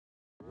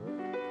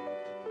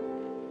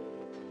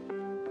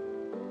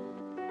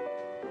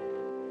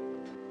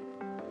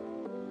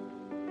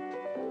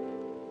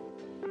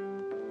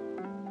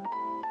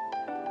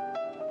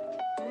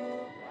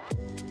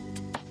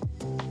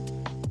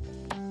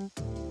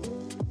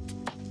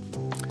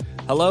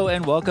Hello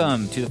and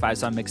welcome to the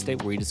 5-Song Mixtape,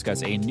 where we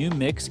discuss a new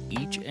mix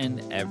each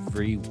and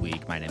every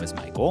week. My name is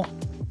Michael.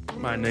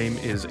 My name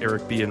is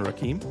Eric B. and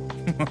Rakim.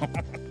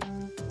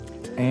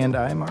 And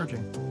I'm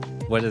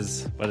RJ. What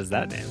is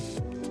that name?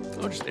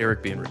 Oh, just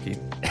Eric B. and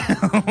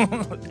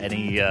Rakim.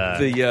 Any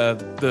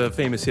The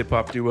famous hip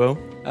hop duo.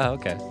 Oh,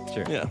 okay,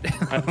 sure. Yeah,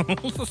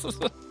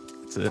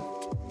 that's it.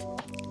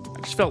 I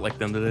just felt like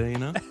them today, you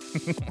know.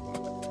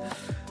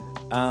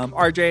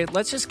 RJ,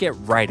 let's just get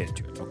right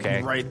into it,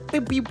 okay? Right. Pew,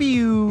 pew,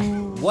 pew.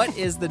 What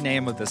is the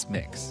name of this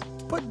mix?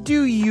 But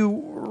do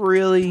you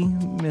really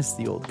miss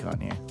the old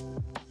Kanye?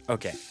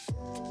 Okay.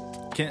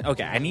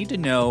 I need to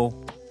know,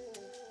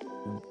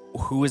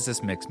 who is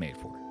this mix made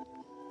for?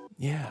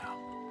 Yeah.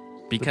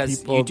 Because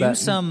people you do that-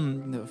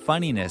 some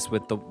funniness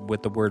with the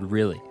word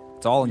really.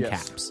 It's all in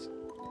Yes. caps.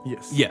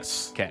 Yes.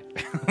 Yes. Okay.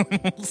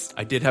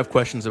 I did have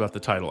questions about the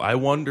title. I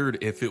wondered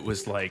if it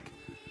was like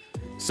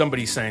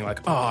somebody saying like,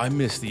 "Oh, I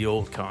miss the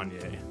old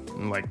Kanye."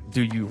 And like,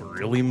 do you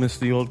really miss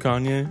the old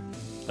Kanye?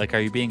 Like, are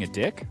you being a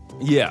dick?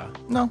 Yeah.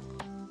 No.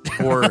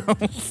 Or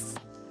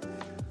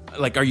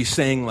like, are you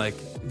saying like,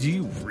 do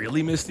you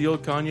really miss the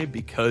old Kanye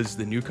because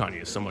the new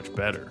Kanye is so much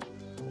better?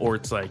 Or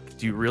it's like,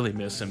 do you really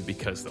miss him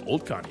because the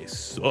old Kanye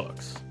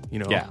sucks? You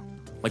know? Yeah.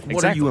 Like, what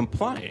Exactly. are you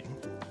implying?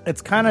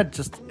 It's kind of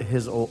just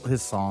his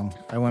song.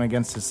 I went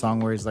against his song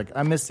where he's like,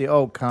 I miss the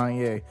old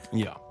Kanye.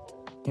 Yeah.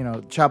 You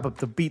know, chop up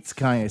the beats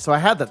Kanye. So I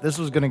had that. This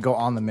was going to go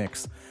on the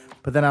mix.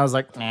 But then I was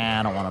like, nah,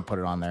 I don't want to put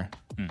it on there.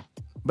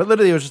 But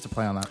literally, it was just a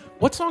play on that.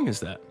 What song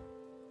is that?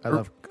 I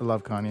love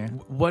Kanye.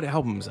 What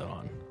album is that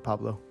on?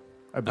 Pablo.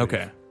 I believe.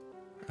 Okay.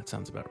 That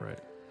sounds about right.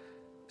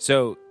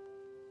 So,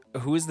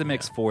 who is the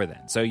mix for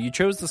then? So you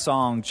chose the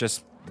song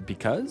just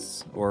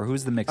because? Or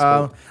who's the mix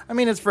for? I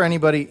mean, it's for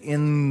anybody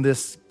in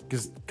this,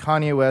 because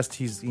Kanye West,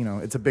 he's,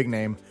 it's a big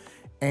name,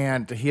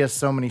 and he has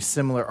so many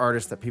similar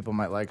artists that people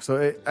might like.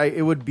 So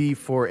it would be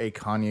for a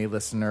Kanye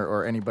listener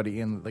or anybody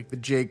in like the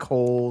J.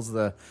 Cole's,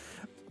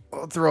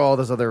 throw all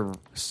those other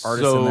artists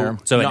in there.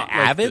 So an not like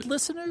avid the-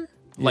 listener?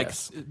 Like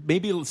Yes.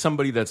 maybe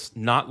somebody that's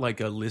not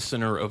like a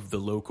listener of the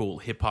local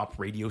hip hop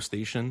radio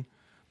station,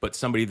 but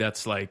somebody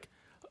that's like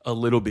a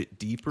little bit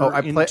deeper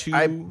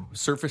into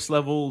surface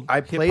level.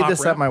 I played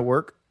this at my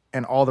work,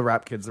 and all the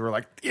rap kids were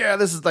like, yeah,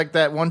 this is like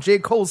that one J.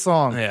 Cole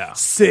song. Yeah.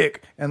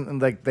 Sick.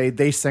 And like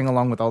they sang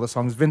along with all the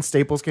songs. Vince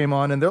Staples came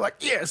on, and they're like,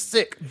 yeah,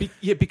 sick.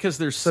 because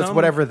there's So some it's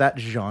whatever that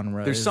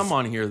genre there's is. some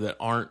on here that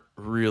aren't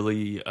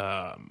really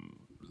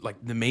like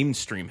the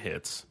mainstream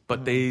hits,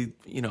 but they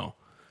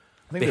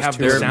I think they there's have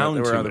two their of them sound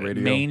that were to on the it.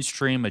 radio.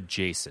 Mainstream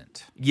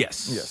adjacent.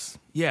 Yes.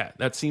 Yeah,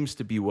 that seems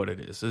to be what it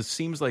is. It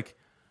seems like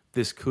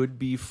this could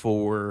be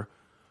for,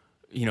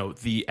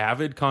 the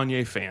avid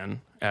Kanye fan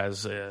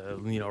as a,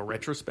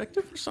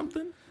 retrospective or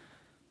something.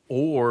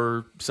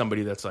 Or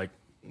somebody that's like,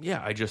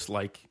 yeah, I just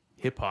like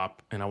hip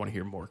hop and I want to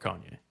hear more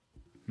Kanye.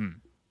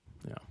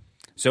 Yeah.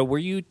 So were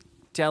you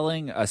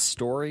telling a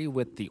story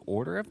with the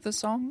order of the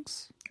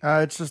songs?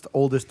 It's just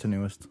oldest to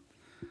newest.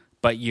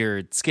 But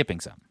you're skipping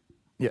some.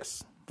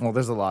 Yes. Well,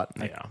 there's a lot.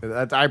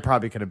 Yeah. I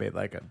probably could have made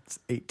like a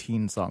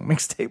 18 song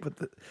mixtape with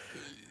it.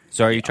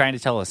 So are you trying to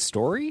tell a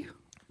story?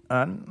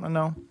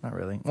 No, not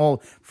really.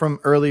 Well, from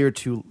earlier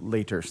to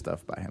later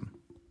stuff by him.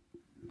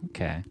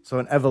 Okay. So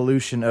an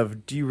evolution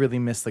of, do you really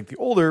miss like the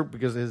older,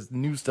 because his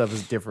new stuff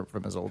is different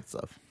from his old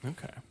stuff.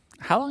 Okay.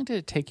 How long did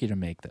it take you to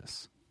make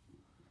this?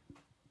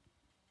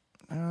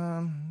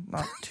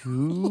 Not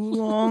too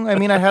long. I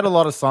mean, I had a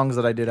lot of songs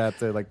that I did have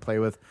to like play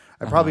with.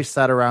 I probably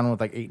sat around with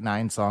like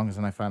 8-9 songs,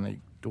 and I finally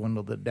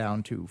dwindled it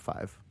down to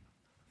 5.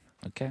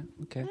 Okay.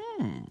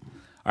 All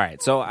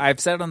right. So I've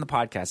said it on the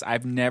podcast,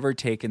 I've never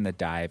taken the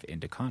dive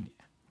into Kanye,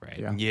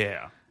 right?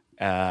 Yeah.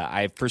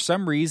 Yeah. For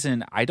some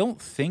reason, I don't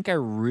think I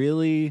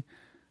really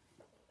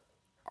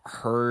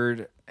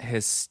heard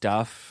his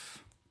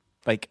stuff.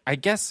 Like, I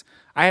guess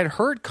I had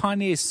heard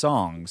Kanye's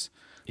songs,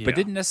 but Yeah.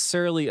 didn't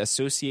necessarily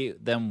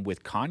associate them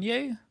with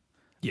Kanye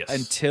Yes.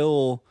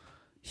 until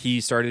he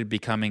started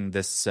becoming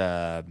this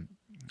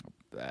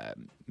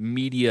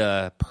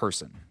media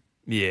person.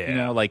 yeah. You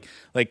know, like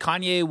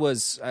Kanye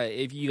was,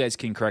 if you guys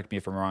can correct me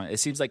if I'm wrong, it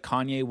seems like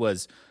Kanye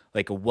was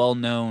like a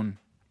well-known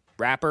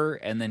rapper,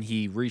 and then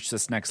he reached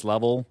this next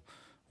level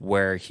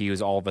where he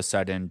was all of a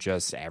sudden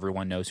just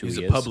everyone knows who He's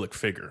he a is. public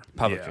figure.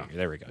 Public Yeah. figure.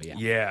 There we go. Yeah.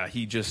 Yeah,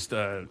 he just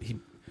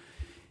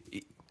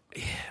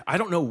I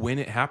don't know when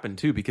it happened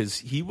too, because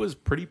he was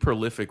pretty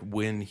prolific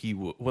when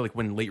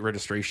when Late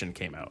Registration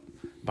came out.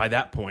 By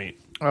that point,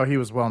 Oh, he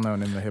was well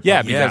known in the hip hop.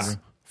 Yeah, yeah, because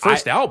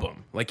first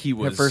album, like he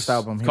was first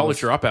album, he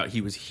College was- Dropout, he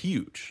was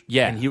huge.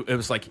 Yeah. and it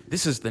was like,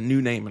 this is the new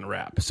name in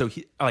rap. So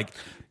he But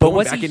going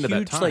was back he into that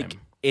huge time. like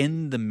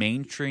in the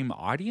mainstream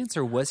audience,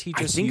 or was he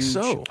just think huge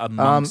so.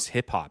 amongst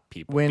hip hop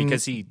people? when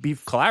Because he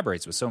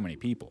collaborates with so many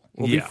people.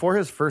 Well, Yeah. before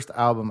his first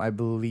album, I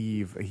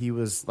believe he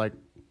was like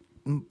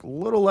a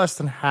little less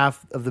than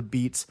half of the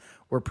beats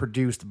were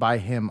produced by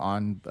him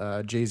on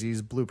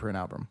Jay-Z's Blueprint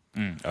album.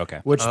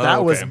 Okay. Which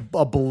that was okay.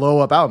 a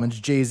blow-up album. It's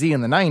Jay-Z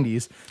in the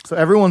 90s. So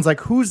everyone's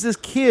like, who's this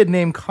kid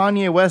named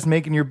Kanye West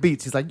making your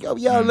beats? He's like, yo,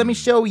 let me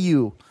show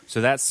you.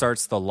 So that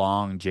starts the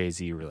long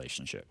Jay-Z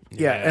relationship.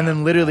 Yeah, and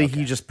then literally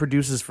he just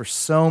produces for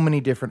so many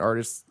different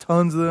artists,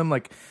 tons of them.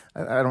 Like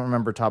I don't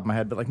remember top of my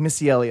head, but like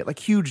Missy Elliott, like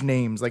huge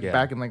names, like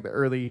back in like the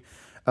early,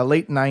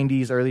 late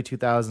 90s, early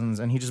 2000s.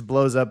 And he just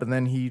blows up, and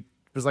then he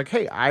was like,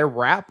 hey, I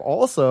rap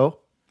also.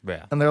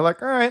 Yeah. And they're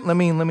like, all right, let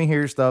me hear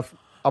your stuff.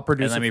 I'll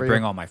produce And let it me for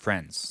bring you. all my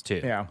friends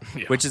too. Yeah.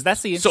 That's the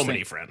So interesting.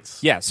 many friends.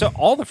 Yeah. So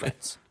all the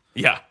friends.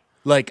 Yeah.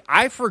 Like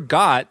I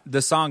forgot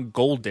the song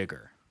Gold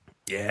Digger.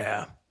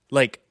 Yeah.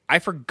 Like I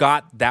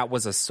forgot that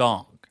was a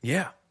song.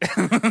 Yeah.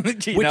 You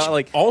Which know,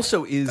 like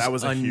also is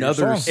was a huge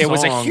another song. song. it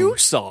was a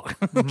huge song.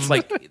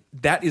 Like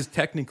that is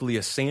technically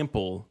a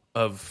sample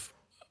of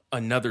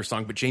another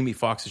song, but Jamie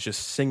Foxx is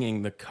just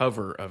singing the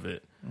cover of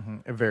it.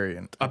 A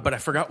variant. But I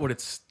forgot what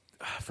it's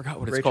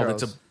called. Ray It's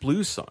Charles. a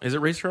blues song. Is it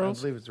Ray I Charles?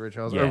 believe it's Ray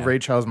Charles. Yeah. Or Ray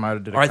Charles might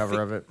have did Or a I cover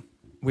think- of it.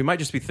 We might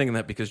just be thinking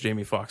that because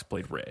Jamie Foxx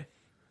played Ray.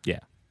 Yeah.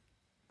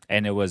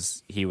 And he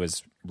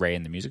was Ray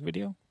in the music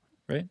video,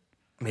 right?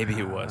 Maybe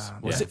he was.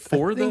 Was yeah. it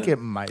for I think the? it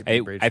might be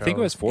Ray I think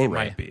it was Charles. for It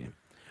Ray. might be.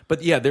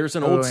 But yeah, there's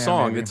an Oh, old yeah,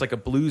 song maybe. that's like a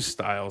blues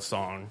style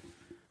song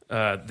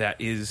that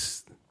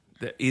is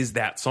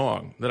that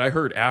song that I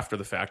heard after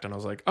the fact, and I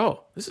was like,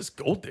 oh, this is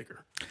Gold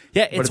Digger.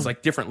 Yeah, But it's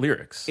like different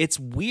lyrics. it's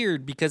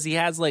weird because he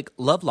has like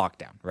Love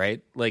Lockdown,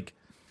 right? Like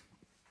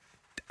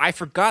I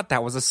forgot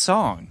that was a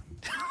song.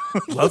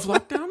 Love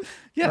Lockdown?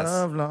 Yes.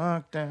 Love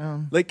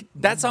Lockdown. Like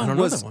that song don't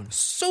know was that one.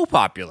 so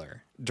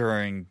popular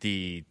during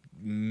the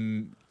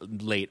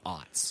late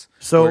aughts.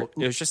 So- where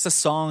it was just a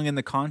song in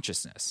the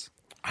consciousness.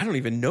 I don't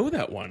even know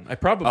that one. I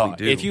probably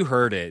do. If you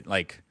heard it,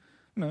 like,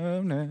 like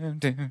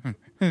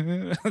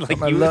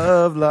My you,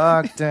 love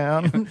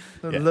lockdown.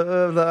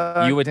 Love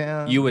lockdown.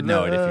 You would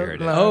know it if you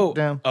heard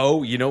it.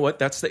 Oh, you know what?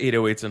 That's the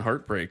 808s and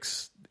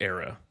Heartbreaks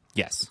era.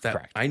 yes, That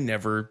correct. I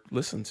never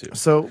listened to.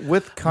 So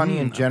with Kanye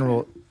in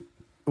general,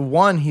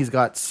 one, he's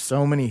got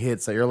so many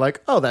hits that you're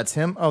like, oh, that's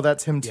him. Oh,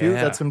 that's him too.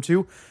 Yeah. That's him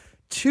too.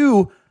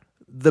 Two,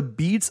 the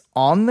beats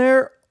on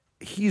there,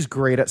 he's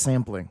great at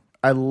sampling.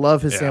 I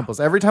love his samples.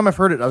 Every time I've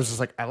heard it, I was just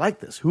like, I like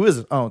this. Who is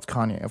it? Oh, it's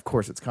Kanye. Of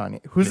course it's Kanye.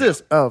 Who's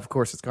this? Oh, of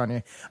course it's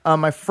Kanye.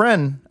 My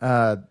friend,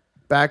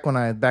 back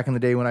in the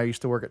day when I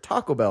used to work at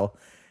Taco Bell,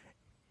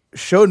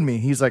 showed me.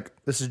 He's like,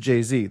 this is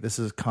Jay-Z. This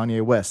is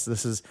Kanye West.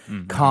 This is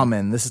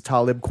Common. This is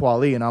Talib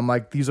Kweli. And I'm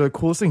like, these are the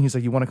coolest things. He's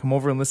like, you want to come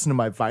over and listen to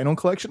my vinyl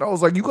collection? I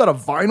was like, you got a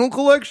vinyl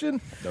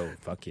collection? Oh,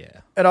 fuck yeah.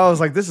 And I was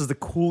like, this is the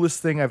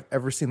coolest thing I've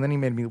ever seen. Then he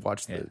made me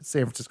watch the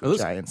San Francisco Those-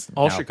 Giants.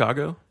 All Now,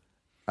 Chicago?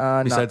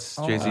 not- besides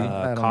Jay-Z? I don't know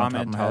off the top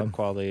Common, of my Talib head.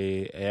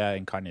 Kweli, yeah,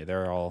 and Kanye.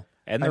 They're all,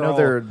 and I they're know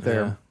all,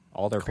 they're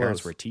all their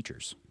parents close. were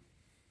teachers.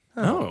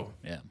 Oh,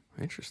 Yeah,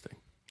 interesting.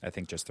 I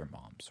think just their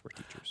moms were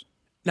teachers.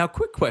 Now,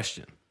 quick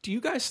question. Do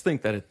you guys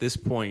think that at this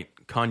point,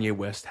 Kanye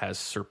West has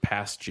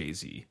surpassed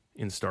Jay-Z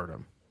in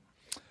stardom?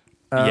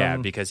 Yeah,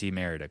 because he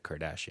married a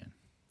Kardashian.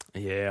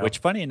 Yeah. Which,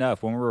 funny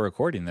enough, when we're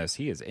recording this,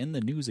 he is in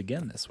the news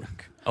again this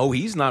week. Oh,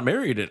 he's not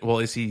married. Well,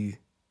 is he?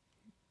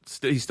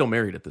 He's still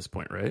married at this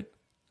point, right?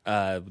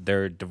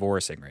 They're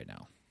divorcing right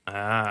now.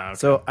 Ah, okay.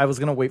 So I was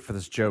gonna wait for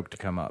this joke to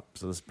come up.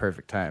 So this is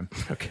perfect time.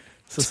 Okay.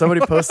 So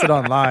somebody posted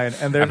online,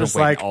 and they're I've been just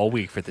waiting like, all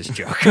week for this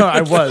joke. no,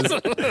 I was.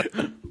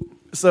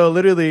 So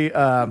literally,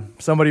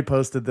 somebody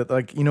posted that,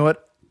 like, you know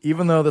what?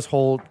 Even though this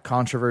whole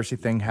controversy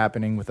thing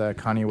happening with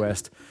Kanye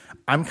West,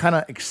 I'm kind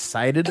of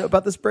excited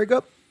about this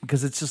breakup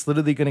because it's just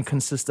literally going to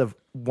consist of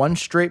one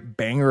straight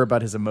banger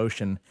about his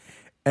emotion,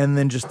 and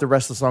then just the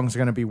rest of the songs are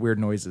going to be weird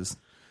noises.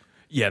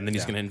 yeah, and then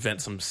he's going to invent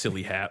some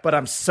silly hat. But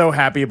I'm so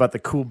happy about the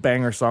cool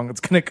banger song that's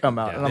going to come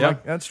out, and I'm Yeah.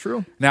 like, that's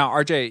true. Now,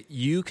 RJ,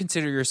 you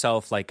consider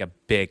yourself like a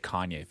big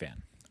Kanye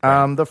fan.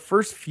 The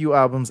first few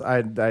albums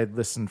I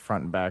listened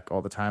front and back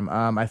all the time.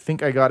 I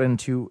think I got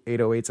into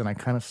 808s and I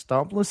kind of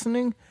stopped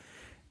listening.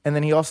 And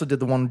then he also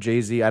did the one with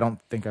Jay-Z. I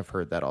don't think I've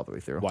heard that all the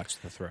way through. Watch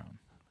the Throne.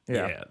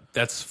 Yeah,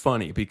 that's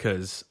funny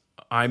because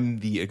I'm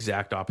the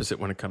exact opposite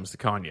when it comes to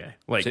Kanye.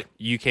 Like, So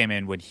you came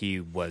in when he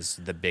was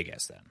the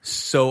biggest then.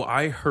 so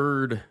I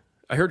heard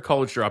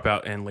College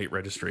Dropout and Late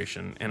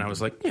Registration, and I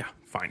was like, yeah,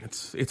 fine,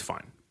 it's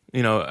fine.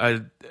 You know,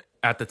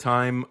 at the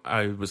time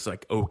I was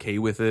like okay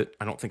with it.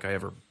 I don't think I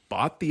ever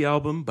bought the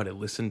album, but I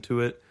listened to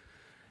it,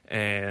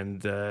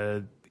 and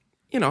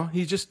you know,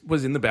 he just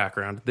was in the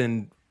background.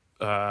 Then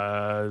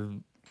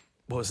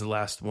what was the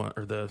last one,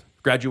 or the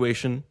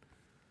Graduation,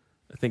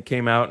 I think,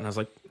 came out, and I was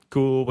like,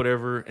 cool,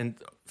 whatever. And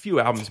a few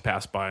albums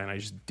passed by, and I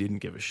just didn't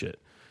give a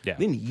shit. Yeah.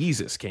 Then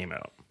Yeezus came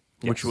out,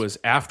 which Yes. was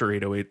after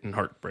 808 and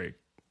Heartbreak.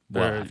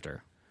 Well, Or-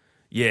 after.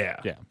 yeah.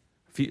 Yeah.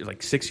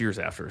 Like 6 years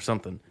after or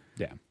something.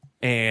 Yeah.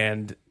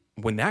 And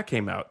when that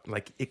came out,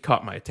 like, it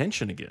caught my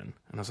attention again.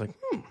 And I was like,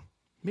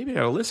 maybe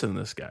I ought to listen to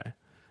this guy.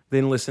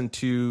 Then listen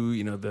to,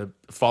 you know, the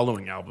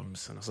following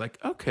albums. And I was like,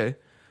 okay,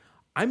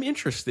 I'm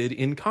interested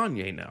in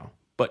Kanye now,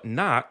 but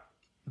not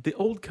the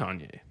old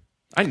Kanye.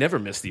 I never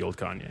missed the old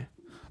Kanye.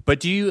 But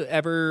do you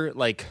ever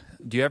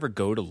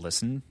go to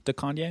listen to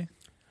Kanye?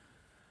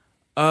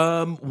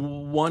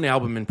 One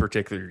album in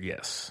particular,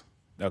 yes.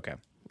 Okay.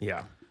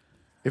 Yeah.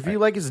 If you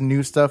like his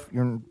new stuff,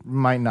 you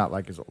might not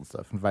like his old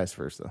stuff, and vice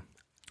versa.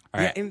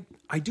 All right. Yeah, and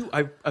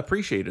I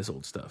appreciate his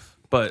old stuff,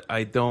 but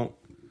I don't.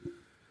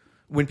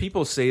 When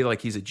people say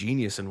like he's a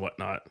genius and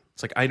whatnot,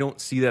 it's like I don't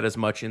see that as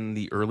much in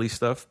the early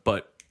stuff,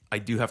 but I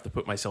do have to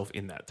put myself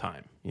in that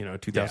time,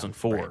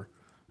 2004, right.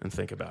 and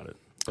think about it.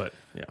 But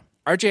yeah,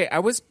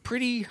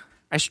 RJ,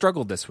 I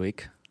struggled this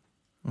week.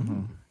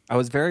 I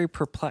was very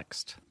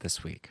perplexed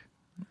this week.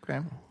 Okay.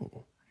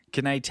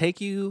 Can I take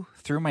you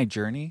through my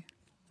journey?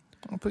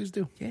 Well, please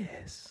do.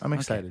 yes, I'm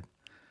excited.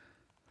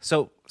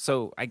 So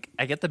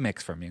I get the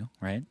mix from you,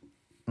 right?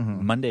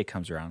 Monday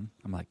comes around.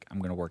 I'm like, I'm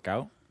going to work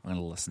out. I'm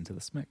going to listen to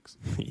this mix.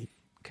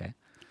 Okay.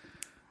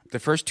 The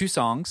first two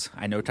songs,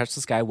 I know Touch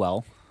the Sky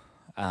well.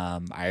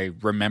 I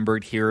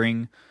remembered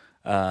hearing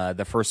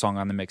the first song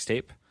on the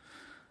mixtape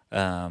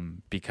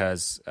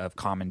because of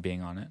Common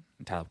being on it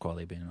and Talib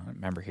Kweli being on it. I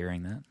remember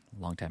hearing that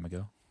a long time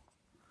ago.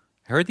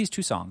 I heard these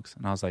two songs,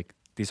 and I was like,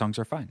 these songs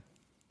are fine.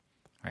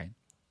 Right?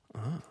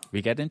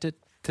 We get into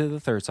the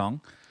third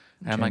song,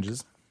 and I'm like,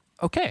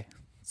 okay,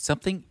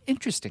 something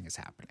interesting is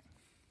happening.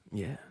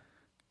 yeah,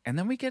 And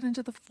then we get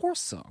into the fourth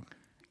song,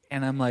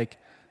 and I'm like,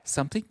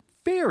 something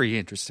very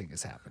interesting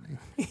is happening.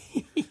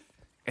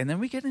 And then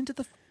we get into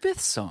the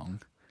fifth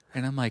song,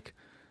 and I'm like,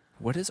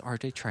 what is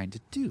RJ trying to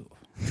do?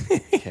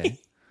 Okay.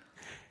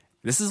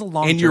 This is a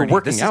long and you're journey.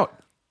 working This is- out.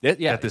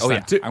 Yeah. at this Oh, time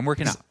yeah. too. I'm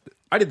working out.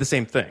 I did the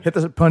same thing. Hit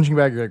the punching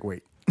bag. You're like,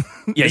 wait.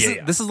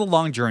 Yeah, This is a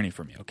long journey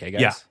for me, okay,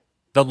 guys? Yeah.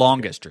 The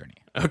longest journey.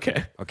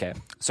 Okay. Okay.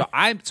 So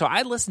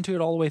I listened to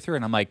it all the way through,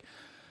 and I'm like,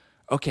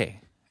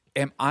 okay,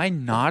 am I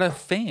not a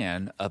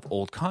fan of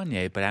old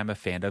Kanye, but I'm a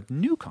fan of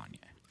new Kanye?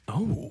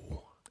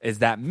 Oh. Is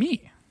that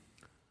me?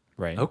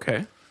 Right.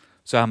 Okay.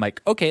 So I'm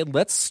like, okay,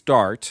 let's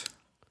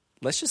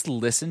just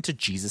listen to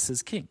Jesus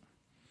is King.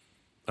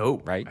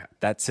 Oh. Right?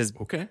 That's his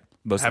Okay.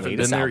 most Haven't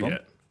latest been there album.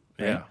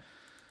 yet. Yeah.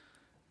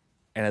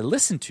 And I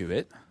listened to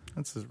it,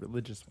 That's his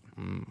religious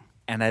one.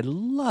 and I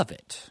love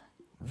it.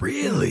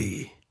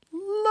 Really?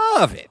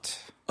 Love it.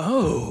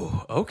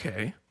 Oh.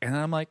 Okay. And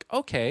I'm like,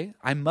 okay,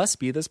 I must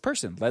be this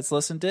person. Let's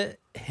listen to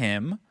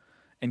him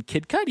and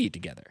Kid Cudi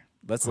together.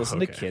 Let's listen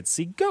to Okay. Kids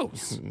See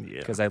Ghosts Yeah.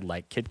 because I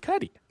like Kid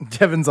Cudi.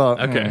 Devin's all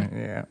Okay.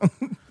 Yeah.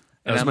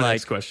 That was I'm my like-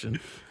 next question.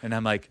 And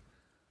I'm like,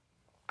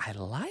 I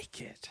like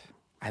it.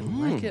 I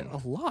like it a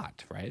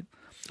lot, right?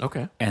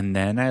 Okay. And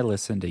then I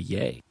listened to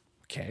Ye.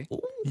 Okay.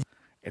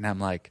 And I'm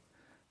like,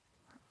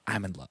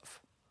 I'm in love.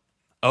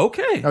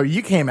 Okay. Oh,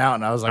 you came out,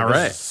 and I was like, All this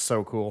right. is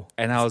so cool.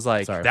 And I was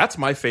like, Sorry. That's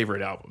my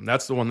favorite album.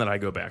 That's the one that I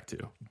go back to.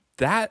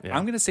 that Yeah.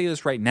 I'm going to say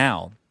this right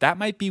now. That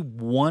might be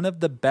one of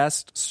the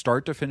best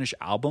start to finish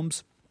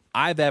albums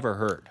I've ever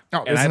heard.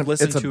 and Isn't I've it-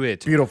 listened it's a to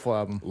it Beautiful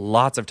album.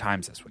 lots of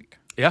times this week.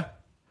 Yeah.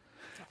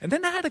 And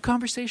then I had a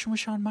conversation with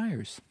Sean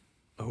Myers,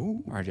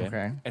 Oh. RJ.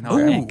 Okay.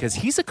 And because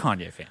he's a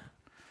Kanye fan.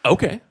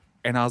 Okay.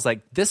 And I was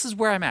like, this is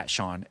where I'm at,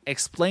 Sean.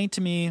 Explain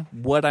to me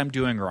what I'm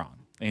doing wrong.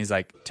 And he's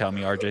like, tell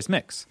me RJ's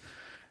mix.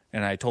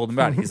 And I told him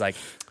about it. He's like,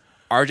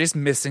 RJ's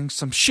missing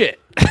some shit.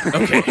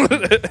 Okay.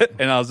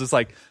 And I was just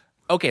like,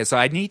 okay, so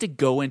I need to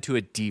go into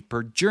a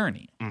deeper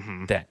journey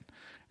then.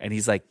 And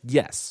he's like,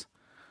 yes.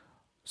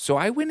 So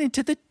I went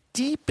into the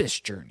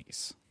deepest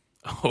journeys.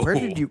 Where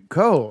did you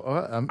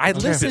go? I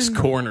Deepest listened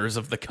corners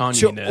of the Kanye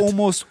to net.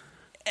 almost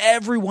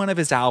every one of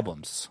his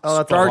albums, Oh,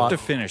 that's a start lot. to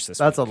finish this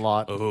That's week. a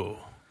lot. Oh.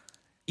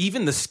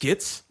 Even the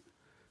skits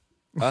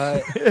on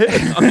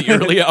the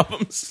early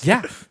albums.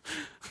 Yeah.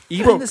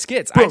 Even the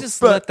skits. I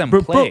just let them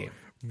play.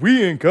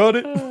 We ain't got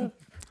it.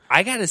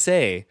 I gotta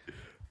say,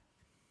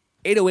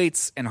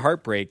 808s and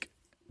Heartbreak,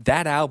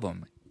 that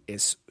album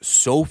is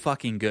so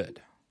fucking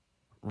good.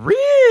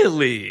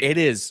 Really? It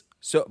is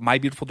so My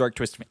Beautiful Dark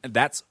Twisted.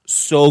 That's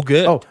so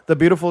good. Oh, the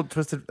beautiful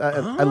twisted. I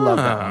love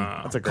that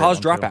one. That's a great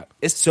College one, too. Dropout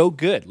is so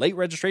good. Late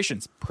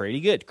Registration's pretty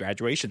good.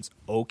 Graduation's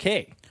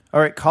okay. All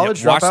right,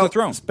 College Watch Dropout. the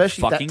Throne.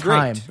 Especially Fucking that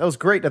time. great. That was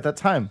great at that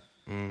time.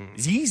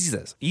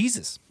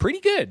 Yeezus, pretty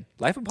good.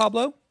 Life of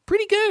Pablo,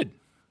 pretty good.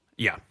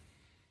 Yeah.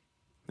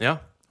 Yeah.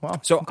 Wow.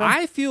 So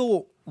I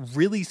feel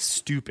really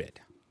stupid.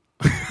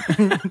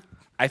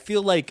 I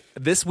feel like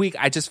this week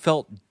I just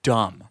felt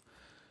dumb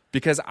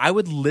because I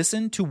would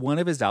listen to one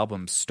of his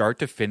albums start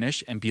to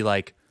finish and be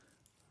like,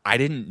 I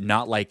didn't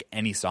not like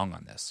any song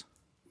on this.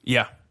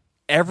 Yeah.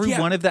 Every Yeah.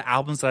 one of the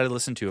albums that I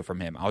listened to from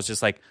him, I was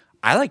just like,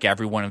 I like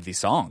every one of these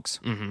songs.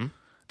 Mm-hmm.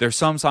 There's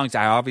some songs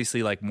I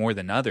obviously like more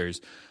than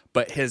others,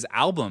 but his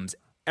albums,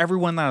 every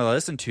one that I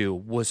listened to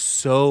was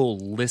so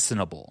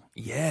listenable.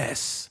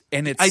 Yes.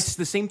 And it's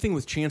the same thing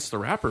with Chance the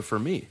Rapper for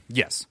me.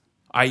 yes.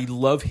 I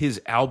love his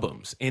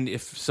albums. And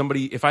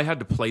if I had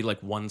to play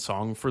like one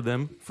song for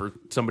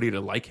somebody to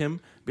like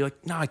him, be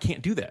like, no, I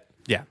can't do that.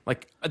 Yeah.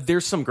 Like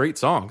there's some great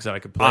songs that I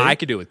could play. I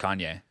could do it with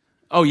Kanye.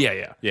 Oh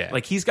yeah. Yeah.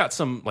 Like he's got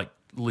some like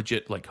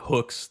legit like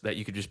hooks that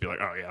you could just be like,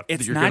 oh yeah,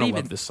 It's you're not gonna even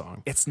love this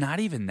song. It's not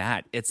even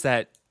that. It's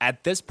that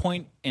at this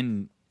point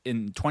in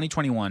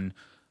 2021,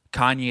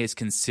 Kanye is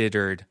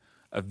considered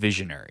a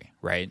visionary,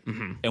 right?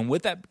 And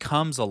with that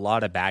comes a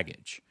lot of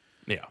baggage.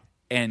 Yeah.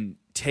 And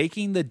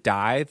taking the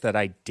dive that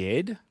I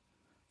did,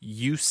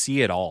 you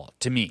see it all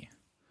to me.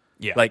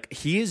 Yeah. Like,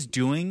 he is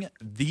doing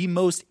the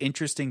most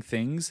interesting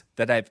things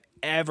that I've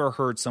ever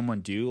heard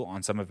someone do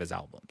on some of his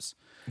albums.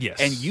 Yes.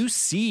 And you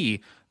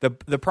see the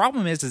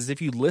problem is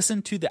if you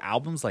listen to the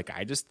albums like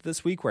I just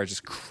this week, where I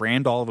just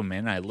crammed all of them in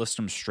and I list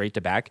them straight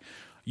to back,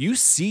 you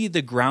see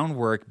the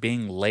groundwork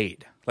being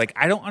laid. Like,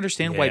 I don't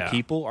understand why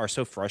people are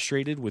so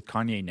frustrated with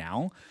Kanye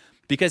now,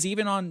 because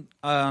even on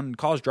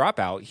College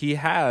Dropout, he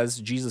has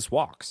Jesus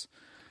Walks.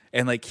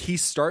 And like, he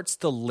starts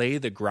to lay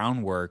the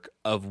groundwork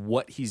of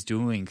what he's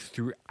doing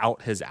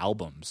throughout his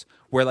albums,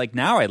 where like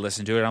now I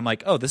listen to it, I'm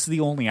like, oh, this is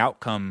the only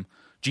outcome.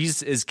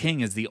 Jesus is King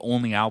is the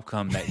only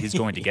outcome that he's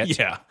going to get to.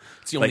 Yeah.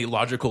 It's the only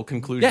logical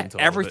conclusion. Yeah, to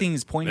all everything of it.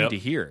 is pointing to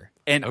here.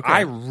 And Okay. I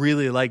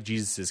really like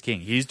Jesus is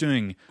King. He's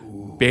doing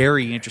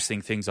very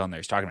interesting things on there.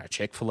 He's talking about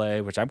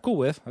Chick-fil-A, which I'm cool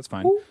with. That's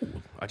fine.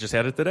 I just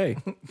had it today.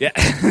 Yeah.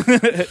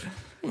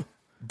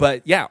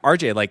 But yeah,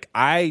 RJ, like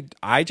I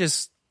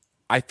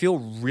feel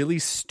really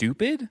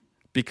stupid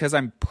because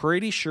I'm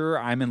pretty sure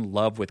I'm in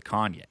love with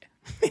Kanye.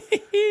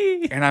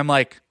 And I'm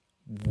like,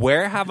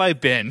 where have I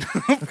been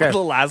for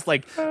the last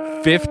like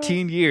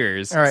 15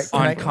 years All right,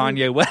 on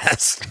Kanye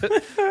West?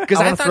 Because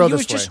I thought he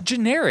was just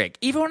generic.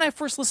 Even when I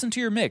first listened to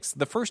your mix,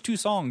 the first two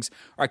songs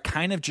are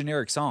kind of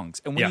generic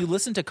songs. And when you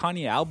listen to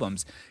Kanye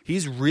albums,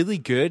 he's really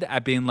good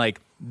at being like,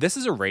 this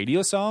is a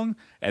radio song,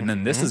 and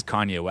then this is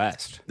Kanye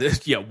West.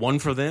 One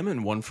for them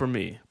and one for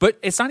me. But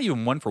it's not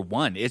even one for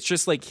one. It's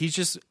just like he's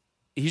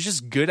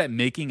just good at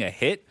making a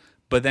hit,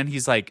 but then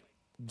he's like,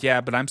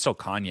 yeah, but I'm still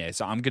Kanye,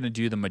 so I'm going to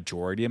do the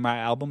majority of my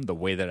album the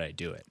way that I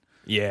do it.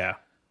 Yeah.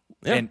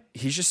 And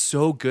he's just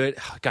so good.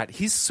 God,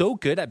 he's so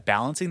good at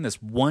balancing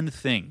this one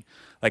thing.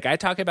 Like, I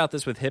talk about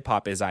this with hip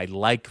hop is I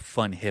like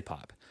fun hip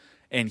hop.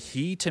 And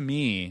he, to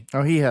me,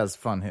 he has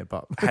fun hip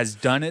hop. has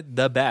done it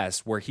the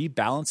best, where he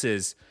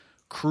balances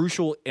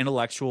crucial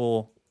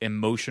intellectual,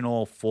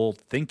 emotional, full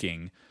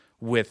thinking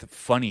with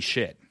funny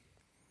shit.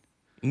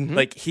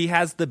 Like, he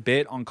has the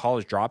bit on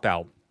College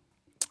Dropout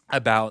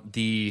about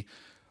the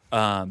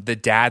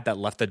dad that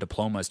left the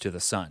diplomas to the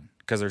son,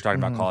 because they're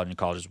talking about college, and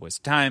college is a waste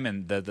of time,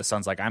 and the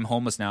son's like, I'm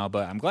homeless now,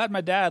 but I'm glad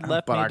my dad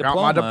left me got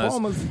my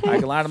diplomas. I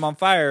can light them on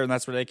fire, and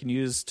that's what I can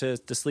use to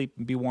sleep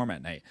and be warm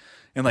at night.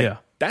 And like,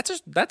 that's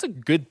a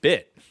good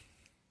bit.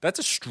 That's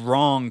a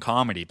strong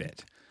comedy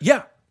bit.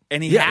 Yeah.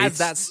 And he has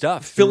that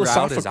stuff throughout his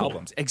philosophical.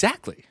 albums.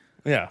 Exactly.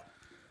 Yeah.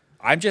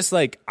 I'm just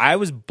like, I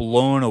was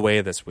blown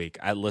away this week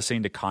at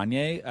listening to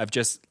Kanye. Of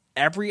just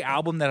every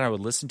album that I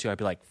would listen to, I'd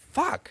be like,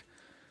 fuck,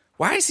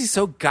 why is he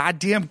so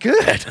goddamn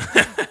good?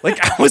 Like,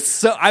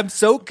 I'm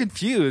so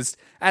confused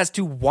as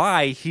to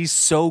why he's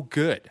so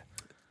good.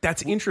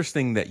 That's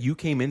interesting that you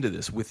came into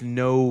this with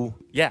no...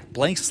 Yeah,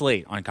 blank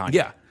slate on Kanye.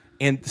 Yeah.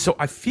 And so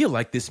I feel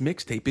like this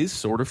mixtape is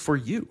sort of for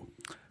you.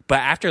 But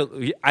after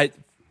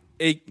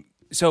it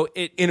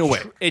in a way,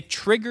 it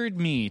triggered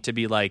me to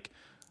be like,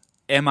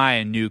 am I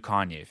a new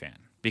Kanye fan?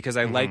 Because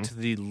I liked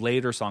the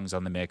later songs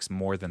on the mix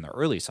more than the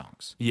early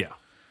songs. Yeah.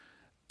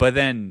 But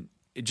then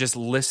just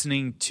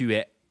listening to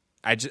it,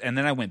 and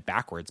then I went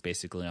backwards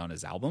basically on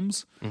his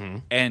albums,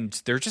 and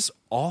they're just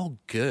all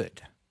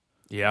good.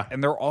 Yeah.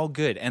 And they're all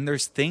good. And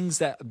there's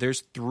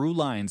through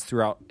lines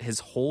throughout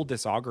his whole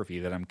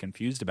discography that I'm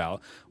confused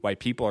about why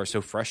people are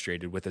so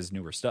frustrated with his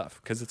newer stuff,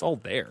 because it's all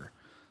there.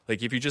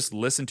 Like, if you just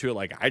listen to it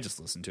like I just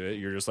listened to it,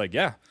 you're just like,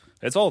 yeah,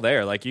 it's all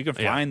there. Like, you can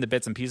find the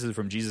bits and pieces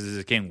from Jesus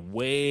is King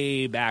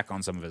way back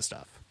on some of his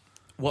stuff.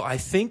 Well, I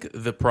think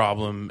the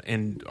problem,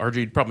 and RJ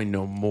would probably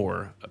know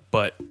more,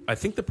 but I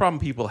think the problem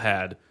people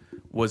had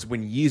was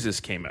when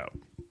Yeezus came out.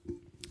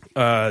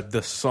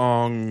 The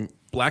song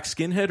Black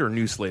Skinhead or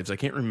New Slaves, I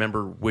can't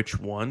remember which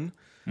one,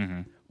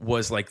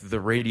 was like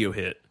the radio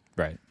hit.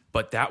 Right.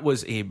 But that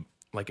was a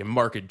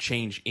marked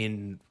change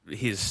in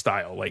his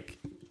style. Like,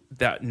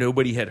 that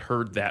nobody had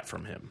heard that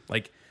from him.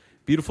 Like,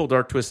 Beautiful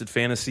Dark Twisted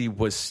Fantasy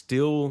was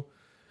still...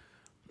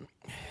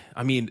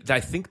 I mean,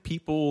 I think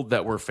people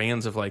that were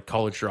fans of like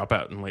College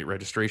Dropout and Late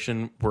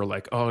Registration were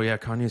like, oh yeah,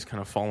 Kanye's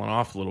kind of fallen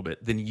off a little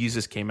bit. Then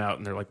Yeezus came out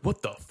and they're like,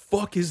 what the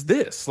fuck is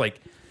this?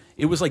 Like,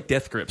 it was like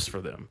Death Grips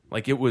for them.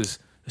 Like, it was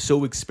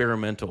so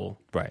experimental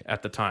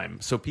at the time.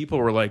 So people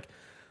were like,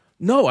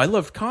 no, I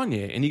love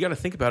Kanye. And you got to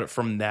think about it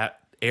from that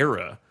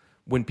era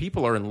when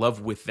people are in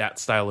love with that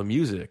style of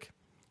music.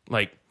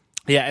 Like,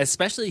 yeah,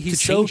 especially he's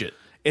to change it.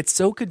 It's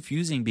so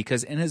confusing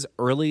because in his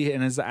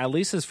at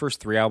least his first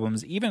three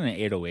albums, even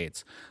in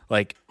 808s,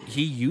 like,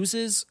 he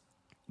uses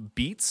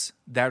beats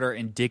that are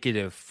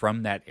indicative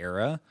from that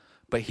era,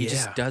 but he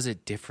just does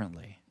it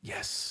differently.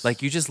 Yes.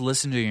 Like, you just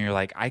listen to it and you're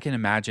like, I can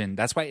imagine.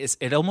 That's why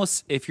it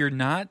almost, if you're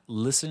not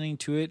listening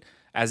to it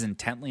as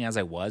intently as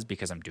I was,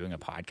 because I'm doing a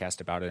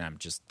podcast about it and I'm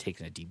just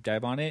taking a deep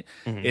dive on it,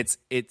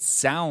 it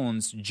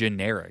sounds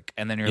generic.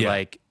 And then you're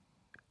like,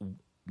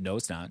 no,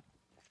 it's not.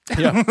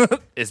 Yeah.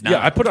 It's not.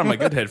 Yeah, I put on my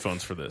good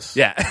headphones for this.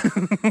 Yeah.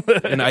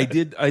 And I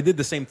did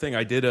the same thing.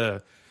 I did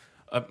a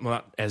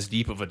not as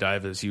deep of a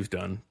dive as you've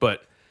done,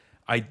 but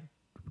I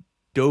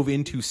dove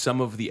into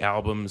some of the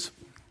albums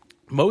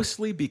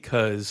mostly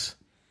because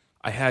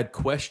I had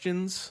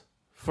questions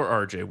for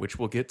RJ, which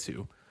we'll get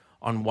to,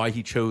 on why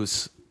he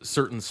chose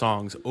certain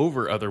songs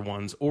over other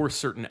ones or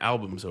certain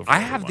albums over I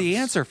other have ones. the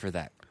answer for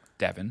that,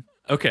 Devin.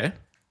 Okay.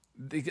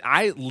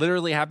 I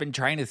literally have been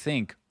trying to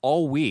think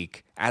all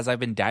week as I've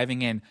been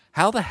diving in,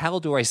 how the hell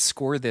do I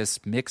score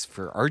this mix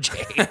for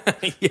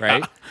RJ?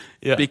 Right?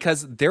 Yeah.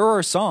 Because there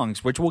are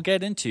songs, which we'll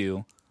get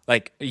into,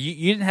 like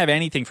you didn't have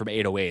anything from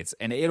 808s,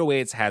 and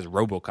 808s has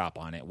RoboCop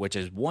on it, which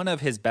is one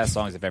of his best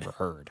songs I've ever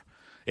heard.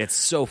 It's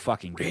so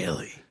fucking good.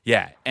 Really?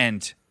 Yeah.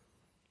 And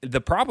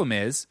the problem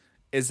is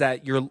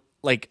that you're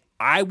like,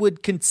 I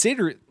would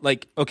consider,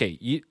 like,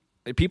 okay,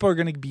 people are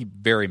going to be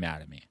very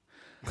mad at me,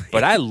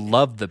 but I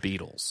love the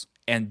Beatles.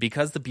 And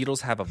because the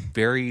Beatles have a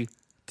very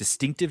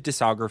distinctive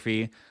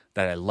discography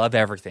that I love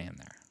everything in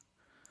there,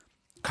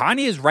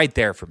 Kanye is right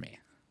there for me.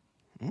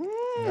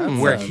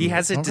 Where he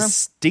has a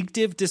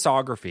distinctive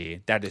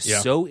discography that is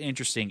so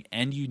interesting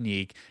and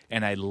unique,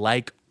 and I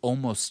like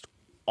almost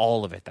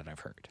all of it that I've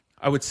heard.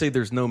 I would say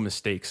there's no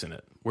mistakes in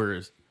it.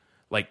 Whereas,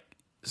 like,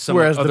 some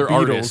Whereas the other Beatles.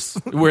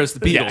 artists, whereas the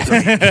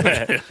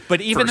Beatles, But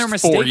even their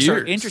First 4 mistakes are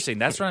years. interesting.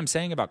 That's what I'm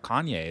saying about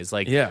Kanye. Is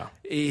like, Yeah.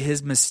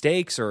 his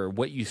mistakes or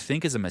what you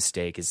think is a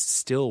mistake is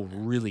still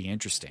really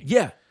interesting.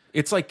 yeah,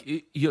 it's like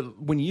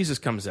when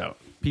Yeezus comes out,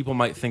 people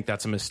might think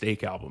that's a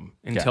mistake album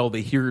until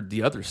they hear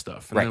the other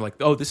stuff, and Right. they're like,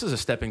 "Oh, this is a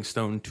stepping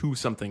stone to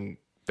something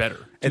better,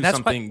 to And that's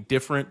something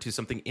different, to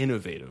something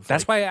innovative."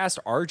 That's why I asked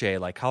RJ,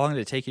 like, how long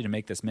did it take you to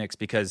make this mix?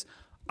 Because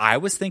I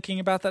was thinking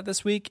about that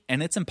this week,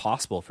 and it's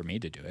impossible for me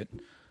to do it.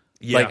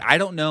 Yeah. Like, I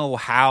don't know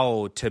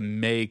how to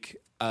make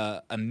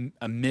a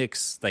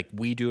mix like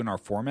we do in our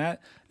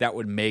format that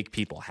would make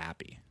people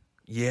happy.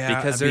 yeah,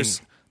 Because I mean,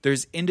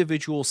 there's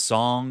individual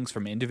songs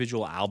from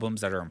individual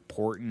albums that are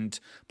important,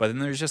 but then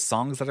there's just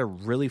songs that I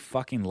really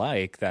fucking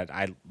like that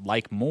I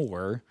like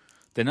more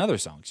than other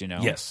songs, you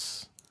know?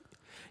 yes.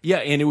 Yeah,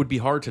 and it would be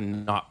hard to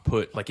not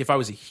put, like, if I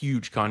was a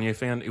huge Kanye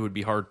fan, it would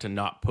be hard to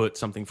not put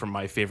something from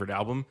my favorite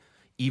album,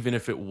 even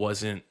if it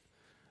wasn't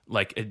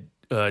like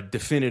a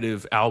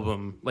definitive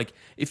album. Like,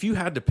 if you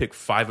had to pick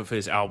 5 of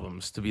his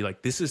albums to be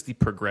like, this is the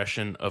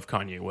progression of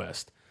Kanye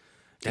West,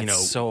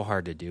 It's so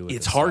hard to do. With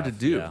it's this hard to stuff,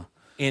 do. yeah.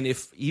 And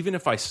even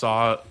if I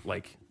saw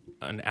like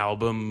an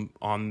album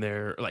on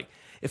there, like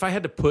if I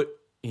had to put,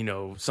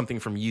 something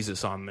from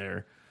Yeezus on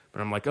there,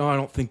 but I'm like, oh, I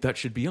don't think that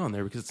should be on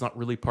there because it's not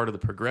really part of the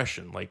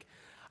progression. Like,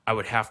 I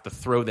would have to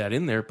throw that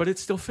in there, but it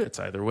still fits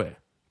either way.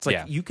 It's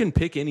like you can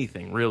pick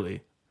anything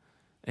really.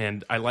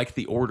 And I like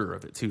the order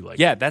of it too. Like,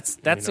 Yeah, that's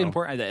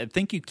important. I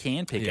think you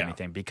can pick Yeah.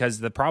 anything because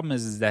the problem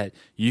is that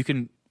you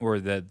can, or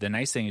the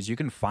nice thing is you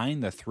can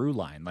find the through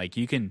line. Like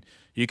you can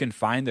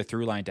find the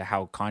through line to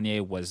how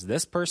Kanye was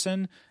this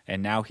person,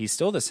 and now he's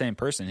still the same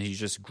person. He's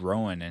just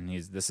growing, and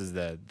this is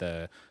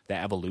the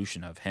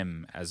evolution of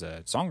him as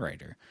a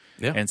songwriter.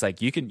 Yeah. And it's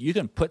like you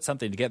can put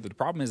something together. The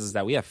problem is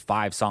that we have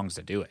 5 songs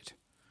to do it.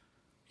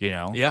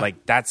 Yeah.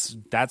 Like that's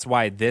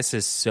why this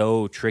is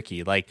so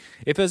tricky. Like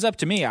if it was up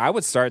to me, I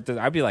would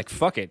I'd be like,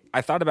 fuck it.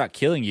 I thought about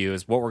killing you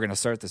is what we're gonna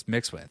start this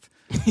mix with.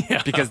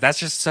 Yeah. Because that's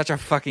just such a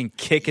fucking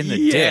kick in the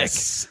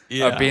Yes. dick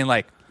Yeah. of being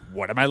like,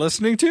 what am I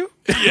listening to?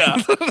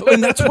 Yeah.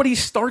 And that's what he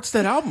starts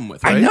that album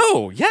with, right? I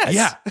know, yes.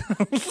 Yeah.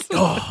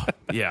 Oh,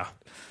 yeah.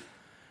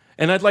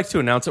 And I'd like to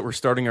announce that we're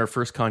starting our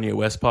first Kanye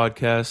West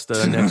podcast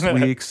next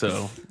week.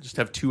 So just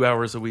have 2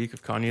 hours a week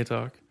of Kanye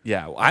talk.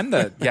 Yeah,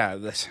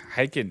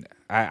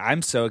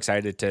 I'm so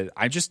excited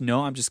I just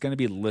know I'm just going to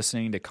be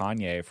listening to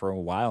Kanye for a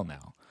while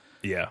now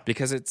Yeah.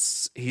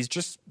 because he's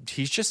just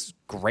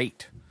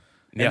great.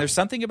 And Yeah. there's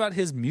something about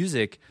his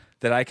music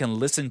that I can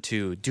listen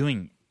to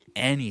doing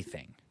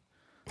anything.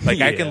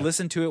 Like I can Yeah.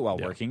 listen to it while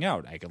working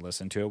out. I can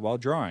listen to it while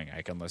drawing.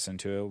 I can listen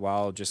to it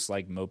while just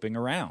like moping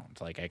around.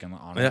 Like I can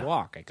on a Yeah.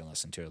 walk. I can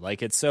listen to it.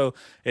 Like it's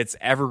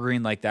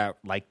evergreen like that.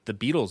 Like the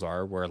Beatles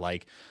are, where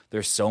like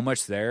there's so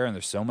much there and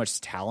there's so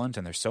much talent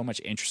and there's so much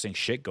interesting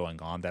shit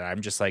going on that I'm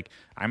just like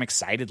I'm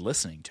excited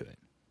listening to it.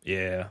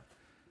 Yeah.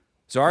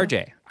 So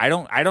RJ, I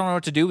don't know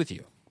what to do with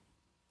you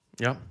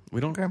Yeah.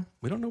 We don't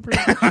know pretty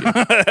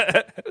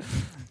much.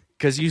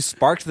 because you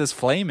sparked this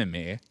flame in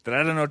me that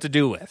I don't know what to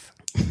do with.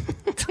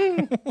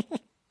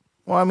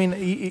 Well, I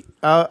mean,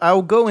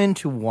 I'll go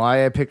into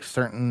why I picked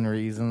certain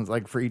reasons,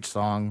 like for each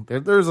song.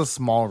 There's a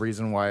small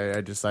reason why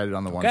I decided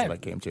on the ones Okay. that I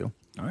came to.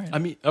 All right. I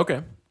mean,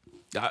 okay.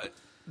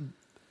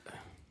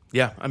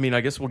 Yeah. I mean,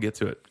 I guess we'll get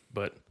to it,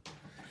 but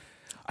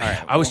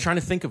I was trying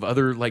to think of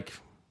other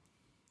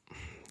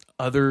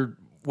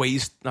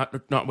ways,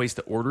 not ways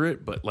to order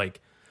it, but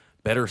like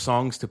better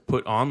songs to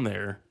put on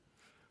there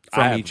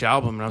from each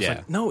album. And I was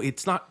like, no,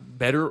 it's not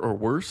better or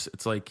worse.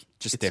 It's like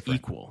Just it's different.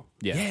 equal.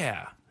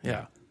 Yeah.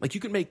 Yeah. Like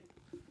you could make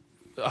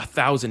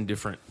 1,000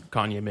 different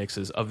Kanye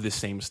mixes of this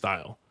same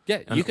style. Yeah,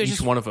 and you could each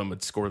just one of them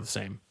would score the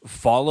same.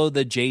 follow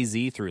the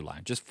Jay-Z through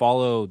line. Just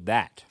follow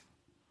that.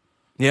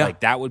 Yeah.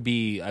 Like that would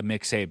be a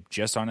mixtape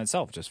just on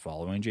itself, just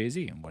following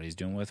Jay-Z and what he's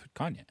doing with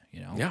Kanye,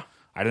 you know? Yeah.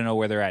 I don't know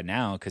where they're at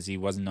now because he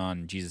wasn't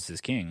on Jesus is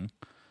King.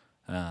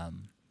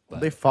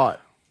 They fought.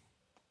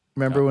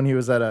 Remember when he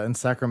was at in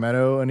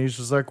Sacramento and he's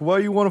just like, "Why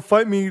you want to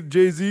fight me,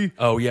 Jay-Z?"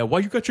 Oh yeah, why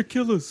you got your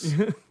killers?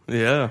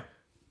 Yeah,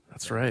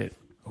 that's right.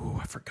 Oh,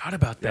 I forgot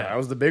about that. That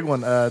was the big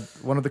one.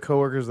 One of the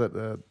coworkers at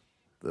the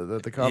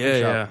coffee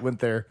shop Yeah. went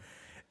there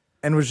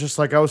and was just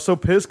like, I was so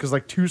pissed because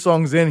like 2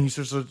 songs in, he's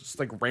just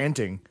like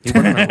ranting. He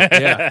went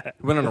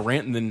on a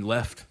rant and then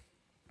left.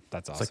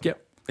 That's awesome. It's like,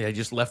 yeah, I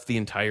just left the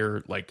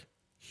entire like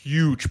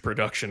huge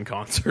production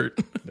concert.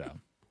 Yeah.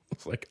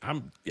 It's like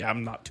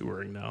I'm not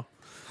touring now.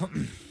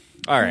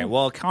 All right.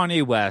 Well,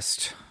 Kanye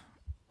West.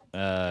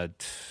 I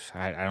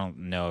don't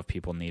know if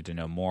people need to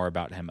know more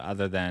about him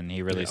other than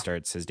he really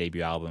starts his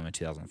debut album in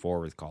 2004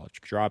 with College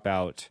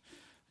Dropout.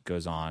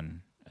 Goes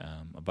on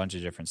a bunch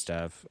of different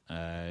stuff.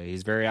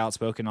 He's very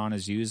outspoken on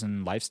his views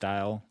and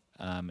lifestyle.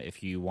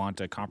 If you want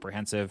a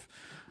comprehensive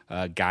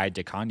guide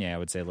to Kanye, I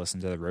would say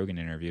listen to the Rogan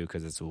interview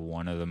because it's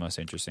one of the most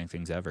interesting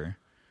things ever.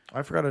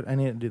 I forgot I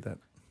need to do that.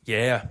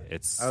 Yeah,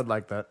 I would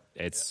like that.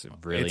 It's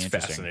really it's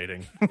interesting.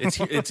 fascinating.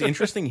 It's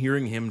interesting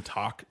hearing him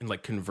talk and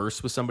like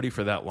converse with somebody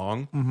for that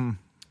long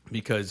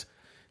because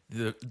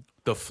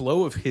the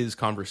flow of his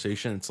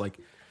conversation, it's like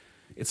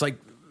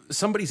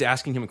somebody's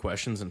asking him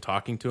questions and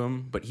talking to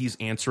him, but he's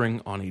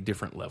answering on a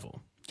different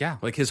level. Yeah.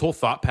 Like his whole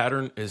thought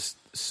pattern is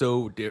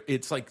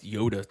it's like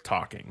Yoda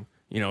talking.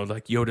 You know,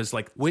 like Yoda's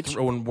like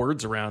throwing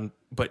words around,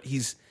 but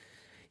he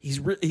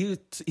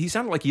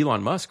sounded like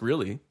Elon Musk,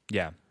 really.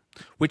 Yeah.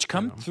 Which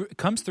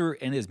comes through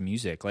in his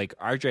music. Like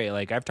RJ,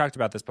 like I've talked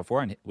about this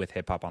before with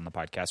hip hop on the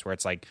podcast, where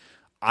it's like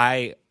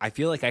I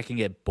feel like I can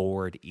get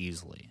bored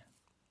easily,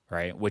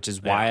 right? Which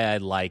is why I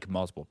like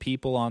multiple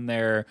people on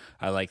there.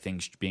 I like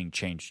things being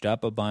changed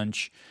up a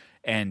bunch,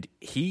 and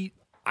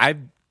I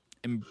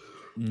am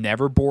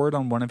never bored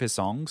on one of his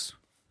songs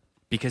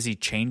because he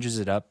changes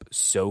it up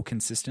so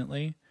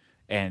consistently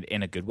and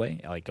in a good way,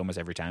 like almost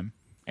every time.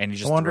 And he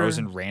just throws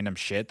in random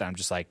shit that I'm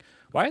just like,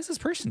 why is this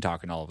person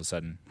talking all of a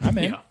sudden? I'm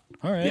in. Yeah.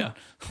 All right. Yeah.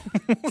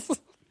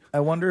 I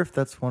wonder if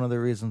that's one of the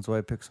reasons why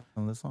I picked some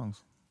of the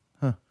songs.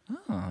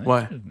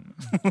 Why?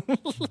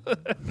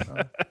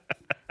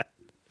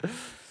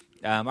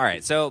 All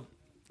right. So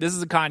this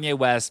is a Kanye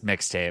West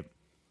mixtape,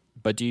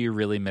 but do you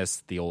really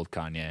miss the old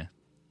Kanye?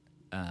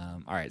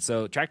 All right.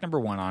 So track number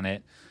 1 on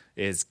it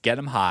is Get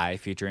 'Em High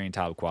featuring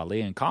Talib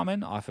Kweli and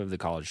Common off of the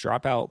College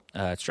Dropout.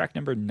 It's track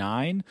number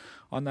 9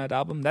 on that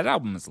album. That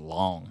album is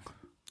long.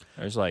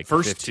 There's like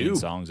First 15 two.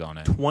 songs on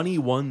it.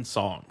 21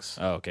 songs.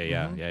 Oh, okay.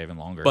 Yeah. Yeah. Even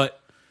longer. But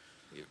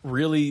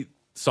really,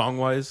 song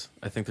wise,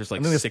 I think there's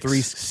like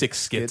there's six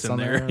skits in on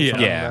there. there or Yeah.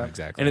 something. yeah, that.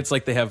 exactly. And it's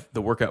like they have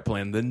the workout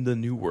plan, then the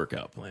new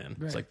workout plan.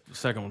 It's like the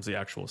second one's the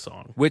actual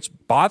song. Which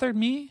bothered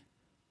me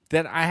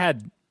that I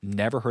had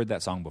never heard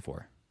that song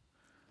before.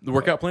 The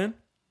workout plan?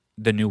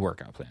 The new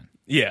workout plan.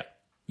 Yeah.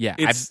 Yeah,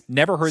 It's I've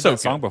never heard so that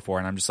song good. before,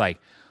 and I'm just like,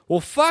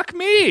 well, fuck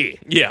me.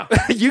 Yeah.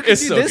 You can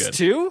It's do so this good.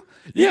 too?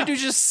 You Yeah. can do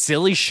just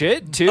silly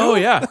shit too? Oh,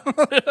 yeah.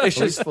 It's He's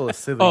just, full of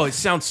silly. oh, it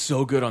sounds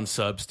so good on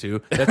subs,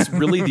 too. That's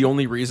really the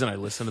only reason I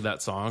listen to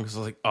that song. Because I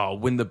was like, oh,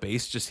 when the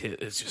bass just hit, it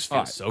just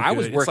feels so good. I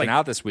was It's working like,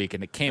 out this week,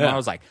 and it came Yeah. out. I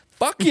was like,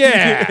 fuck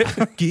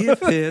yeah.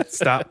 Give it,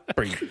 stop,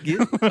 breathe,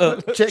 get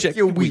up, Check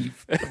your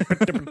weave.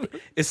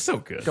 It's so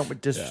good. Don't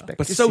disrespect.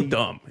 But your so seed.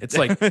 dumb. It's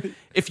like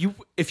if you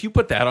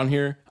put that on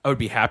here, I would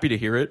be happy to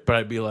hear it, but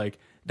I'd be like,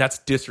 that's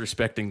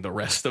disrespecting the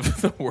rest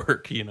of the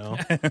work, you know?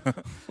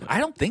 I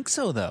don't think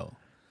so, though.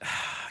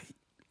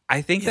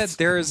 I think that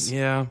there's...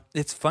 Yeah.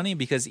 It's funny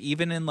because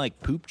even in like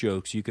poop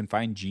jokes, you can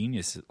find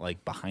genius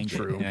like behind it,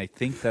 and I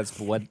think that's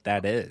what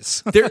that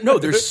is.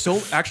 There's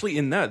so actually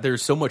in that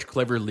there's so much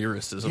clever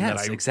lyricism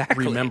Yes, that I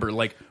exactly. remember,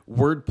 like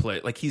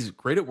wordplay. Like he's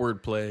great at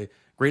wordplay,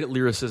 great at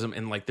lyricism,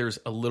 and like there's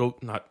a little,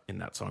 not in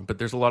that song, but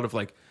there's a lot of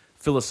like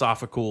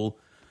philosophical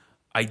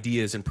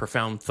ideas and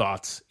profound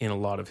thoughts in a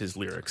lot of his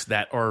lyrics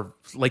that are,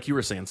 like you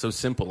were saying, so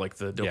simple, like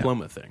the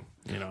diploma thing,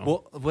 you know?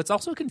 Well, what's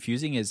also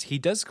confusing is he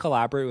does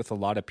collaborate with a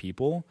lot of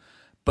people,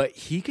 but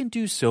he can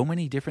do so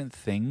many different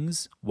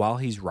things while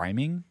he's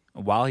rhyming,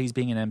 while he's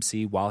being an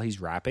MC, while he's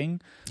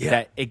rapping,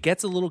 that it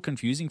gets a little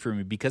confusing for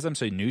me because I'm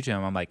so new to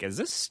him. I'm like, is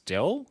this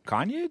still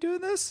Kanye doing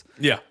this?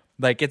 Yeah.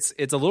 Like it's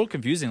a little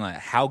confusing, like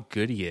how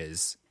good he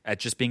is at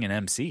just being an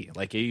MC.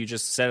 Like you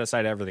just set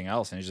aside everything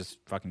else, and he's just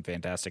fucking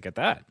fantastic at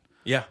that.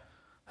 Yeah.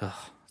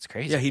 It's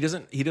crazy. Yeah, he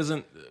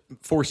doesn't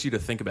force you to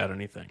think about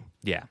anything.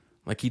 Yeah.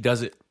 Like he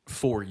does it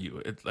for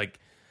you.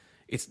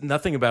 It's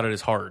nothing about it is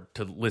hard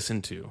to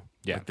listen to.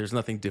 Yeah. Like, there's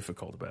nothing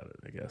difficult about it,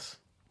 I guess.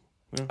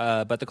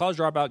 But the College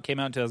Dropout came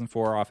out in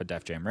 2004 off of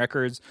Def Jam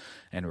Records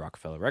and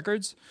Rockefeller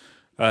Records.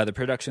 The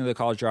production of the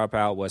College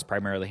Dropout was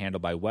primarily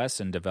handled by Wes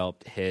and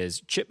developed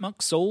his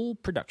Chipmunk Soul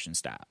production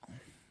style,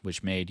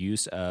 which made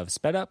use of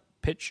sped up,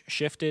 pitch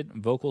shifted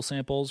vocal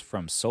samples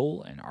from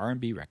soul and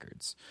R&B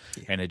records,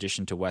 in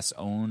addition to Wes'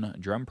 own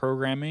drum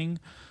programming,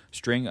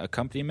 string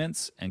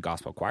accompaniments, and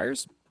gospel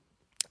choirs.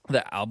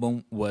 The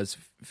album the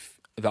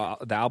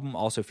album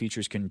also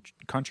features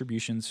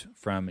contributions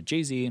from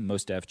Jay-Z,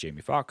 Mos Def,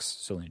 Jamie Foxx,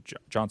 Celine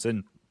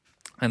Johnson,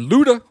 and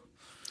Luda.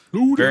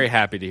 Very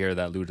happy to hear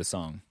that Luda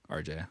song,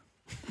 RJ.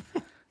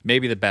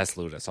 Maybe the best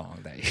Luda song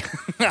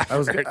that I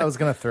was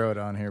gonna throw it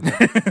on here,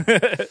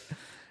 but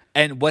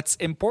And what's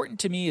important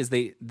to me is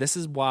this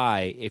is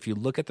why if you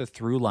look at the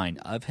through line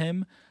of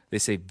him, they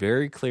say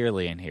very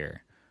clearly in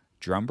here,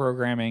 drum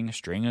programming,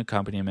 string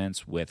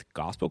accompaniments with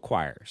gospel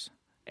choirs.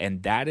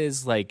 And that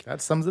is like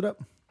that sums it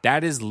up.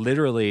 that is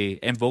literally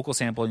and vocal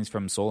samplings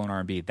from soul and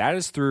R&B. That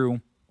is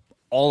through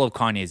all of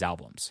Kanye's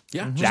albums.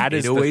 Yeah, That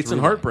is the 808s through and line.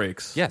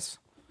 heartbreaks. Yes.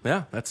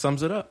 Yeah, that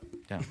sums it up.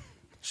 Yeah.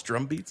 Just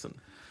drum beats and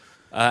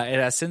It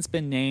has since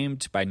been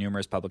named by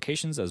numerous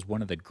publications as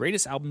one of the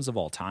greatest albums of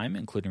all time,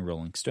 including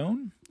Rolling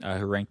Stone,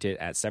 who ranked it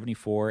at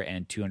 74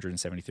 and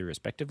 273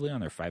 respectively on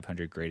their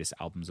 500 greatest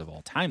albums of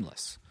all time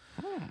list.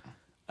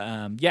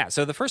 Yeah,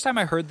 so the first time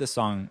I heard this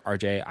song,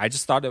 RJ, I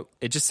just thought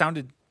it just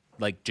sounded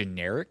like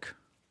generic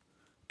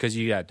because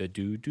you got the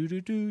do.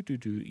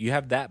 You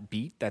have that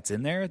beat that's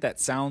in there that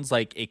sounds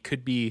like it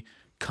could be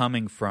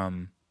coming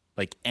from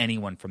like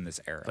anyone from this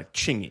era. like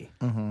chingy.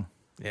 Mm-hmm.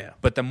 Yeah.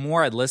 But the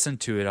more I listened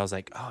to it, I was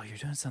like, oh, you're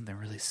doing something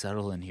really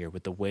subtle in here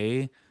with the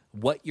way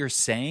what you're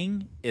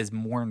saying is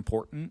more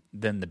important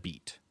than the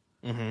beat,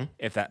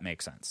 if that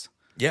makes sense.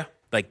 Yeah.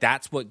 Like,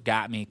 that's what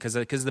got me, because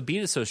the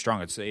beat is so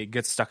strong. It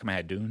gets stuck in my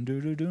head. Doon,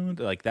 doo, doo, doo.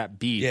 Like, that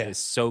beat Yeah. is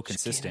so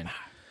consistent.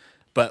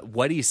 But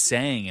what he's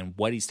saying and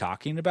what he's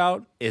talking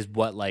about is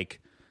what,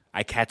 like,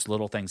 I catch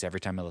little things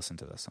every time I listen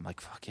to this. I'm like,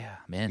 fuck yeah,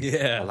 man.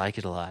 Yeah. I like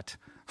it a lot.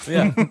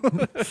 Yeah.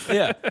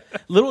 Yeah.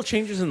 Little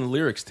changes in the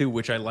lyrics too,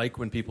 which I like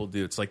when people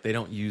do. It's like they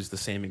don't use the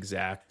same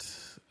exact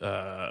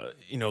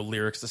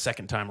lyrics the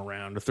second time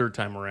around or third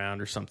time around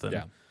or something.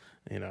 Yeah.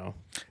 You know.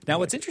 Now,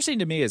 what's interesting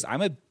to me is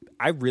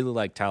I really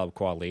like Talib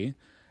Kweli,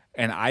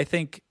 and I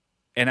think,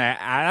 and I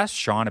asked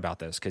Sean about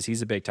this because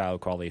he's a big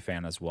Talib Kweli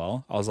fan as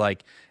well. I was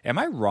like, am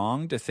I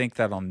wrong to think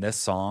that on this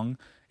song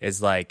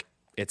is like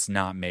it's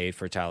not made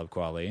for Talib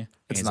Kweli?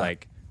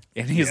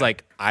 And he's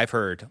like, I've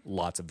heard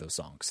lots of those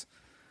songs,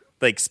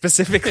 like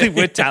specifically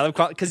with Talib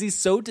Kweli, because he's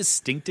so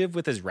distinctive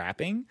with his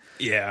rapping.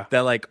 Yeah.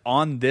 That like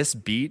on this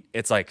beat,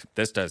 it's like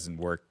this doesn't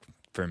work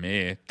for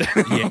me.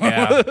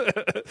 Yeah.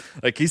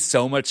 Like he's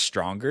so much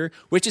stronger,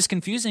 which is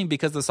confusing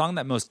because the song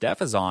that Mos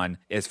Def is on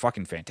is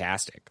fucking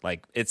fantastic.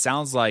 Like it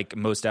sounds like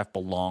Mos Def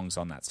belongs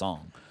on that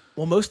song.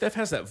 Well, Mos Def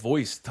has that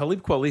voice.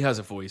 Talib Kweli has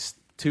a voice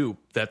too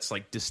that's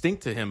like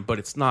distinct to him, but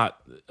it's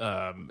not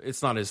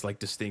as like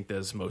distinct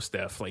as Mos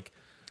Def. Like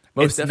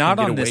Mos It's Def not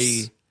can on get this.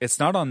 away. It's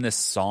not on this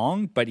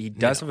song, but he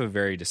does have a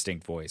very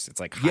distinct voice. It's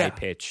like high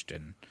pitched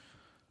and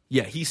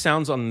Yeah, he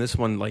sounds on this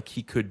one like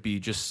he could be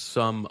just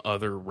some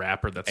other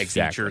rapper that's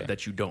Exactly. featured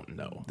that you don't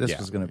know. This Yeah.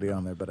 was going to be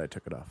on there, but I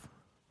took it off.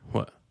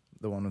 What?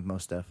 The one with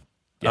Mos Def.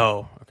 Oh,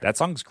 okay. that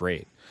song's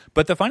great.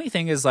 But the funny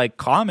thing is, like,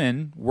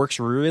 Common works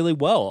really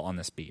well on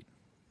this beat.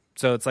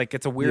 So it's like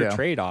it's a weird Yeah.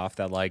 trade off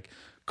that like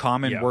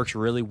Common Yeah. works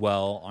really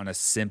well on a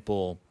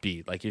simple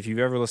beat. Like if you've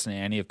ever listened to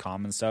any of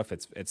Common stuff,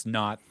 it's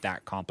not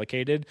that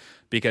complicated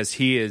because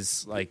he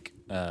is like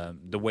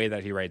the way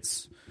that he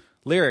writes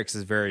lyrics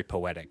is very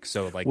poetic.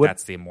 So like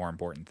that's the more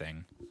important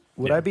thing.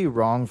 Would I be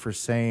wrong for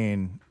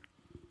saying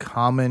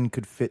Common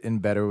could fit in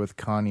better with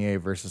Kanye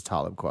versus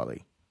Talib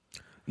Kweli?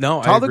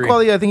 No, I Talib agree.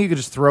 Kweli, I think you could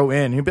just throw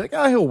in. He'd be like,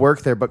 he'll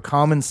work there. But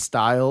Common's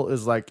style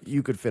is like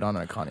you could fit on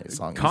a Kanye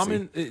song.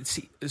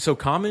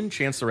 Common,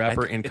 Chance the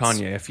Rapper, and it's-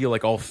 Kanye, I feel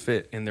like all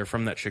fit, and they're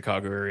from that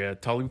Chicago area.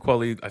 Talib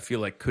Kweli, I feel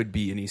like could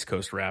be an East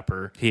Coast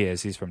rapper. He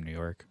is. He's from New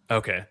York.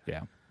 Okay,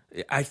 Yeah.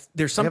 there's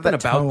They have something that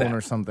about tone that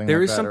or something. There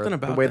like is that, something or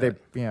about the way that.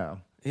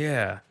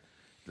 Yeah,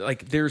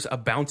 like there's a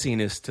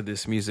bounciness to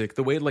this music.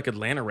 The way like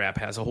Atlanta rap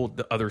has a whole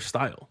other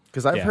style.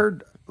 Because I've Yeah.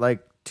 heard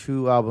like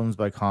 2 albums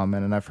by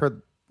Common, and I've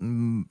heard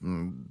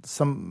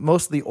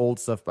most of the old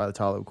stuff by the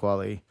Talib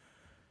Kweli,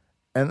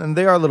 and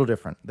they are a little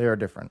different. They are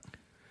different.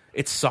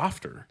 It's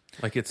softer,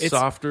 like it's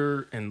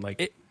softer and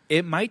like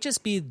It might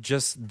just be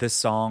just this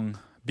song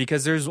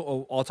because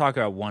I'll talk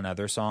about one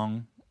other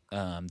song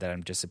that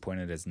I'm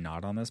disappointed is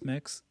not on this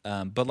mix.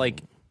 But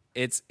like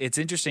it's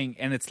interesting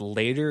and it's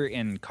later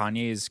in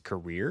Kanye's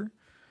career.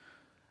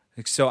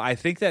 So I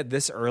think that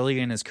this early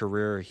in his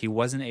career, he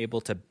wasn't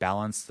able to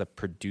balance the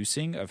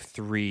producing of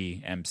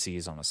 3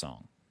 MCs on a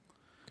song.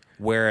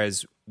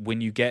 Whereas when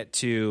you get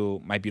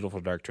to My Beautiful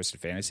Dark Twisted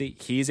Fantasy,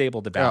 he's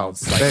able to balance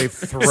they like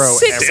throw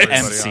 6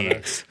 everybody on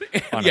it.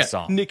 MCs on yeah, a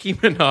song. Nicki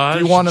Minaj.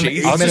 You want an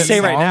Jay-Z. I'll just say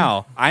 8-minute right song?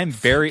 now, I'm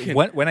very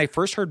when I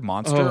first heard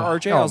Monster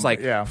RJ, I was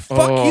like, yeah.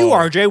 "Fuck you,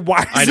 RJ!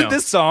 Why I isn't know.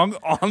 this song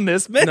on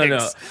this mix?"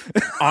 No.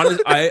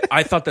 Honest,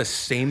 I thought the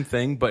same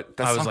thing, but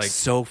That I was song's like,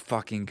 so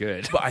fucking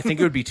good. but I think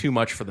it would be too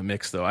much for the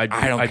mix, though. I'd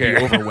don't be care.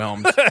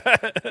 overwhelmed.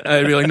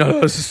 I'd be like,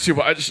 no, this is too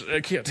much. I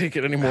can't take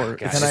it anymore.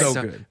 It's so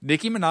good.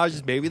 Nicki Minaj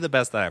is maybe the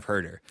best that I've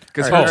heard her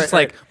because All right, her just all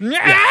like, right,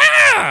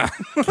 "Yeah!"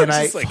 Can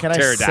I Just, like, can I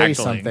say pterodactyling.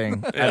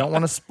 something? I don't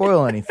want to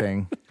spoil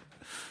anything,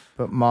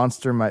 but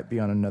Monster might be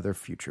on another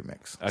future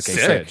mix. Okay,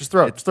 Sick. good. Just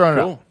throw it out.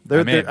 Cool. They're-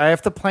 I'm in. I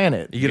have to plan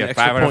it. You get an get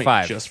extra 5 out of point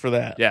 5. just for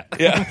that.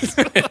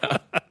 Yeah.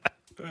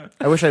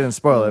 I wish I didn't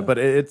spoil it, but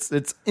it's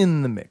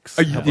in the mix.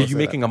 Are you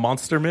making a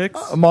monster mix?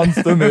 a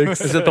Monster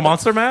mix? Is it the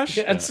Monster Mash?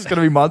 It's just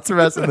gonna be Monster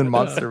Mash and then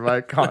Monster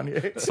by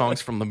Kanye.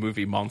 Songs from the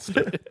movie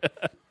Monster.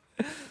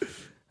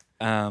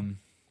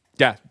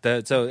 Yeah,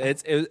 so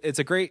it's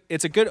a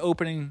good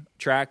opening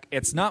track.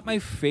 It's not my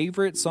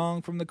favorite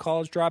song from the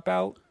College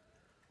Dropout.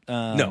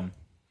 No.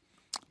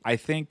 I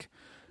think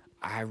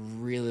I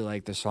really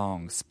like the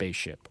song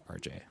Spaceship,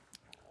 RJ.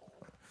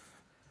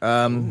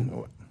 I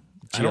don't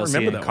GLC remember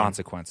and that one.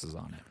 Consequences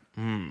on it.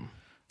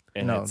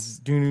 And No, it's,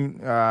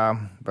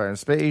 by a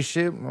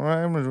spaceship.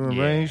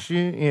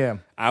 Yeah.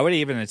 I would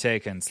even have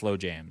taken Slow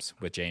Jams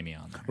with Jamie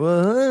on there.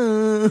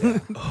 Whoa.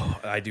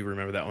 I do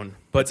remember that one.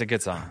 But It's a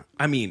good song.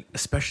 I mean,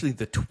 especially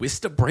the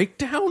Twista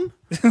breakdown,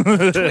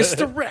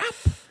 Twista rap.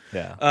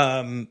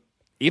 Yeah.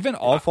 Even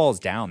All Falls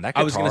Down. That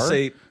guitar. I was going to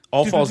say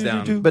All Falls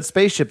Down. But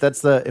spaceship,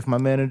 that's the if my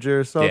manager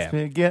assaults Yeah.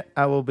 me again,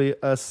 I will be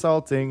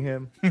assaulting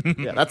him.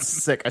 Yeah, that's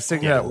sick. I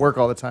sing that at work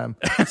all the time.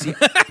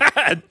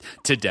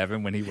 to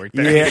Devin when he worked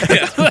there.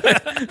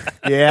 Yeah.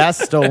 Yeah, I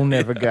stole,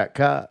 never got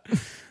caught.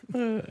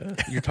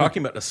 You're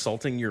talking about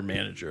assaulting your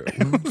manager.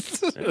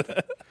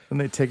 And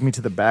they take me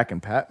to the back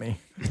and pat me.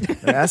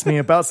 They ask me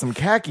about some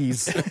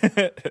khakis.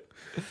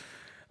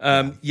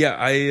 Yeah,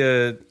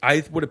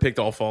 I would have picked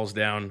All Falls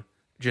Down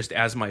just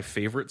as my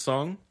favorite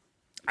song.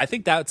 I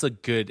think that's a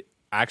good.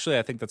 Actually,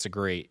 I think that's a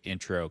great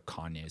intro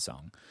Kanye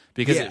song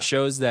because Yeah. it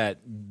shows that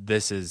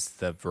this is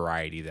the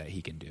variety that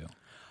he can do.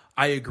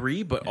 I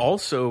agree, but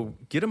also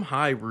Get 'Em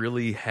High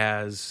really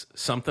has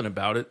something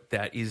about it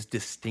that is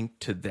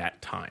distinct to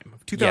that time.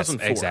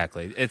 2004. Yes,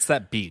 exactly. It's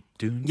that beat.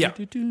 Yeah.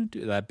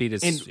 That beat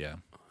is And- yeah.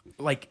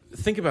 Like,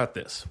 think about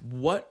this.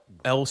 What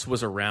else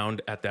was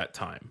around at that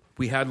time?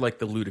 We had like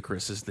the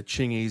Ludacris's, the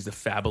Chingies, the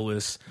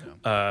Fabulous,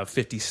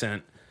 50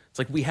 Cent. It's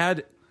like we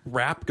had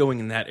rap going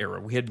in that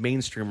era. We had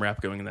mainstream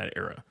rap going in that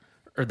era,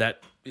 or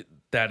that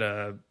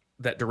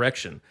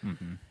direction.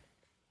 Mm-hmm.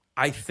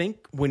 I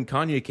think when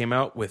Kanye came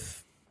out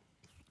with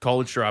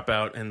College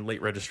Dropout and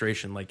Late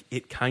Registration, like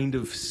it kind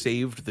of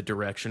saved the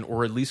direction,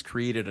 or at least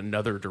created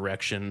another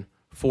direction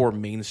for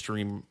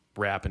mainstream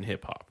rap and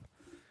hip hop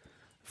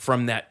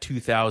from that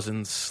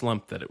 2000s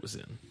slump that it was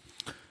in.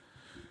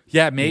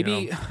 Yeah,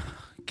 maybe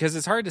because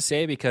it's hard to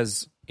say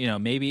because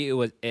maybe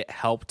it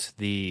helped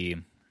the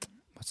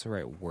what's the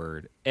right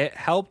word? It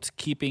helped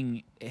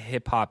keeping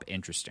hip hop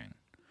interesting,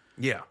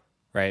 Yeah.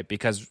 right?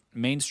 Because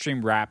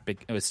mainstream rap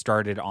it was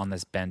started on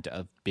this bent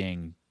of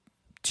being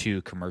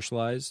too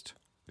commercialized,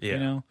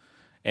 Yeah.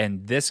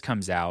 And this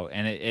comes out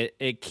and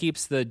it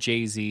keeps the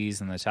Jay-Z's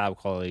and the Talib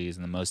Kweli's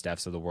and the Mos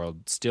Defs of the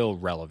world still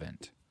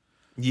relevant.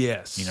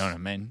 Yes. You know what I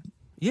mean?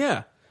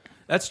 Yeah.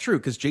 That's true,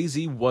 because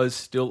Jay-Z was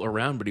still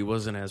around, but he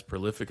wasn't as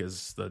prolific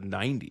as the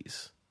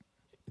 90s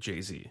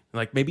Jay-Z.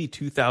 Like maybe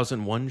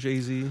 2001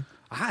 Jay-Z.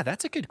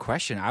 That's a good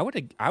question. I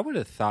would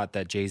have thought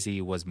that Jay-Z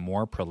was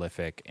more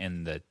prolific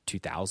in the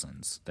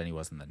 2000s than he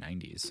was in the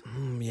 90s.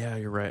 Yeah,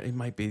 you're right. It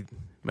might be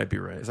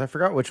right. 'Cause I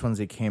forgot which ones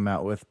he came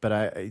out with,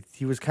 but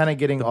he was kind of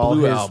getting all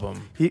Blue his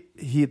album.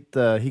 He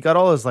got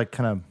all his like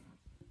kind of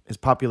his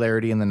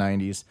popularity in the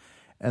 90s,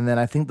 and then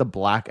I think the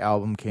Black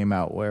album came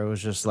out where it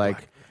was just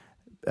like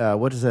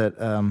what is it?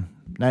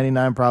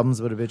 99 Problems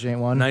But a Bitch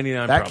Ain't One.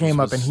 99 that Problems came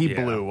up and was- he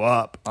yeah. blew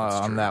up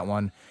on that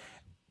one.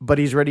 But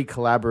he's already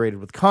collaborated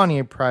with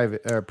Kanye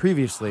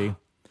previously.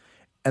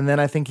 And then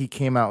I think he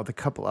came out with a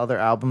couple other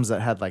albums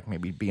that had like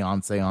maybe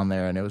Beyonce on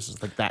there, and it was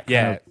just like that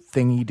kind of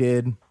thing he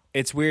did.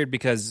 It's weird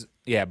because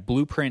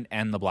Blueprint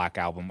and the Black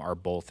album are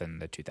both in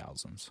the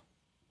 2000s.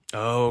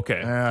 Oh,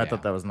 okay. I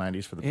thought that was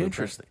 90s for the Blueprint.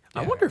 Interesting.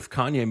 I wonder if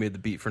Kanye made the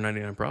beat for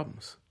 99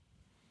 Problems.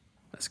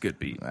 That's a good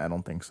beat. I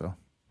don't think so.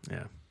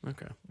 Yeah.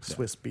 Okay.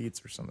 Swiss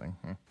Beats or something.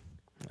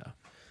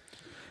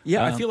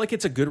 Yeah, I feel like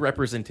it's a good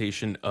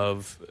representation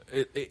of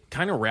it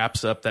kind of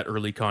wraps up that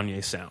early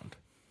Kanye sound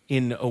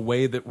in a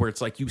way that where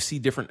it's like you see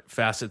different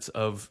facets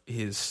of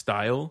his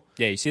style.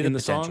 Yeah, you see the in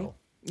potential. song.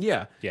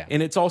 Yeah. Yeah.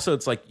 And it's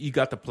like you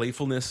got the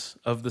playfulness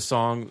of the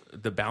song,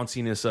 the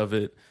bounciness of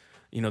it,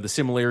 the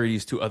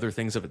similarities to other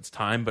things of its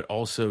time, but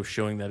also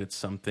showing that it's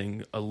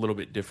something a little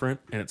bit different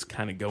and it's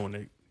kind of going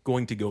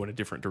to go in a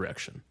different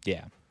direction.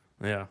 Yeah.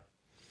 Yeah.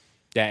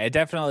 Yeah, it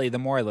definitely, the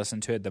more I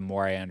listened to it, the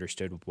more I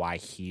understood why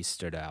he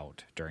stood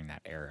out during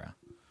that era.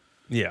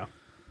 Yeah.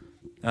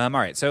 All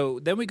right, so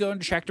then we go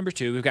into track number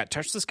 2. We've got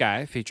Touch the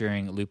Sky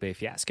featuring Lupe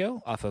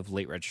Fiasco off of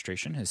Late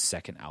Registration, his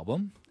second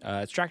album.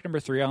 It's track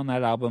number 3 on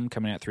that album,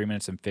 coming at 3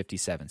 minutes and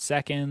 57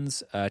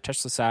 seconds.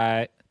 Touch the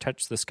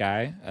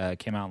Sky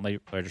came out in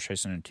Late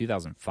Registration in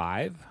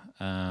 2005.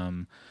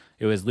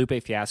 It was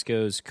Lupe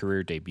Fiasco's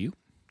career debut.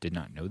 Did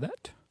not know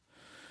that.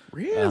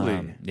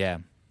 Really? Yeah.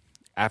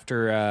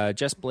 After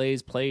Just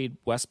Blaze played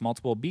West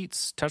multiple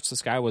beats, Touch the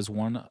Sky was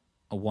one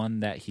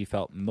that he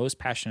felt most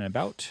passionate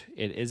about.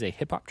 It is a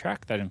hip-hop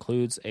track that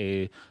includes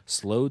a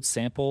slowed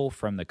sample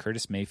from the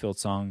Curtis Mayfield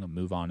song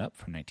Move On Up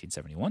from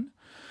 1971.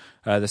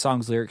 The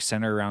song's lyrics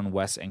center around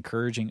West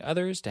encouraging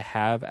others to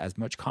have as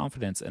much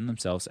confidence in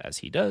themselves as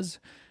he does.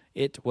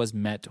 It was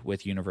met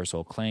with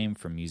universal acclaim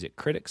from music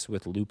critics,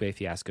 with Lupe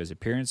Fiasco's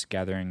appearance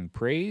gathering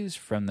praise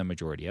from the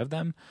majority of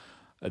them,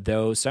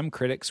 though some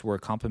critics were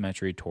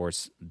complimentary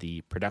towards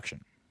the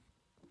production.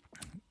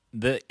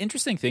 The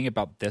interesting thing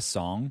about this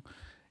song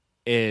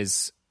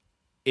is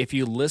if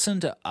you listen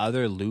to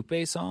other Lupe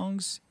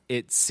songs,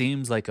 it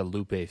seems like a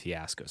Lupe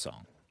Fiasco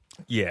song.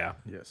 Yeah.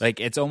 Yes. Like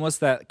it's almost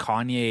that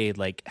Kanye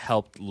like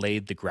helped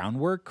laid the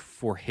groundwork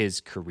for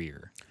his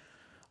career.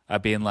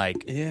 Being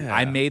like, Yeah.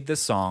 I made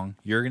this song,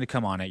 you're going to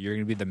come on it, you're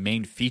going to be the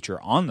main feature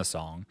on the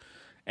song,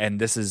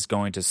 and this is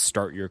going to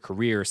start your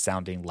career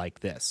sounding like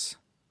this.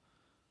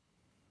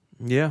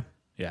 Yeah.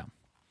 Yeah.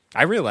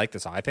 I really like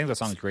this song. I think the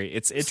song's great.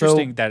 It's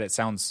interesting that it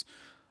sounds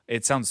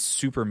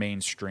super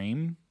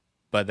mainstream,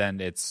 but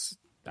then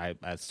I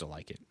still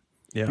like it.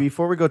 Yeah.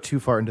 Before we go too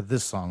far into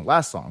this song,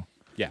 last song,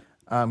 Yeah.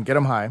 Get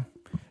 'Em High,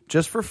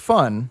 just for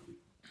fun,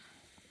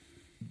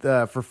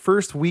 for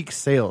first week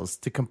sales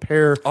to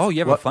compare Oh, you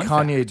have a what fun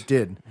Kanye fact.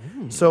 did.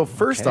 So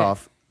first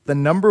off, the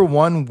number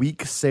one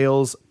week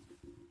sales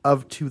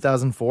of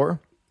 2004.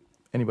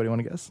 Anybody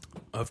want to guess?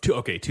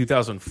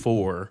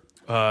 2004.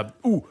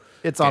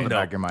 It's on the no.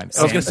 back of your mind.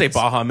 I was gonna say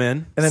Baha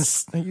Men. And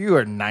then you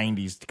are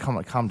 90s.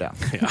 Calm down.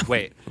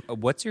 Wait,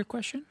 what's your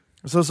question?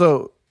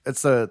 So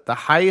it's the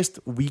highest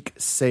week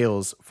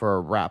sales for a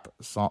rap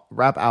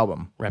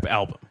album. Rap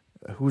album.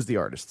 Who's the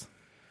artist?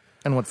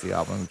 And what's the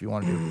album if you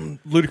want to do?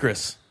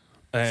 Ludacris.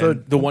 And So-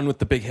 the one with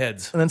the big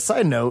heads. And then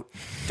side note,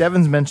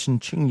 Devin's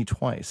mentioned Chingy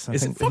twice. I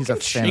Is think it he's a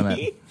fucking fan of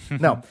Chingy?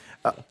 that. No.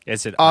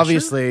 Is it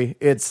Obviously,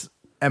 it's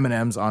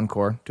Eminem's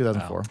Encore,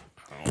 2004.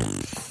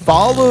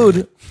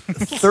 Followed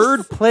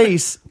third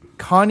place,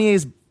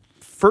 Kanye's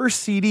first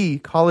CD,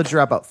 College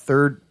Dropout,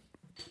 third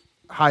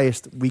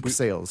highest week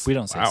sales We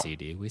don't say Wow.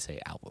 CD, we say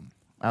album.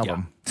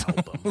 album.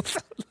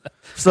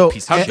 So,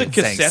 Piece How of did shit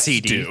the saying cassettes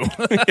CD. do?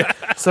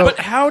 so, But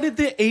how did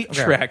the 8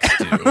 tracks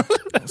do?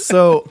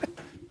 so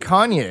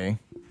Kanye,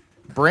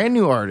 brand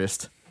new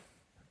artist,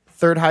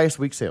 third highest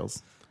week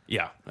sales.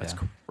 Yeah, that's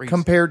crazy.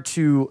 Compared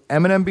to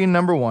Eminem being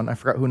number one. I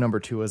forgot who number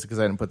two was because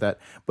I didn't put that.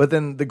 But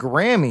then the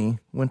Grammy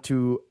went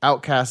to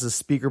Outkast's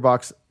Speaker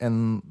Box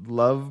and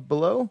Love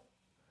Below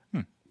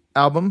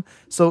album.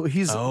 So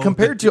he's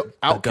compared the to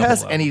Outkast,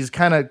 double and he's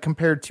kind of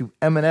compared to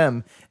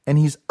Eminem, and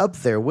he's up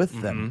there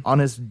with them on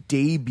his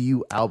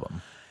debut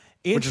album.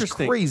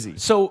 Interesting. crazy.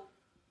 So,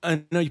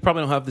 no, you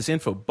probably don't have this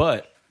info,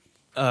 but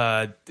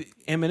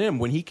Eminem,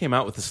 when he came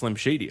out with the Slim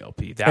Shady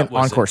LP, that And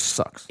was Encore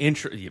sucks.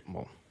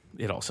 well,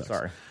 it all sucks.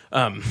 Sorry.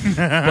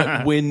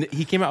 But when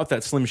he came out with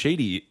that Slim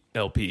Shady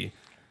LP,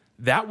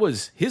 that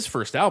was his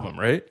first album,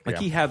 right? Like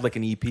he had like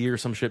an EP or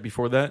some shit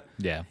before that.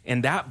 Yeah.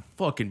 And that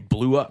fucking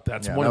blew up.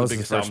 That's Yeah, one that of was the his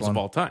biggest first albums one. of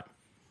all time.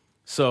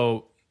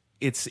 So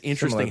it's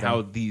interesting Similar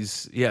how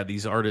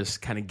these artists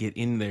kind of get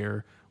in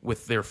there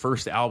with their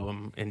first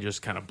album and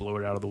just kind of blow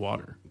it out of the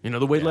water. You know,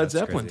 the way Led that's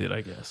Zeppelin crazy. did,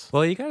 I guess.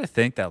 Well, you got to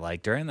think that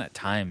like during that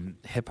time,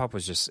 hip hop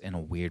was just in a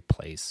weird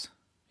place.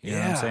 You know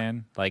what I'm Yeah.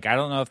 saying? Like, I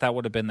don't know if that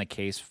would have been the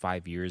case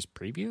 5 years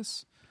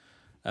previous.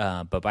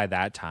 But by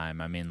that time,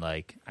 I mean,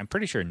 like, I'm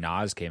pretty sure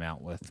Nas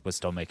was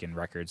still making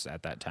records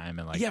at that time,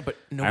 and like, Yeah, but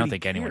I nobody don't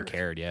think anyone cared.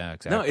 cared. Yeah,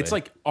 exactly. No, it's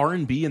like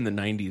R&B in the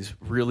 90s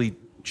really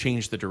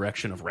changed the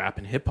direction of rap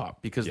and hip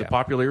hop because the Yeah.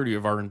 popularity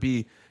of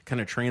R&B kind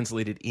of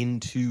translated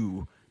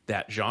into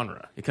that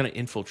genre. It kind of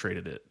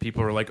infiltrated it.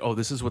 People were like, "Oh,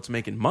 this is what's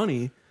making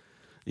money."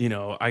 You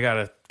know, I got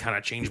to kind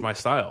of change my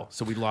style.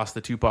 So we lost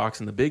the Tupacs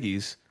and the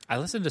Biggies. I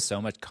listened to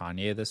so much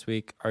Kanye this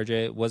week.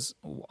 RJ, was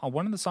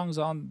one of the songs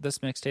on this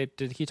mixtape?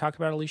 Did he talk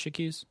about Alicia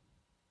Keys?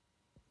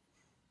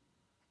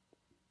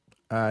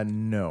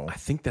 No. I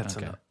think that's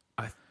Okay.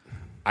 I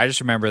I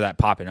just remember that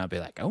popping up, be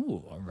like,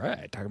 "Oh, all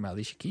right, talking about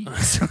Alicia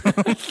Keys."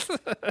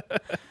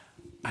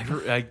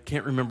 I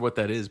can't remember what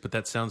that is, but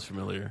that sounds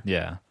familiar.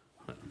 yeah.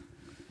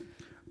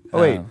 Oh,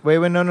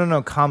 wait.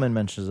 No. Common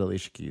mentions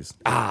Alicia Keys.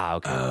 Ah,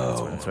 okay.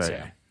 That's right.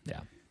 Yeah. Yeah.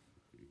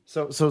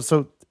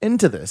 So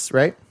into this,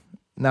 right?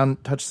 Now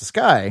Touch the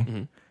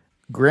Sky,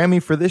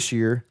 Grammy for this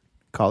year,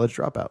 College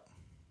Dropout.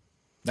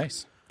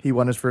 Nice. He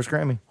won his first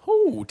Grammy.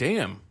 Oh,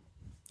 damn.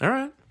 All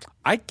right.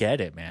 I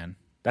get it, man.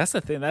 That's the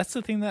thing. That's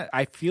the thing that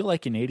I feel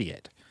like an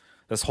idiot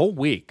this whole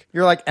week.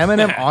 You're like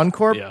Eminem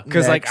Encore? Yeah.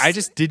 Because like Next. I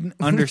just didn't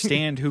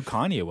understand who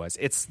Kanye was.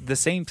 It's the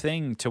same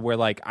thing to where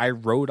like I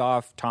wrote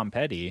off Tom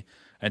Petty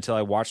until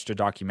I watched a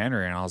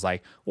documentary and I was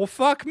like, well,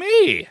 fuck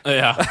me.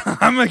 Yeah.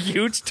 I'm a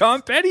huge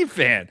Tom Petty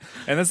fan.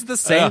 And it's the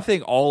same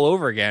thing all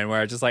over again where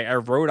I just like I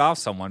wrote off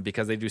someone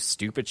because they do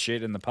stupid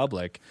shit in the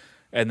public.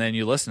 And then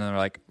you listen and they're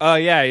like, oh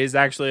yeah, he's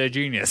actually a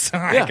genius.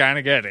 I Yeah. kind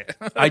of get it.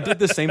 I did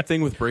the same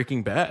thing with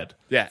Breaking Bad.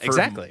 Yeah,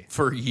 exactly.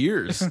 For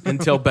years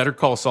until Better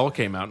Call Saul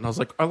came out, and I was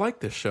like, I like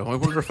this show. I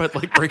wonder if I'd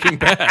like Breaking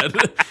Bad.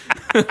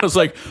 I was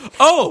like,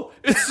 oh,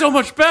 it's so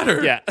much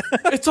better. Yeah.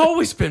 It's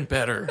always been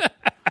better.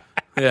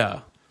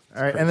 Yeah.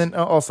 All right. And then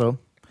also,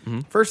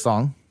 first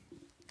song,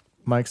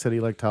 Mike said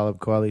he liked Talib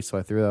Kweli, so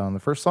I threw that on the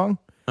first song.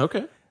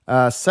 Okay.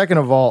 Second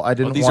of all, I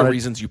didn't These want are to...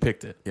 reasons you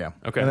picked it. Yeah.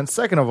 Okay. And then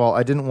second of all,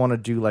 I didn't want to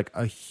do like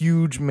a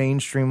huge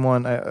mainstream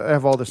one. I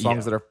have all the songs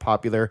Yeah. that are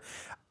popular.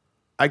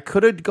 I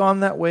could have gone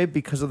that way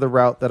because of the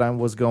route that I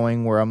was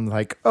going where I'm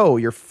like, oh,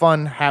 your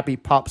fun, happy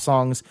pop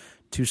songs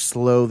to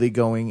slowly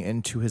going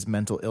into his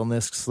mental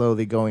illness,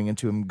 slowly going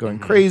into him going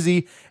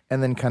crazy,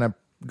 and then kind of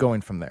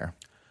going from there.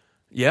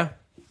 Yeah.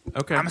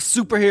 Okay. I'm a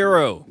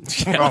superhero.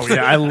 Oh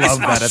yeah, I love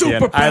that at the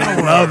end.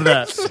 I love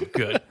that.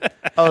 Good.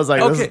 I was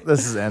like, Okay.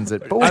 this ends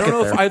it. But we'll I don't get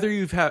know there. if either of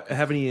you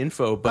have any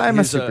info, but I'm a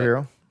his,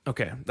 superhero.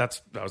 Okay, that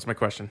was my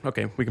question.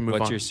 Okay, we can move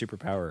What's on. your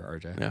superpower,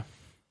 RJ? Yeah.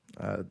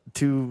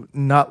 To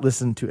not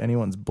listen to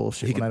anyone's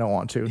bullshit when I don't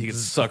want to. He can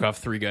suck off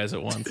 3 guys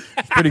at once.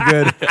 Pretty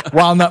good.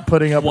 While not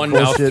putting up One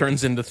with mouth bullshit.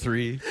 turns into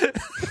 3.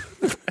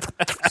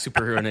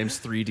 Superhero names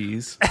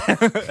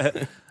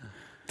 3Ds.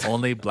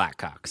 Only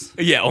Blackhawks.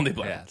 Yeah, only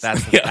black.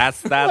 Yeah,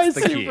 that's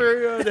the key.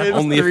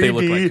 Only if they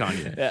look like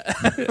Kanye.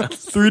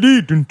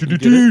 3D. Dun, dun,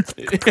 dun,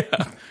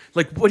 dun.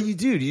 Like, what do?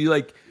 Do you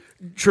like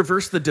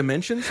traverse the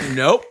dimensions?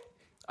 Nope.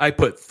 I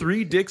put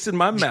 3 dicks in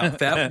my mouth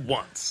at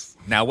once.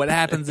 Now, what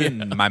happens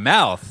in my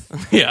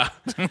mouth? Yeah,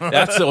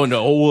 that's a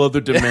whole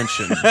other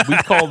dimension. We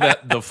call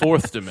that the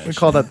 4th dimension. We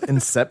call that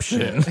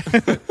Inception.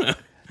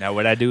 Now,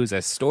 what I do is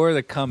I store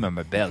the cum in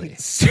my belly.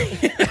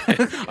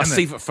 I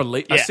save it for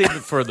late. I save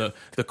it for the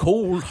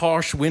cold,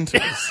 harsh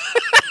winters,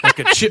 like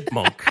a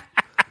chipmunk.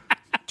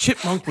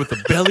 Chipmunk with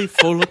a belly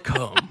full of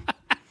cum.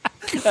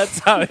 That's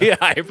how he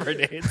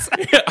hibernates.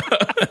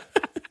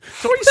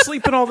 So are you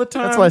sleeping all the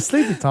time? That's why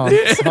Sleepy Tom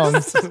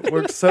songs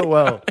work so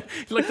well.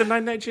 You like the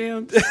Night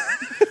Jams?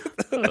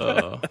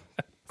 Oh,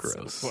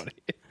 gross. So funny.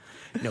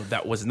 No,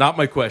 that was not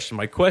my question.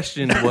 My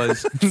question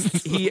was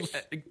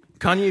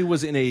Kanye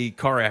was in a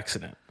car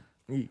accident,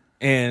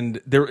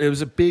 and it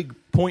was a big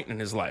point in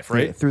his life,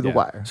 right? Yeah, through the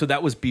wire. So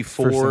that was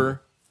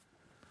before.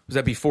 Was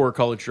that before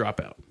College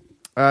Dropout?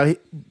 The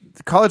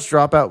College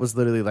Dropout was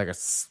literally like a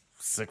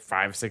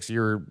 5-6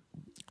 year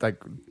like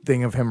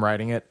thing of him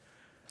writing it.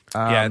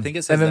 Yeah, I think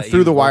it says And then that he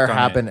Through the Wire worked on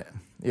it happened.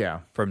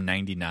 Yeah. from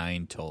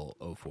 99 till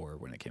 04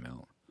 when it came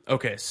out.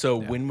 Okay, so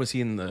when was he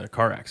in the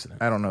car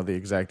accident? I don't know the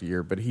exact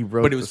year, but he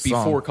wrote But it was the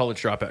song. before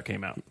College Dropout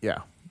came out. Yeah.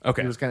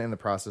 Okay. He was kind of in the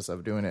process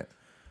of doing it.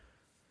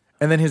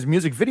 And then his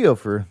music video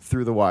for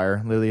Through the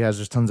Wire literally has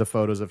just tons of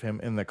photos of him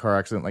in the car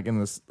accident, like in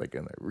this, like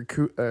in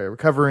the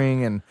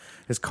recovering and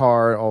his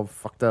car all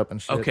fucked up and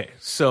shit. Okay,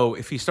 so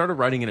if he started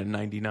writing it in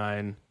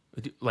 '99,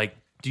 like,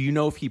 do you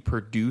know if he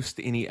produced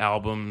any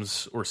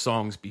albums or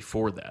songs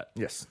before that?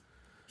 Yes.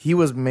 He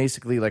was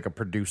basically like a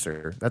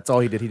producer. That's all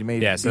he did. He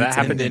made Yeah, so that beats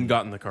And happened then in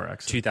got in the car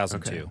accident.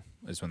 2002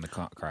 is when the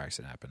car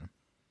accident happened.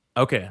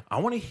 Okay, I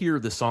want to hear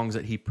the songs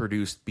that he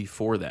produced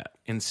before that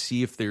and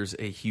see if there's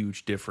a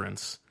huge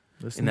difference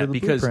Listen in to that the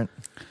because Blueprint.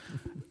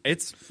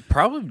 It's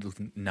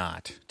probably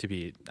not to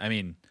be. I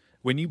mean,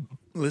 when you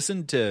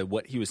listen to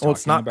what he was talking Well,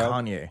 it's not about,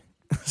 Kanye.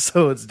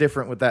 So it's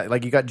different with that.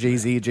 Like you got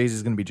Jay-Z.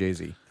 Jay-Z's going to be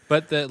Jay-Z.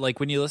 but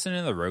when you listen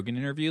to the Rogan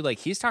interview, like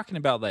he's talking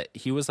about that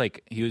he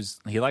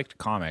liked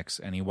comics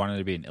and he wanted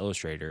to be an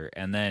illustrator,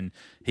 and then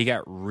he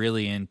got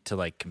really into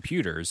like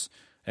computers,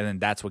 and then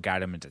that's what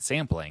got him into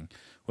sampling.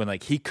 When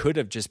like he could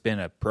have just been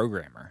a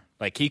programmer,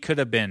 like he could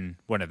have been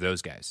one of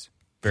those guys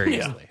very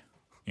Yeah. easily,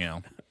 you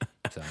know.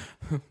 So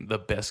the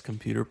best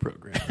computer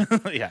program.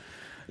 yeah.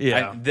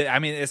 Yeah. I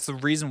mean, it's the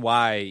reason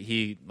why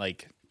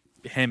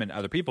him and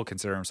other people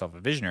consider himself a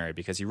visionary,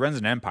 because he runs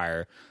an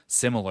empire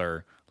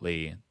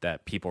similarly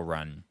that people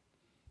run,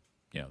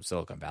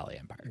 Silicon Valley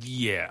empire.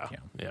 Yeah.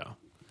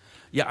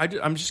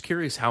 I'm just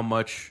curious how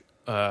much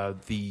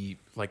the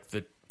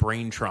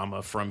brain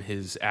trauma from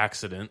his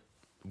accident,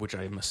 which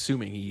I'm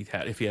assuming he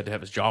had, if he had to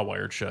have his jaw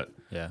wired shut,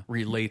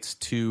 relates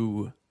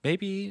to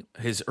Maybe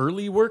his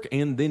early work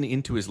and then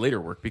into his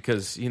later work,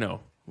 because we go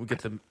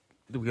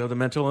the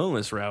mental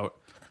illness route.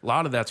 A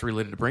lot of that's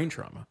related to brain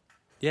trauma.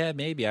 Yeah,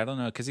 maybe. I don't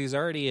know, because he's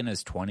already in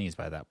his 20s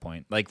by that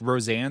point. Like,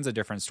 Roseanne's a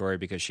different story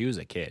because she was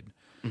a kid.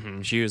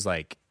 Mm-hmm. She was,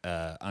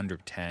 under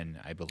 10,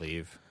 I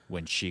believe,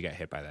 when she got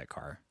hit by that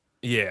car.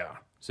 Yeah.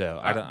 So,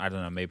 I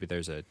don't know. Maybe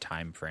there's a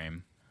time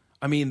frame.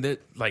 I mean,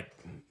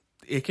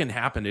 it can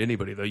happen to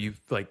anybody, though. You,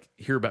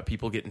 hear about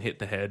people getting hit in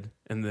the head,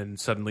 and then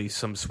suddenly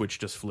some switch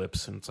just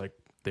flips, and it's like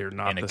they're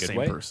not the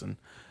same person.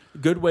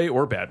 Good way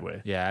or bad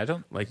way. Yeah,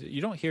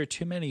 you don't hear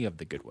too many of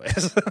the good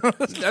ways.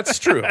 That's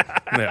true.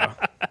 Yeah,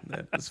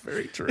 that is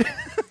very true.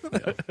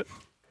 Yeah.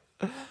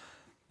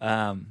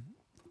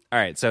 All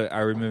right, so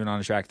are we moving on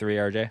to track 3,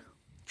 RJ?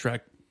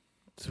 Track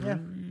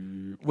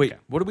 3. Wait,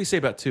 what did we say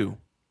about 2?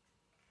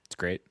 It's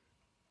great.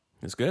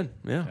 It's good.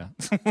 Yeah.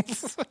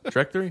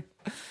 Track 3.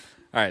 All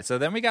right, so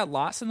then we got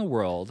Lost in the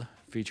World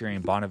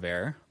featuring Bon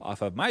Iver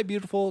off of My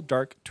Beautiful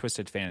Dark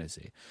Twisted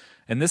Fantasy.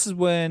 And this is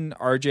when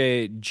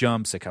RJ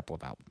jumps a couple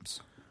of albums.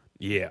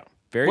 Yeah.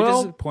 Very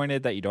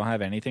disappointed that you don't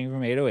have anything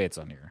from 808s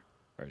on here,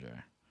 RJ.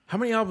 How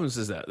many albums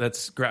is that?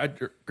 That's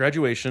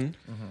Graduation,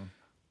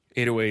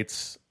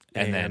 808s,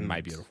 And then My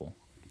Beautiful.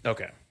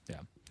 Okay. Yeah.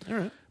 All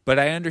right. But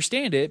I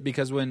understand it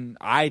because when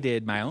I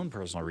did my own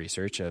personal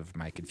research of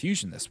my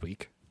confusion this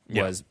week,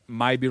 was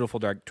My Beautiful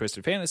Dark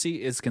Twisted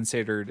Fantasy is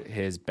considered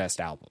his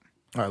best album.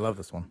 Oh, I love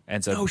this one.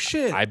 And so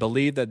I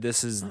believe that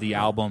this is the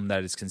album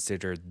that is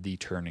considered the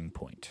turning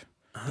point.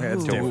 Yeah,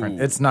 it's different.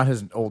 It's not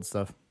his old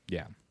stuff.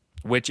 Yeah.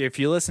 Which, if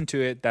you listen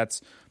to it,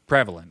 that's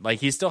prevalent. Like,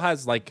 he still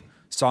has,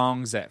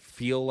 songs that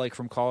feel like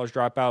from College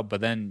Dropout,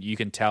 but then you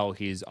can tell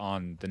he's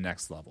on the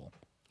next level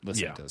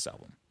listening to this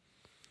album.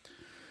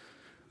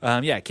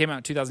 It came out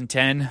in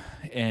 2010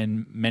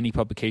 in many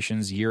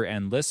publications'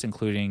 year-end lists,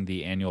 including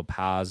the annual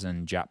PAS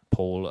and JAP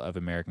poll of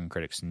American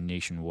critics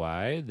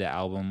nationwide. The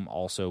album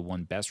also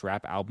won Best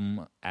Rap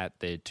Album at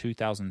the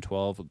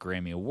 2012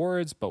 Grammy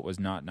Awards, but was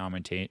not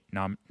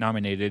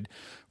nominated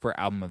for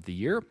Album of the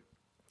Year,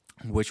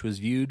 which was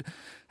viewed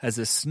as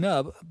a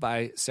snub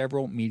by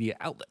several media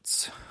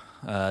outlets.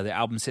 The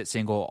album's hit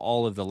single,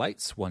 All of the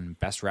Lights, won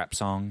Best Rap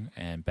Song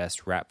and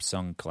Best Rap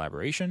Song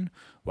Collaboration,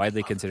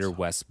 widely considered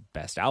West's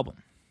best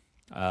album.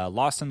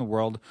 Lost in the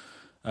World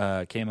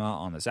came out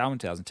on this album in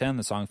 2010.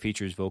 The song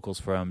features vocals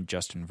from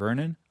Justin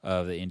Vernon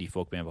of the indie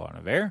folk band Bon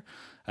Iver,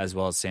 as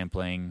well as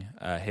sampling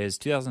his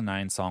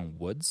 2009 song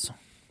Woods.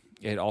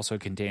 It also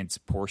contains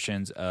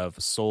portions of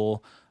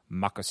Soul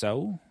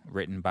Makasau,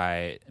 written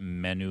by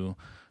Manu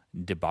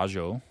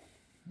Dibanjo,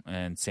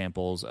 and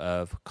samples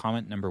of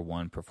Comment Number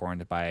 1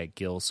 performed by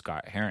Gil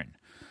Scott-Heron.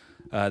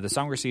 The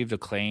song received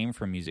acclaim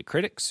from music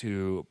critics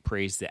who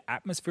praised the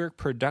atmospheric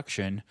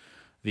production,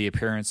 the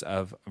appearance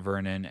of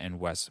Vernon and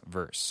West's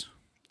verse.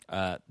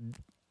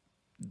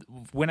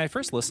 When I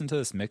first listened to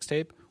this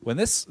mixtape, when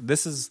this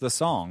is the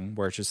song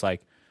where it's just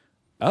like,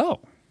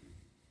 oh,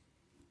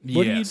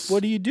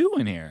 what are you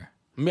doing here?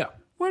 Yeah.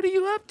 What are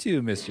you up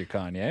to, Mr.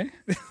 Kanye?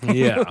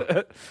 Yeah.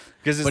 But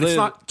it's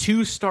not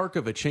too stark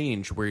of a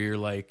change where you're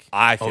like,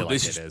 I feel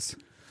like it is.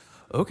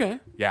 Okay.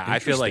 Yeah, I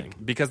feel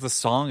like because the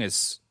song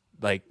is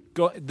like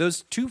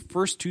those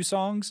first two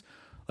songs,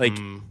 like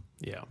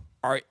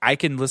I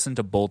can listen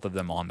to both of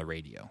them on the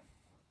radio.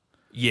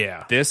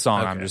 Yeah. This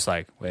song, I'm just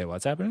like, wait,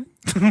 what's happening?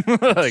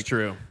 That's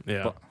true.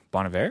 Yeah.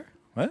 Bon Iver?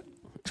 What?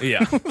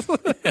 Yeah.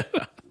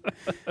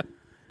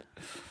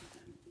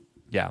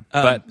 Yeah,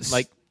 but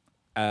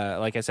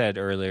like I said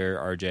earlier,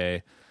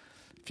 RJ,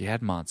 if you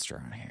had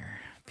Monster on here,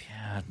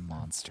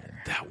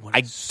 that one.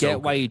 I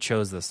get why you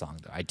chose this song,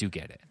 though. I do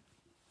get it.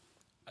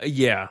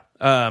 Yeah.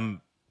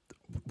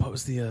 What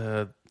was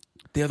the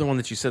other one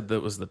that you said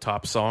that was the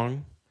top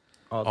song?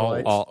 All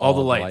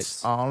the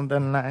lights. On the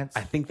lights.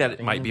 I think that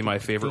it might be my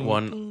favorite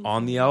one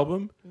on the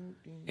album,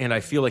 and I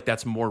feel like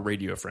that's more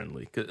radio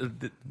friendly.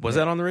 Was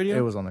that on the radio?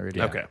 It was on the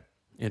radio. Okay,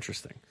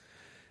 interesting.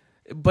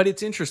 But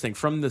it's interesting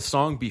from the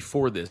song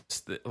before this.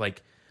 That,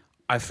 like,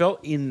 I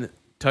felt in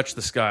 "Touch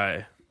the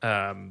Sky,"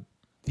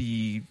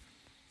 the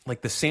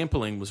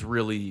sampling was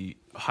really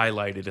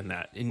highlighted in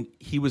that, and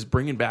he was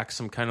bringing back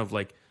some kind of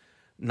like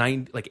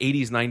 80s,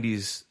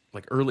 90s,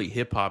 like early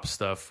hip hop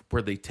stuff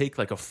where they take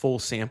like a full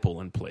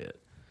sample and play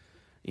it,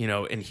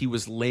 and he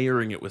was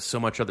layering it with so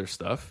much other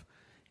stuff.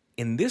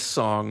 In this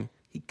song,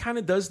 he kind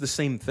of does the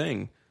same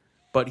thing,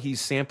 but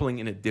he's sampling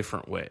in a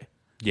different way.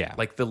 Yeah,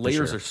 like the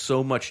layers are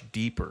so much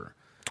deeper,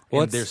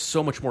 and there's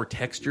so much more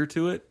texture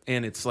to it,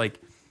 and it's like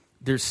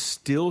there's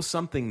still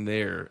something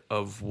there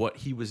of what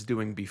he was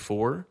doing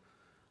before,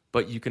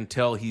 but you can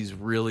tell he's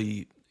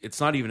really, it's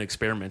not even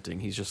experimenting.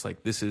 He's just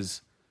like, this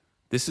is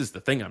the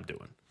thing I'm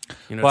doing.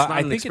 It's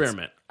not an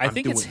experiment. I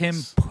think it's him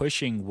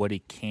pushing what he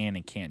can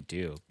and can't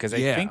do. Because I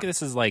think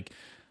this is like,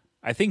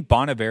 I think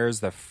Bon Iver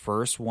is the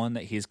first one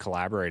that he's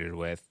collaborated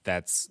with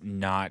that's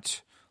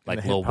not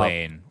like Lil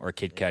Wayne or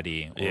Kid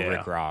Cudi or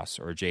Rick Ross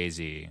or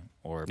Jay-Z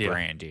or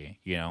Brandy,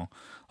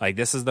 Like,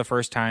 this is the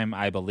first time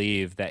I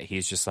believe that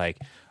he's just like,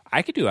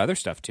 I could do other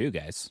stuff too,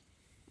 guys.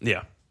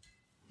 Yeah.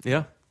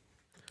 Yeah.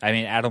 I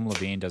mean, Adam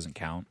Levine doesn't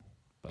count.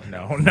 But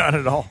No, not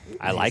at all.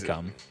 I like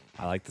him.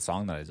 I like the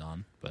song that he's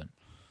on, but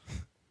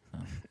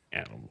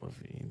Adam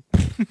Levine.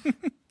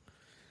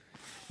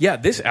 Yeah,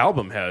 this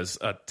album has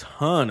a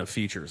ton of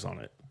features on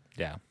it.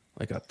 yeah,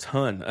 Like a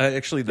ton.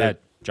 Actually,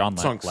 that John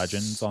song's-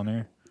 Legend's on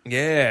there.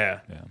 Yeah.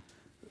 Yeah,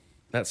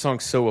 That song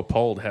So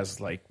Appalled has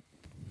like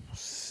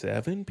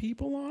 7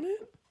 people on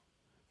it.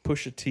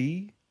 Pusha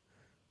T,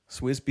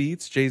 Swizz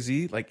Beatz,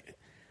 Jay-Z, like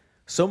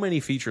so many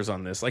features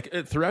on this.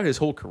 Like throughout his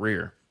whole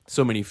career,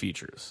 so many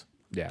features.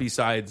 Yeah.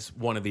 Besides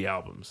one of the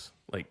albums.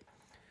 Like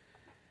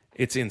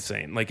it's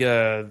insane. Like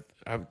I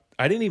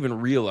didn't even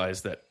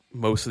realize that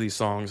most of these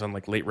songs on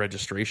like Late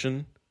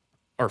Registration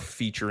are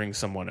featuring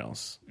someone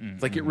else. Mm-hmm.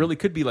 Like it really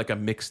could be like a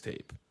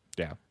mixtape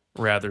yeah.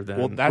 rather than.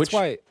 Well, that's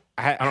why.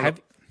 don't know.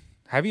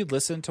 Have you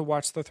listened to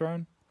Watch the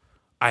Throne?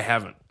 I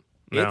haven't.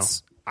 No.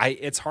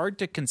 It's hard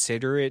to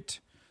consider it.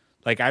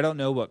 Like, I don't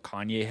know what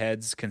Kanye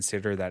heads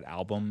consider that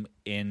album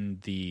in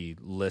the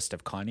list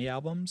of Kanye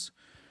albums,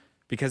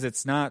 because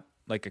it's not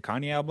like a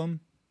Kanye album,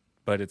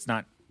 but it's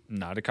not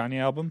a Kanye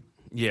album.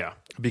 Yeah,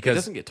 Because- it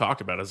doesn't get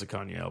talked about as a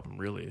Kanye album,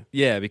 really.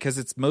 Yeah, because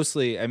it's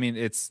mostly, I mean,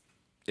 it's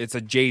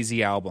a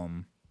Jay-Z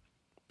album,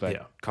 but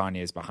Yeah.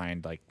 Kanye is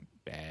behind like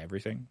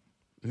everything.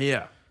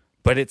 Yeah,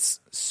 But it's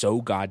so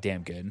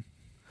goddamn good.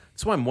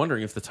 that's why I'm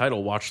wondering if the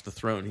title "Watch the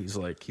Throne."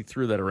 He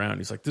threw that around.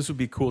 He's like, "This would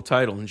be a cool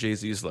title," and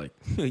Jay-Z's like,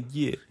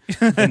 "Yeah,"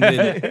 and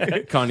then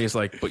Kanye's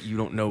like, "But you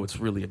don't know it's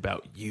really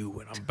about you,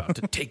 and I'm about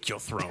to take your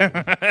throne."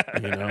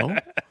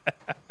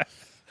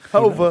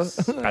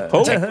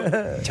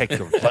 Hova. Take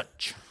your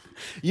lunch.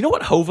 You know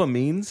what Hova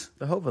means?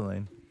 The Hova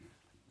lane.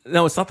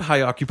 No, it's not the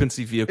high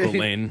occupancy vehicle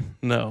lane.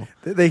 No,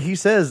 He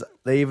says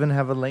they even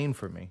have a lane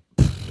for me.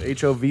 The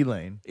HOV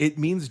lane. it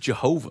means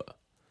Jehovah.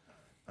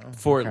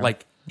 for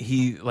like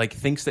he like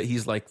thinks that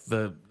he's like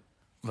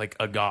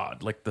a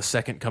god, like the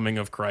second coming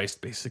of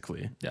Christ,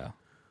 basically. Yeah.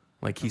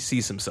 Like he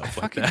sees himself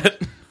like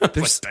that.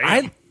 There's,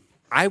 Like, damn.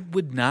 I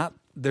would not.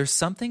 There's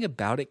something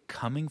about it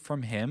coming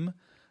from him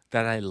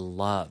that I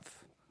love.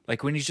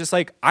 Like when he's just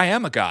like, I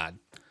am a god.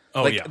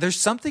 Oh, like, yeah. There's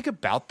something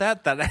about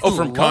that I Oh,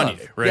 from love.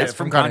 Kanye, right? Yes,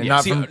 from from Kanye, Kanye.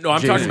 not See, from no, I'm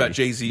Jay-Z. talking about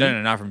Jay-Z.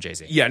 No, not from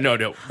Jay-Z. Yeah,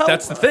 no.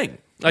 That's the thing.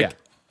 Like,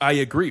 I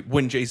agree.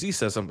 When Jay-Z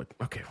says, I'm like,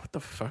 okay, what the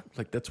fuck?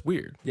 Like, that's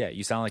weird. Yeah,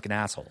 you sound like an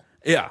asshole.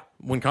 Yeah.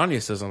 When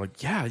Kanye says, I'm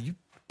like, yeah, you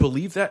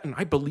believe that, and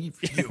I believe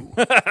you.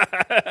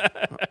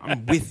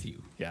 I'm with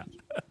you. Yeah.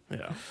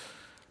 Yeah.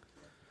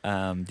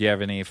 Do you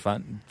have any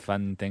fun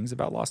things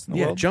about Lost in the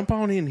Yeah, World? jump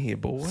on in here,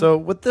 boy. So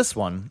with this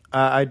one,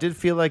 I did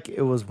feel like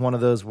it was one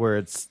of those where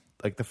it's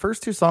like the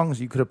first two songs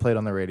you could have played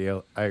on the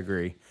radio. I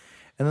agree.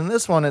 And then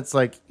this one, it's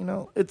like,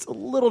 it's a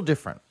little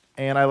different.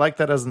 And I like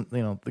that as,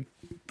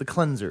 the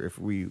cleanser,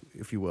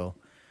 if you will.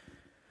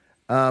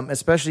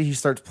 Especially he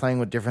starts playing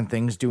with different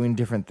things, doing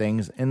different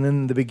things. And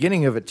then the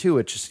beginning of it too,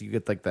 it's just, you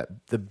get like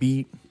the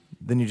beat,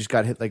 then you just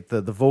got hit like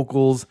the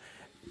vocals,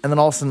 and then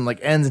all of a sudden like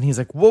ends and he's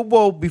like,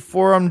 whoa,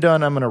 before I'm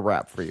done, I'm going to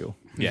rap for you.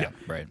 Yeah,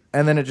 right.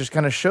 And then it just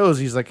kind of shows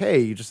he's like, hey,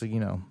 you just like,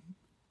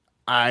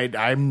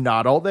 I'm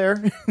not all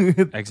there.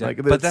 Exactly. Like,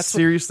 But but that's that's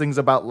serious things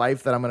about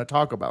life that I'm going to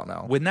talk about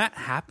now. When that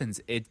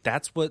happens,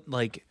 that's what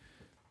like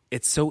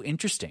it's so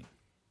interesting.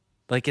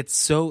 Like it's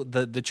so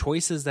the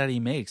choices that he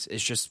makes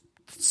is just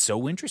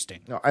so interesting.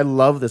 No, I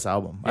love this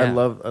album. I Yeah.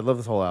 love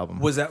this whole album.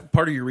 was that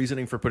part of your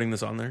reasoning for putting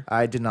this on there?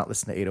 I did not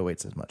listen to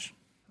 808s as much.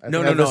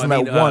 No, I've listened I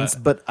to mean, it once,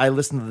 but I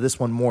listened to this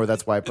one more.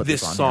 That's why I put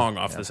This this on song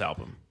off this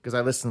album. because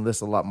I listened to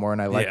this a lot more,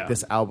 and I like Yeah.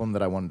 this album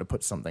that I wanted to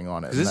put something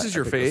on it. This is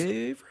your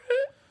favorite?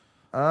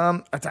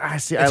 I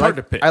see. It's hard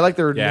to pick. I like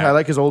Yeah. I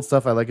like his old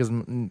stuff. I like his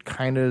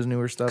kind of his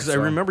newer stuff. Because I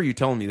remember you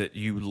telling me that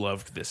you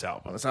loved this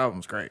album. this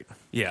album's great.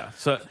 Yeah.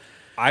 So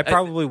I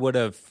probably would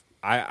have.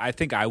 I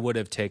think I would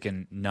have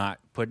taken not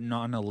putting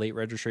on a late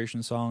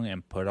registration song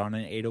and put on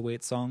an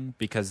 808 song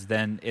because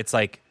then it's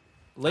like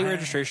late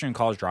registration and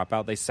college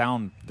dropout. They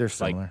sound They're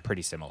similar. like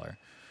pretty similar.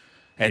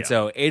 And Yeah.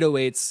 so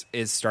 808s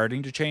is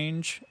starting to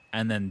change.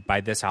 And then by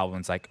this album,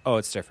 it's like, oh,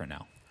 it's different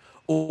now.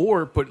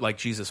 or put like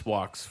Jesus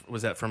Walks.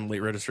 Was that from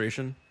late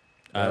registration?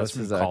 This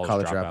is a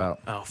college dropout.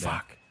 Oh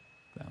fuck.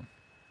 Yeah.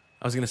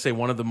 I was gonna say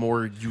one of the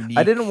more unique.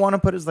 I didn't want to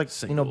put his like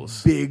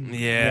singles. big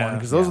Yeah. one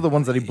because those are the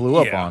ones that he blew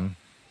up Yeah. on.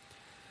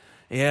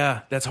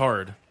 Yeah, that's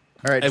hard.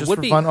 All right, It just would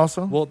for be fun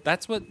also. Well,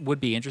 that's what would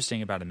be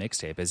interesting about a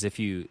mixtape is if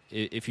you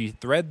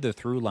thread the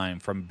through line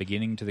from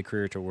beginning to the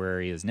career to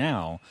where he is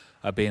now,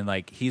 being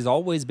like he's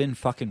always been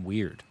fucking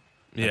weird.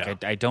 Like,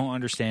 Yeah. I don't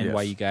understand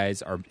why Yes. you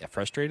guys are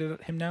frustrated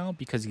at him now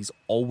because he's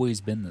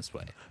always been this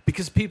way.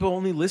 Because people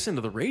only listen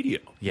to the radio.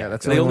 Yeah,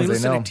 that's the They only only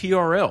ones they listen know. to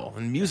TRL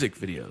and music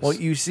videos. Well,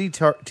 you see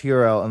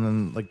TRL and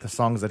then like the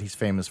songs that he's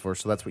famous for,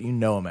 so that's what you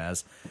know him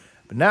as.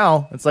 But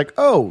now it's like,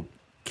 oh,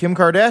 Kim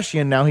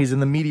Kardashian. Now he's in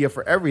the media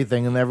for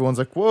everything, and everyone's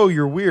like, "Whoa,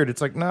 you're weird."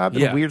 It's like, nah, I've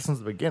been Yeah. weird since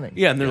the beginning.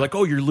 yeah, and they're like,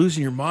 "Oh, you're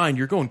losing your mind.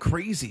 You're going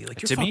crazy.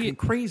 Like you're To me- fucking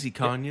crazy,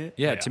 Kanye."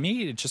 Yeah, to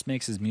me, it just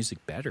makes his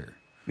music better.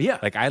 Yeah.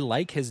 Like I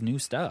like his new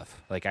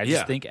stuff. Like I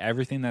just Yeah. think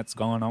everything that's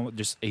going on,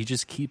 he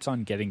just keeps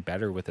on getting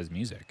better with his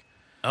music.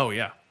 Oh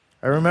yeah.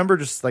 I remember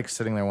just like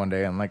sitting there one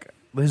day and like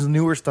his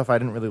newer stuff I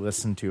didn't really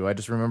listen to. I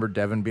just remember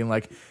Devin being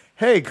like,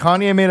 "Hey,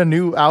 Kanye made a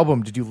new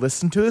album. Did you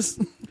listen to this?"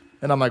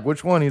 And I'm like,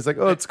 "Which one?" He's like,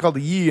 "Oh, it's called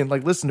Yee," and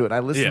like listen to it. And I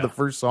listened Yeah. to the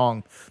first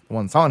song, the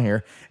one that's on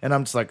here, and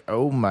I'm just like,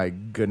 "Oh my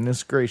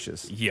goodness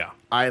gracious, Yeah.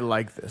 I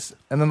like this."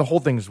 And then the whole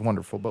thing is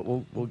wonderful, but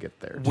we'll get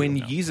there. When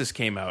Yeezus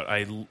came out,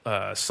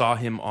 I saw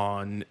him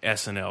on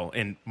SNL.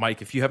 And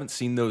Mike, if you haven't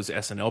seen those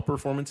SNL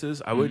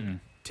performances, I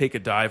would take a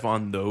dive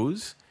on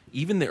those,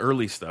 even the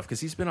early stuff, because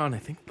he's been on, I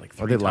think, like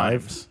 3 they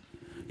live? times.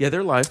 Yeah,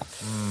 they're live.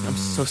 I'm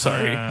so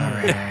sorry.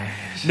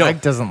 No,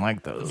 Mike doesn't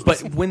like those.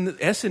 But when the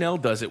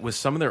SNL does it with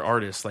some of their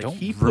artists, like Don't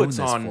he ruin puts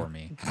this on, for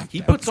me.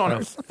 he puts on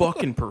a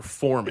fucking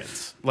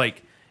performance.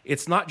 Like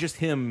it's not just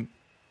him,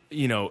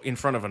 in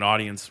front of an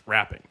audience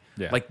rapping.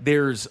 Yeah. Like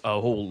there's a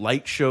whole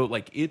light show.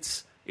 Like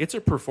it's a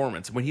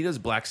performance. When he does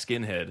Black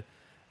Skinhead,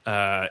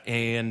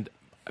 and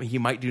he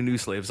might do New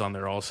Slaves on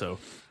there also.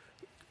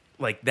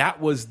 Like that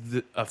was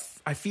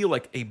I feel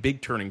like a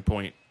big turning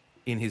point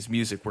in his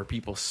music where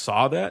people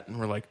saw that and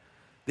were like,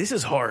 "This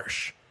is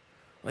harsh.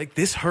 Like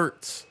this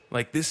hurts.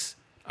 Like this.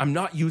 I'm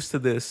not used to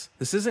this.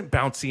 This isn't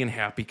bouncy and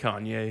happy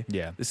Kanye.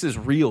 Yeah. This is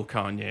real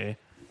Kanye,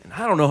 and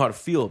I don't know how to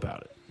feel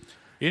about it."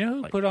 You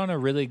know who put on a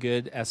really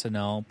good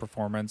SNL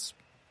performance?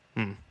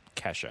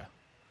 Kesha.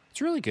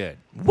 It's really good.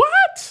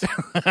 What?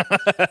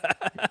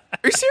 Are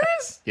you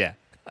serious? Yeah.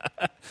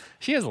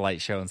 She has a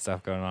light show and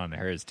stuff going on in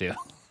hers too.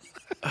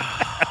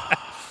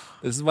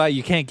 This is why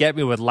you can't get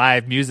me with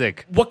live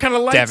music. What kind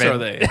of lights Devin. are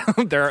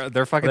they?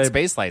 they're fucking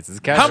space lights. It's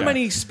Kesha. How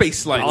many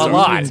space lights? A are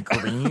lot.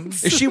 green.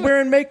 Is she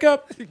wearing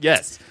makeup?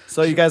 Yes.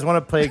 So you guys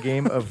want to play a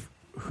game of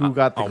who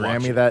got the I'll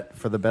watch Grammy it. that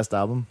for the best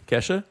album?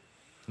 Kesha?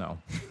 No,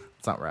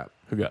 it's not rap.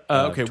 Who got?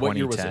 Okay, what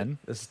year was it? 2010.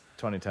 This is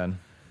 2010.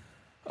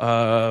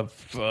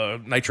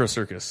 Nitro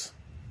Circus.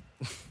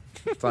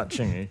 It's not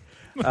Chingy.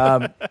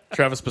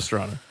 Travis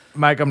Pastrana.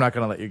 Mike, I'm not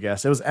going to let you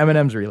guess. It was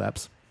Eminem's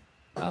Relapse.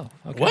 Oh,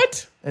 okay.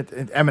 What?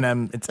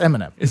 Eminem. It's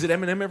Eminem. Is it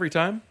Eminem every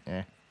time?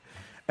 Yeah.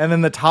 And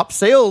then the top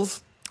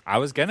sales. I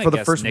was gonna For the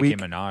guess first Nicki week-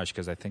 Minaj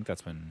because I think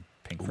that's when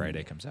Pink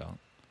Friday comes out.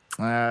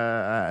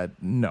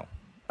 No.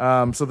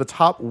 So the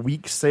top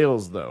week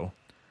sales, though,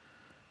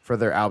 for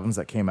their albums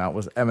that came out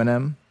was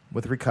Eminem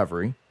with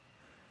Recovery,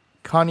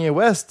 Kanye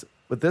West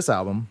with this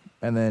album,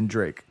 and then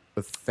Drake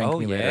with Thank Oh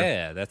Me yeah,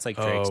 Later. that's like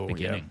Drake's Oh, yeah.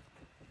 beginning.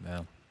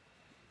 Yeah.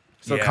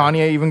 So Yeah.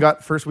 Kanye even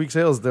got first week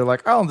sales. They're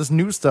like, oh, this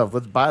new stuff.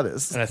 Let's buy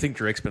this. And I think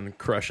Drake's been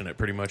crushing it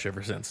pretty much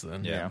ever since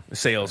then. Yeah.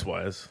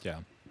 Sales-wise. Yeah.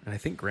 And I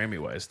think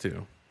Grammy-wise,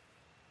 too.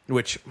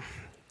 Which,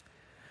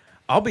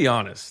 I'll be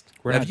honest.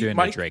 We're have not you- doing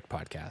Mike, a Drake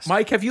podcast.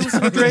 Mike, have you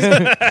listened to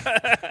Drake?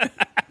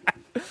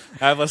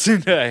 I've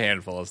listened to a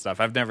handful of stuff.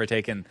 I've never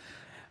taken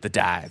the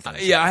dive.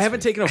 Yeah, I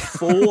haven't taken a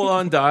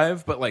full-on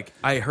dive, but, like,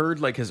 I heard,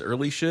 like, his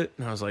early shit,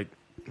 and I was like,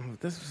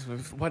 this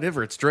is,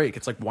 whatever, it's Drake.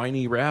 It's like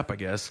whiny rap, I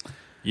guess.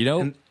 You know,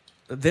 And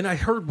then I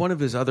heard one of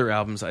his other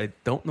albums. I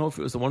don't know if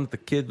it was the one with the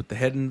kid with the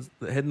head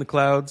in the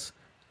clouds,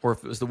 or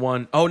if it was the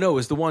one. Oh no, it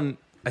was the one.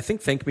 I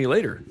think "Thank Me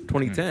Later"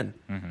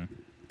 2010.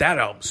 That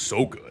album's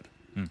so good.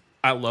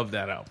 I love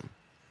that album.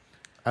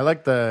 I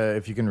like the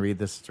If You Can Read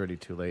This, It's Already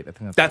Too Late. I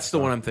think That's the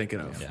one I'm thinking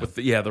of. Yeah. With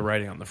the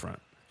writing on the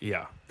front.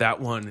 Yeah, that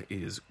one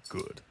is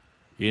good.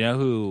 you know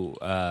who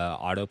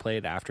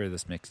autoplayed after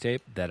this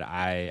mixtape that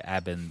I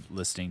have been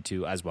listening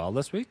to as well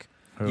this week?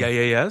 Yeah,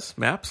 yes.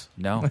 Maps.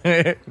 No.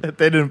 they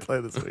didn't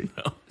play this week.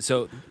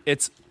 So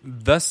it's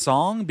the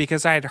song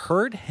because I had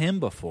heard him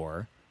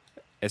before,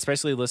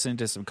 especially listening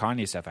to some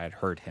Kanye stuff. I had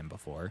heard him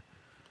before.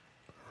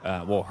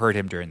 Heard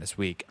him during this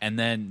week. And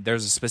then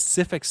there's a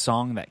specific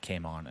song that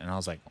came on, and I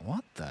was like,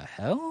 what the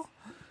hell?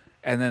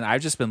 And then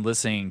I've just been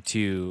listening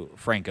to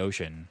Frank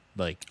Ocean,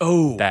 like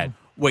that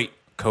wait,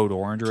 Code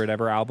Orange or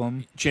whatever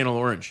album. Channel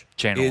Orange.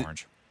 Channel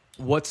Orange.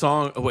 What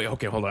song? Oh, wait,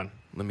 okay, hold on.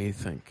 Let me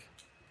think.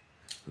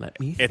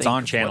 It's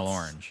on of Channel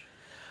what's- Orange.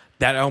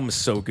 That album is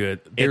so good.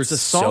 There's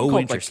It's a song so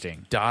called interesting.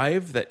 Like,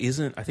 Dive that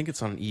isn't. I think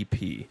it's on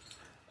EP.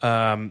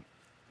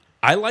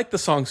 I like the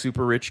song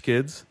 "Super Rich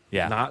Kids."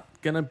 Yeah. Not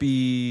gonna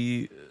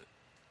be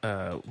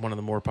one of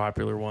the more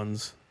popular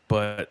ones,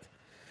 but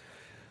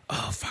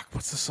oh fuck,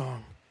 what's the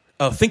song?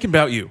 Oh, "Thinking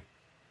About You."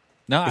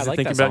 No, Is I it like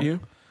 "Thinking that About song. You"?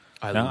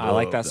 No, I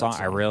like love that song.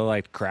 I really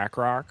liked Crack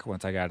Rock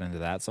once I got into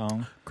that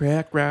song.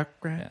 crack, rock.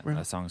 Yeah,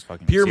 that song's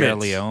fucking Pyramids. Sierra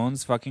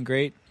Leone's fucking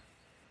great.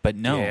 But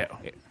no, Yeah.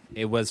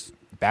 it was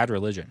Bad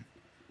Religion.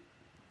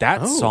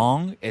 That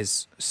song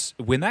is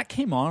when that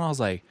came on, I was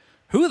like,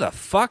 who the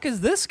fuck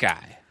is this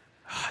guy?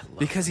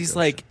 Because he's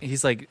like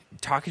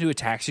talking to a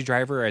taxi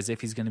driver as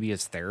if he's going to be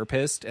his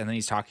therapist, and then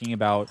he's talking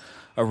about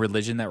a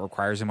religion that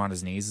requires him on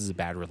his knees is a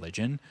bad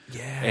religion.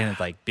 Yeah. And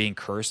like being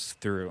cursed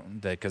through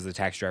because the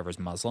taxi driver is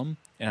Muslim,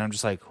 and I'm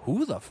just like,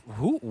 who?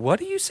 What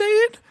are you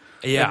saying?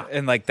 Yeah.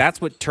 And like that's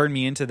what turned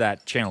me into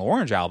that Channel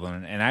Orange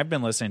album, and I've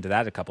been listening to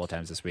that a couple of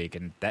times this week,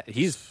 and that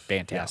he's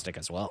fantastic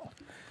as well.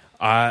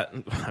 I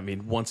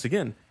mean, once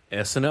again,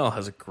 SNL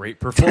has a great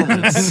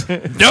performance.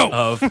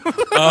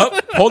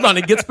 Hold on,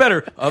 it gets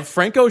better. Of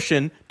Frank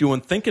Ocean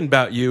doing "Thinking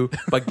About You,"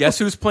 but guess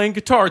who's playing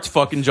guitar? It's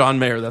fucking John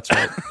Mayer. That's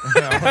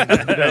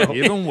right.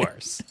 Even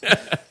worse.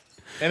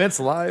 And it's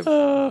live.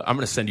 I'm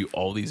gonna send you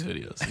all these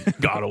videos. You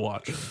gotta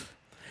watch them.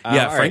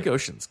 Yeah, all Frank right.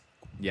 Ocean's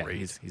Yeah, great.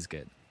 he's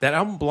good. That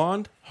album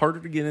 "Blonde" harder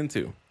to get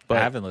into, but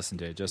I haven't listened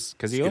to it just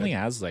because he It's only good.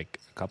 has like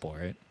a couple,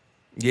 right?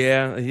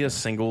 yeah, he has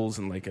singles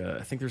and like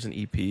I think there's an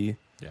EP or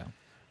Yeah.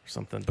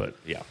 something. But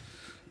yeah,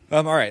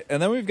 All right,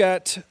 and then we've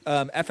got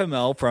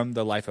FML from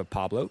The Life of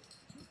Pablo,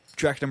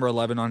 track number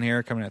 11 on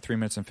here, coming at 3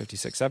 minutes and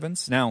 56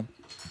 seconds. Now,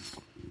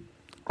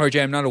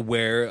 RJ, I'm not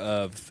aware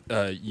of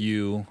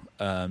you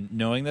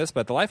knowing this,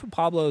 but The Life of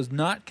Pablo is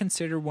not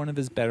considered one of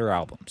his better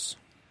albums.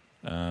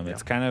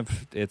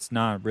 It's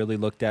not really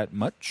looked at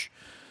much.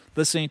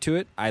 Listening to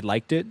it, I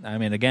liked it. I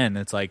mean, again,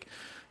 it's like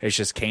it's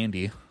just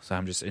candy, so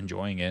I'm just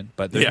enjoying it.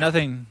 But there's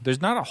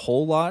there's not a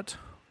whole lot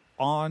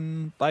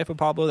on Life of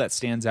Pablo that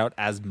stands out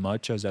as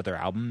much as other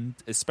albums.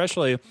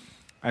 Especially,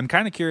 I'm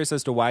kind of curious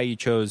as to why you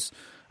chose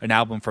an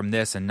album from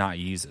this and not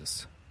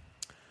Yeezus.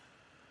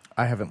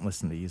 I haven't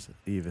listened to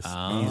Yeezus.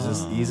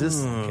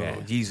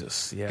 Okay.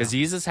 Jesus, yeah. Because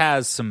Yeezus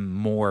has some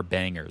more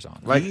bangers on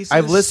it. Like Yeezus?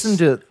 I've listened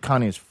to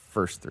Kanye's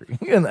first three,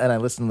 and I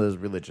listened to those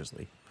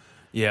religiously.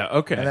 Yeah,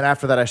 okay. And then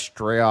after that, I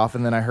stray off,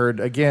 and then I heard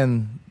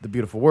again "The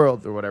Beautiful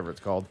World" or whatever it's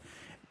called.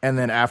 And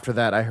then after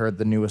that, I heard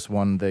the newest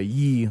one, the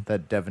Yee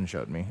that Devin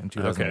showed me in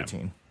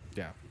 2018.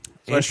 Yeah.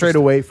 So I strayed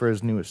away for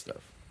his newest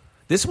stuff.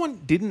 This one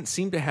didn't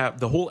seem to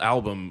have the whole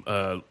album,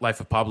 Life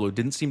of Pablo,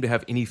 didn't seem to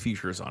have any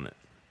features on it.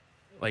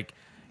 Like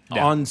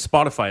on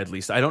Spotify, at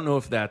least. I don't know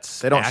if that's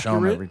They don't accurate. show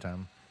them every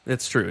time.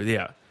 That's true.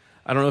 Yeah,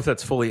 I don't know if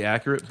that's fully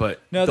accurate, but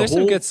No, there's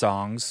some good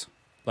songs.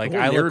 Like the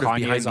whole I Love narrative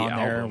Kanye's behind the on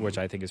there, album. which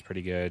I think is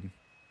pretty good.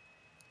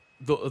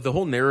 the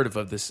whole narrative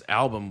of this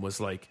album was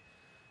like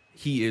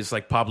he is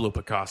like Pablo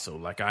Picasso.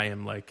 Like I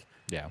am like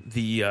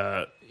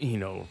the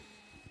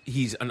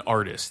he's an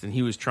artist, and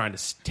he was trying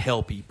to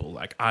tell people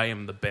like I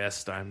am the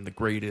best, I'm the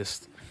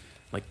greatest.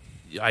 Like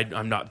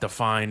I'm not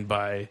defined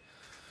by,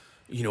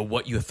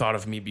 what you thought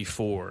of me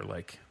before.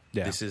 Like,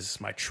 Yeah. this is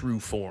my true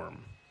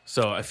form.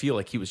 So I feel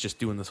like he was just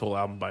doing this whole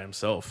album by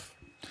himself.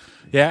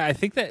 Yeah, I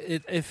think that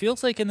it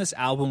feels like in this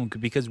album,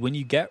 because when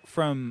you get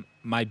from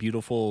My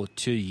Beautiful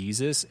to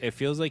Yeezus, it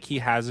feels like he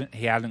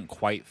hadn't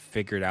quite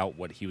figured out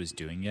what he was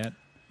doing yet.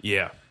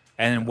 Yeah.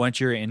 And then once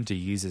you're into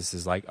Yeezus,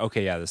 is like,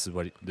 okay, yeah, this is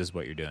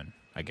what you're doing.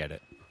 I get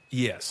it.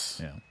 Yes.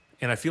 Yeah.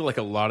 And I feel like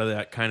a lot of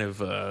that kind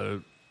of,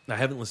 I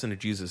haven't listened to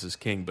Jesus is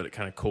King, but it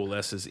kind of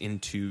coalesces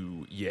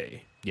into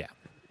Ye. Yeah.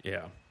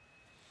 Yeah.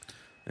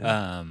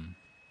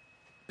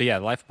 But yeah,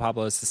 The Life of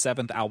Pablo is the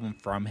 7th album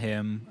from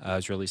him. It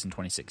was released in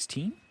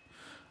 2016.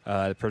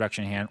 The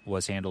production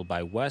was handled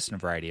by West and a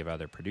variety of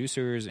other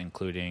producers,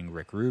 including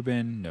Rick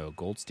Rubin, Noah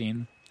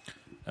Goldstein.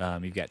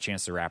 You've got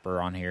Chance the Rapper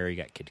on here. You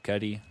got Kid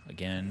Cudi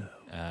again.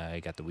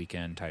 You got The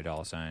Weeknd, Ty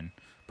Dolla $ign.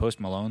 Post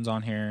Malone's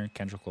on here.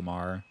 Kendrick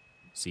Lamar,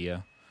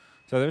 Sia.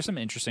 So there's some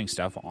interesting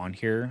stuff on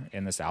here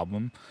in this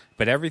album,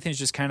 but everything's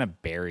just kind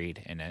of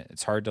buried in it.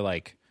 It's hard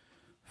to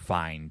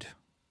find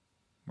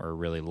or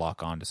really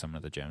lock on to some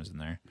of the gems in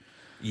there.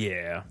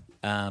 Yeah.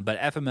 But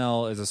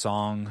FML is a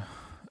song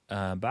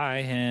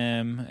by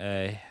him.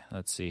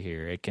 Let's see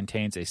here. It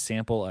contains a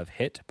sample of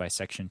Hit by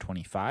Section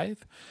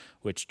 25,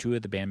 which 2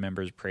 of the band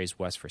members praised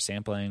West for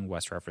sampling.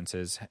 West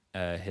references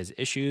his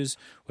issues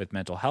with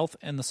mental health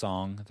in the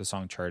song. The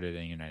song charted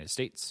in the United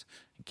States,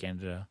 in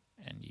Canada,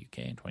 and UK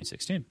in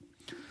 2016.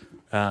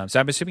 So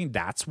I'm assuming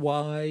that's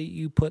why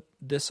you put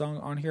this song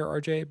on here,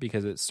 RJ,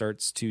 because it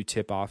starts to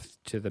tip off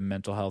to the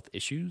mental health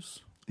issues.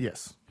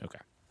 Yes. Okay.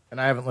 And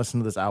I haven't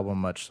listened to this album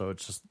much, so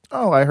it's just,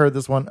 I heard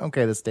this one.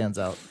 Okay, this stands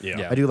out.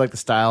 Yeah. I do like the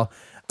style.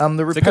 The a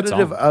good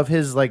repetitive song. of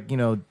his,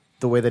 the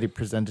way that he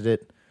presented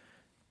it,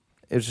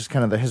 it was just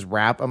kind of his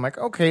rap. I'm like,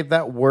 okay,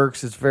 that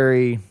works.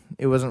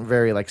 It wasn't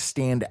very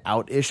stand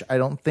out-ish, I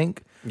don't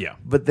think. Yeah.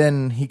 But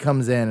then he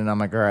comes in and I'm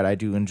like, all right, I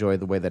do enjoy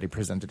the way that he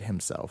presented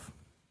himself.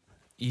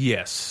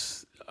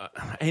 Yes.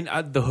 And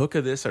the hook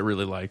of this I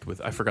really liked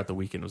I forgot The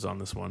Weeknd was on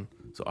this one.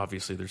 So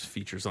obviously there's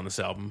features on this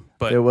album.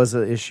 But There was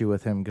an issue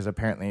with him because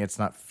apparently it's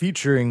not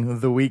featuring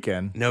The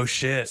Weeknd. no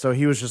shit. So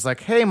he was just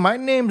like, hey, my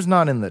name's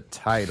not in the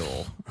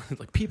title.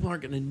 Like, people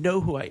aren't going to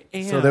know who I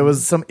am. So there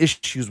was some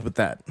issues with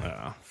that.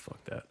 Ah,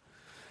 fuck that.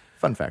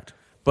 Fun fact.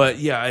 But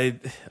yeah,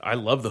 I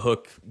love the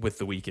hook with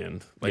The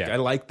Weeknd. Like, Yeah. I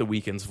like The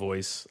Weeknd's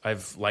voice.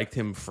 I've liked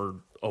him for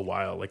a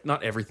while. Like,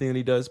 not everything that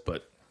he does,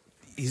 but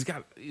he's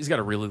got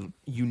a really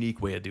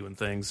unique way of doing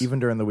things. Even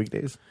during the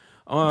weekdays.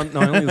 No,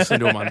 I only listen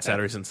to him on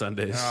Saturdays and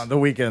Sundays. The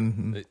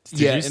Weeknd.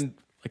 Yeah, you- and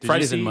like did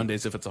Fridays you and see-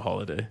 Mondays if it's a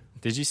holiday.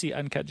 Did you see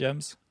Uncut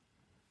Gems?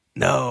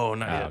 No,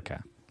 not Oh, yet. okay.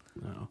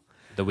 No.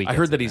 The Weeknd. I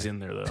heard that he's in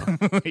there though.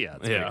 Yeah,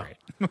 it's Yeah.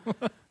 pretty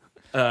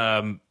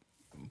great.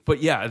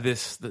 But yeah,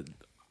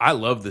 I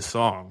love this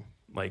song.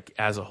 Like,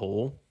 as a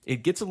whole,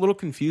 it gets a little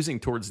confusing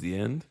towards the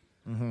end,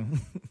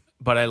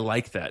 but I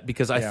like that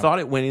because I Yeah. thought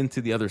it went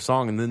into the other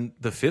song, and then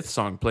the 5th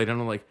song played,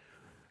 and I'm like,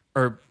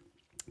 or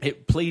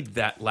it played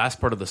that last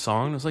part of the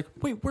song, and I was like,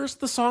 wait, where's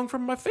the song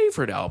from my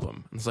favorite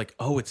album? And it's like,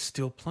 oh, it's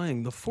still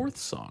playing the 4th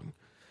song.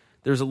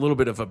 There's a little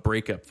bit of a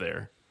breakup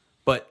there,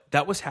 but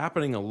that was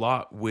happening a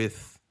lot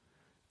with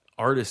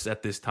artists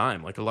at this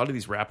time. Like, a lot of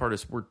these rap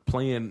artists were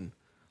playing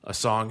a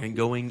song and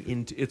going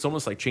into, it's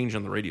almost like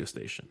changing the radio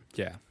station.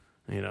 Yeah.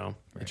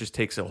 It just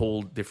takes a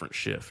whole different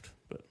shift.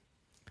 But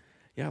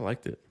yeah, I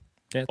liked it.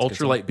 Yeah, it's a good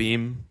song. Ultralight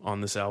Beam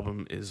on this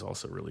album is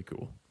also really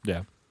cool.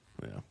 Yeah.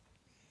 Yeah.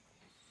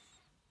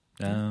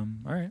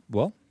 All right.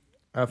 Well,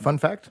 Fun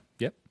fact.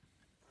 yep.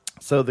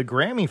 So the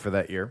Grammy for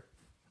that year,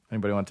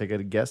 anybody want to take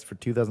a guess for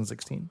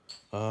 2016?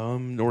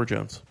 Nora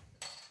Jones.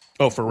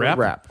 Oh, for rap?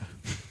 Rap.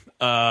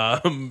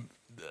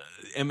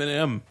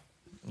 Eminem.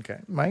 Okay.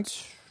 Mike?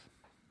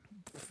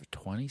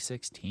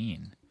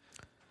 2016.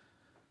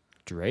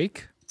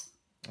 Drake?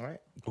 All right.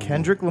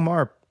 Kendrick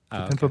Lamar,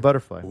 To Pimp a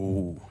Butterfly.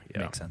 Ooh,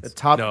 yeah. Makes sense. The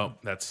top No,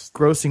 that's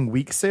grossing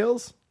week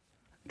sales,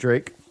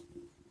 Drake,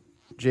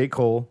 J.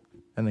 Cole,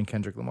 and then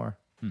Kendrick Lamar.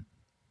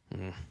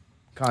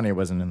 Kanye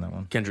wasn't in that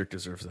one. Kendrick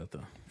deserves that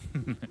though.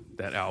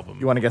 That album.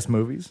 You want to guess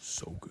movies?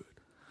 so good.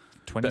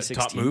 2016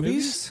 top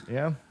movies?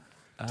 Yeah.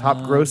 Top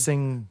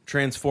grossing.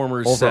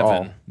 Transformers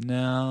Overall. 7.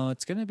 No,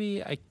 it's going to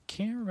be, I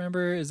can't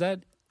remember. Is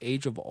that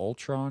Age of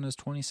Ultron is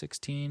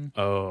 2016?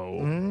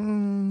 Oh.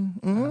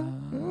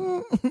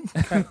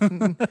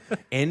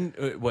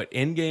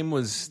 Endgame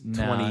was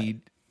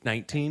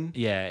 2019?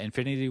 Yeah,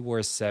 Infinity War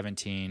is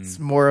 17. It's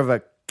more of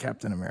a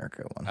Captain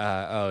America one.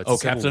 It's Oh, Civil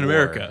Captain War.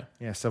 America.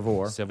 Yeah, Civil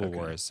War. Civil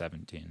War is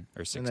 17 or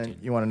And 16. then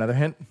you want another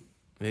hint?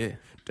 Yeah.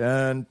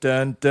 Dun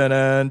dun dun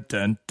dun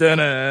dun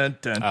dun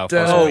dun Oh,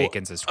 dun. Force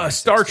Awakens is Star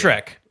 2016.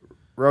 Trek.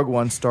 Rogue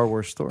One, Star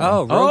Wars story.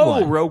 Oh, Rogue Oh,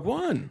 One. Rogue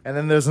One. And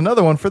then there's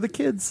another one for the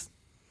kids.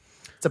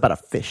 It's about a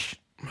fish.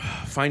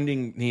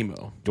 Finding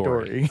Nemo.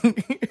 Dory.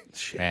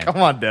 Man. Come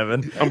on,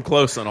 Devin. I'm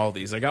close on all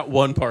these. I got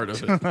one part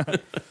of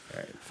it.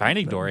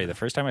 Finding Dory, the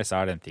first time I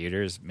saw it in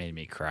theaters, made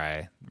me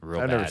cry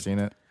real I've bad. never seen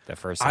it. The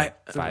first I-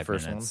 five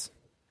first minutes.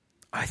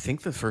 I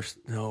think the first,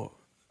 no,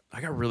 I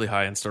got really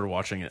high and started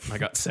watching it, and I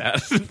got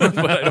sad. But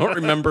I don't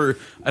remember.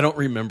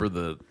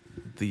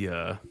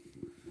 The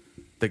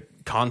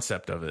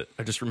concept of it.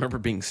 I just remember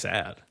being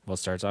sad. Well, it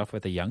starts off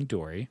with a young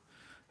Dory.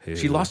 Who,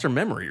 She lost her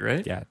memory,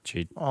 right? Yeah,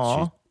 she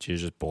was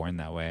just born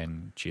that way,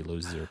 and she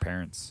loses her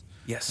parents.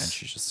 Yes. And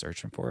she's just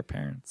searching for her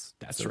parents.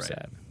 That's so right.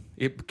 sad.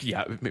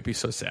 It made me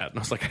so sad. And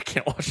I was like, I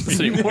can't watch this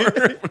anymore.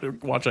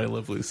 Watch I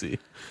Love Lucy.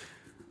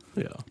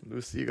 Yeah.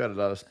 Lucy, you got a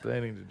lot of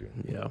explaining to do.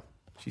 Yeah.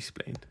 She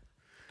explained.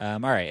 All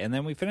right, and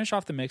then we finish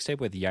off the mixtape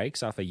with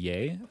Yikes off of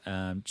Ye.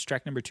 It's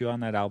track number 2 on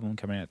that album,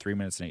 coming in at 3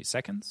 minutes and 8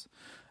 seconds.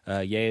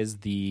 Ye is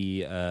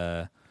the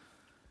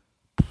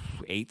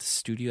 8th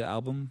studio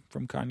album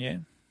from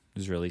Kanye. It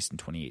was released in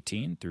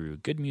 2018 through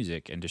Good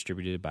Music and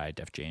distributed by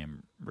Def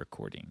Jam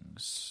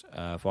Recordings.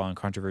 Following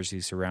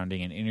controversy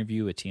surrounding an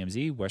interview with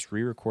TMZ, West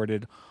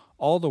re-recorded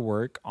all the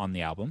work on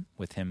the album,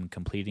 with him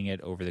completing it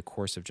over the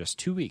course of just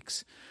 2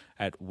 weeks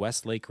at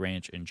Westlake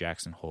Ranch in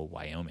Jackson Hole,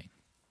 Wyoming.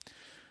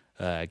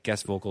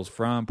 Guest vocals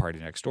from Party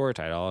Next Door,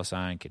 Ty Dolla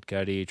 $ign, Kid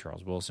Cudi,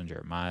 Charles Wilson,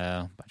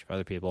 Jeremiah, a bunch of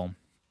other people.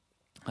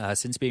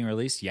 Since being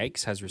released,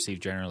 Yikes has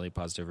received generally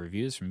positive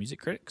reviews from music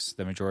critics.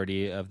 The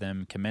majority of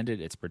them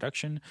commended its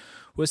production,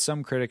 with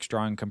some critics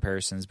drawing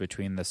comparisons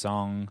between the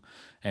song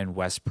and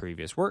West's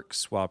previous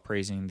works. While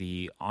praising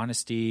the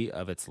honesty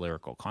of its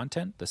lyrical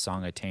content, the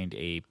song attained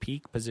a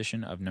peak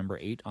position of number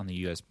 8 on the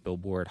U.S.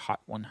 Billboard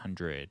Hot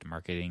 100,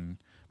 marking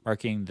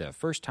the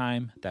first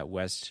time that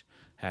West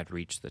had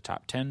reached the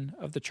top 10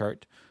 of the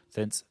chart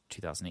since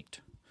 2008.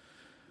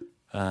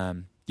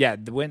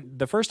 When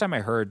the first time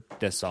I heard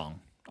this song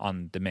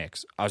on the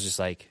mix, I was just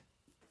like,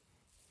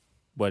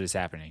 what is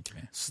happening to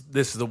me?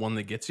 This is the one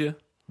that gets you?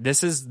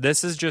 This is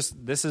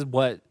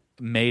what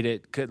made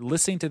it.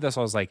 Listening to this,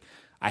 I was like,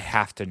 I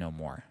have to know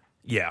more.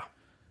 Yeah.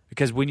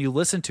 Because when you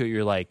listen to it,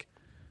 you're like,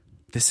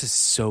 this is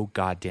so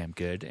goddamn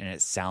good, and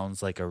it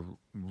sounds like a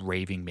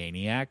raving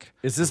maniac.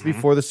 Is this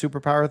before the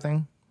superpower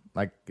thing?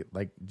 Like,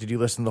 did you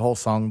listen to the whole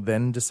song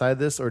then decide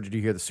this, or did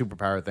you hear the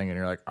superpower thing and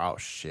you're like, oh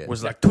shit?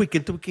 Was like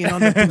tweaking on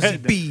the pussy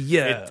bee,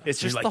 yeah. It's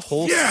just You're the like,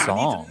 whole yeah, song.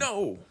 I need to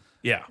know.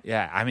 Yeah.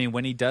 Yeah, I mean,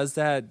 when he does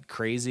that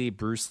crazy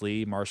Bruce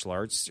Lee martial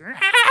arts,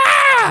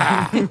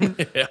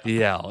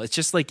 it's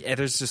just like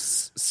there's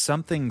just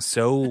something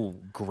so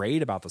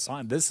great about the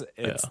song.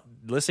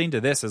 Listening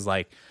to this is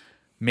like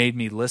made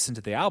me listen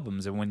to the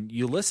albums, and when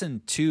you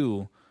listen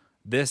to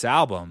this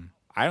album,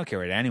 I don't care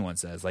what anyone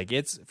says. Like,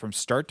 it's from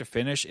start to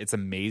finish, it's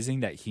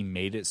amazing that he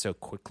made it so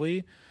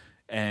quickly,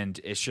 and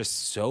it's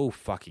just so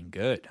fucking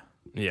good.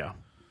 Yeah.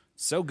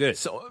 So good.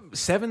 So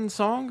 7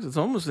 songs? It's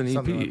almost an EP.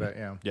 Something like that,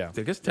 yeah. Yeah.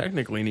 I guess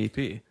technically an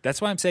EP.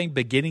 That's why I'm saying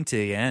beginning to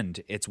the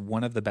end, it's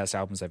one of the best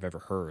albums I've ever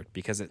heard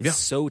because it's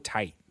so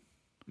tight.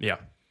 Yeah.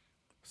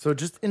 So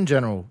just in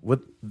general,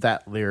 with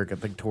that lyric, I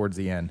think towards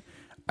the end,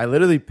 I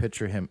literally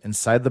picture him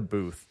inside the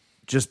booth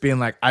just being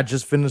like, I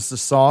just finished the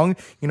song,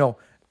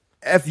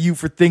 F you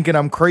for thinking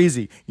I'm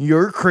crazy.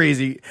 You're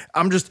crazy.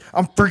 I'm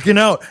freaking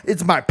out.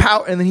 It's my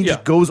power. And then he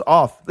just goes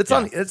off.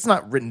 It's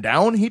not written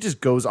down. He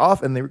just goes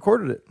off and they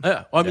recorded it.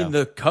 Yeah. Well, I mean,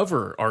 the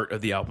cover art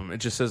of the album, it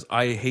just says,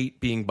 I hate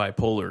being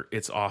bipolar.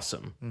 It's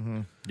awesome. Mm-hmm.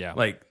 Yeah.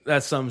 Like,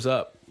 that sums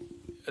up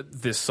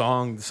this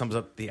song, sums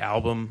up the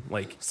album.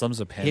 Like,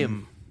 sums up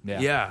him.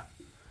 Yeah.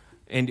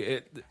 And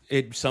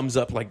it sums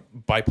up, like,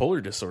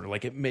 bipolar disorder.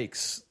 Like, it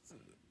makes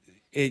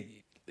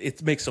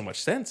so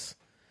much sense.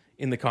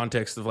 In the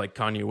context of like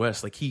Kanye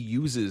West, like he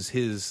uses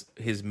his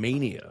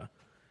mania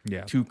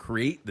to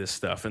create this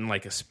stuff, and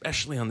like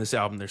especially on this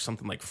album, there's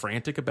something like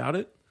frantic about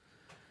it.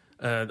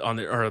 On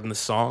the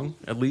song,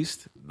 at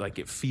least, like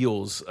it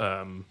feels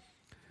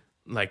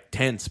like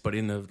tense, but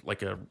in a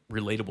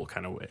relatable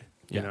kind of way.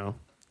 You know,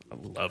 I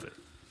love it.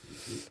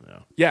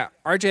 Yeah,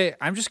 RJ,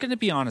 I'm just gonna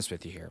be honest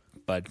with you here,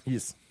 bud.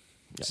 Yes.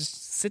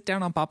 Just sit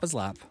down on Papa's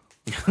lap.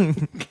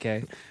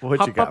 Okay.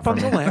 What you got for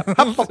me?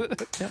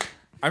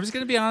 I'm just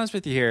going to be honest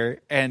with you here,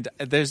 and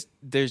there's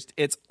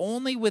it's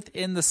only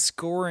within the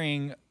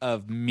scoring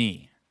of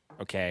me,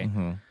 okay?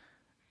 Mm-hmm.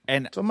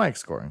 And So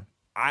Mike's scoring.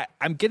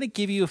 I'm going to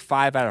give you a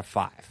 5 out of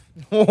 5.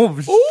 Oh,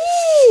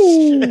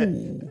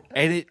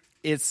 And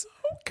it's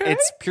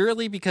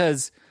purely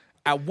because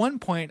at one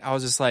point I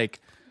was just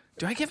like,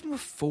 do I give him a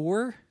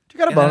 4? You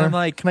got a And then boner. I'm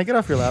like, can I get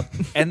off your lap?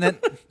 and then,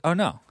 oh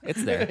no,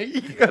 it's there.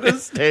 You gotta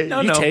stay.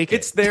 No, take it.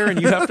 it's there,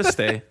 and you have to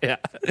stay. Yeah.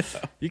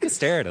 You can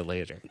stare at it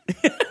later.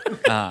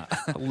 I'll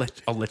let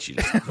you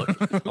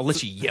look. I'll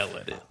let you yell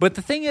at it. But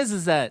the thing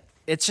is that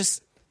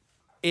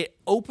it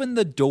opened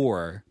the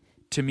door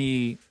to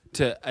me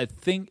to I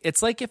think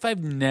it's like if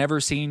I've never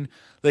seen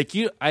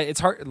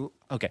it's hard.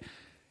 Okay,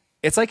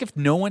 it's like if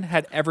no one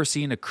had ever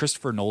seen a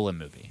Christopher Nolan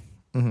movie,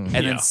 and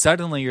then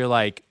suddenly you're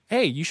like,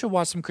 hey, you should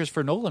watch some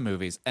Christopher Nolan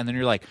movies, and then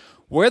you're like,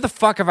 where the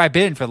fuck have I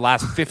been for the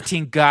last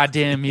 15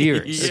 goddamn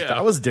years?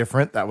 That was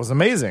different. That was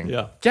amazing.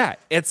 Yeah,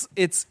 it's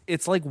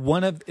like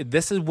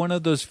this is one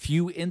of those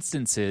few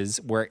instances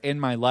where in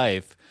my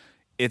life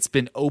it's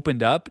been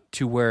opened up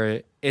to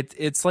where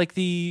it's like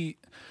the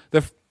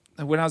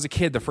when I was a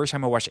kid, the first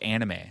time I watched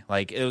anime,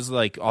 like it was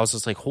like I was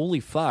just like, holy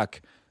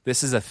fuck,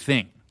 this is a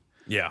thing.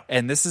 Yeah.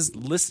 And this is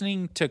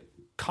listening to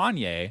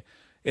Kanye.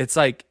 It's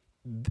like,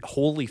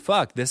 holy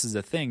fuck, this is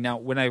a thing. Now,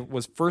 when I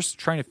was first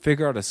trying to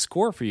figure out a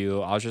score for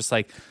you, I was just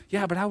like,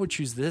 yeah, but I would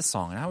choose this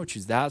song and I would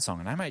choose that song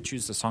and I might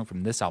choose the song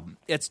from this album.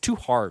 It's too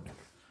hard.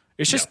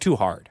 It's just too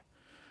hard.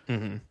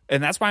 Mm-hmm.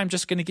 And that's why I'm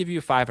just going to give you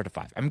a 5 out of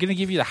 5. I'm going to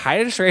give you the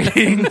highest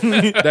rating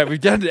that we've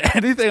done to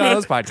anything on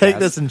this podcast. Take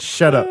this and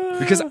shut up.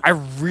 Because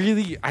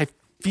I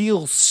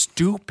feel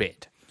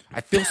stupid.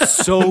 I feel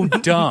so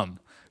dumb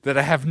that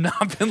I have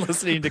not been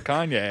listening to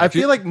Kanye. I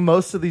feel like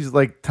most of these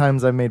like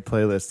times I made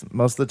playlists,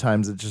 most of the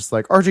times it's just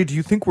like, RJ, do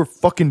you think we're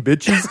fucking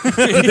bitches?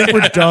 Do you think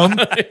we're dumb?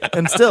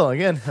 And still,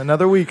 again,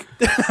 another week.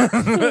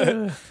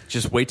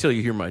 Just wait till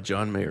you hear my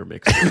John Mayer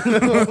mix.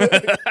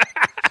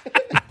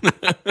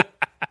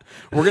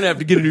 We're gonna have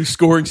to get a new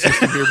scoring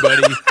system here,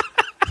 buddy.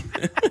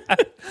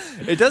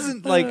 It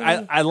doesn't like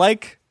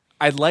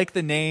I like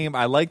the name.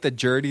 I like the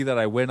journey that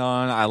I went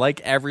on. I like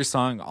every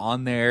song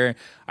on there.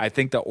 I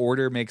think the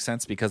order makes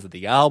sense because of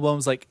the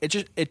albums. Like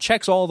it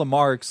checks all the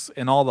marks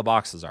in all the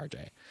boxes,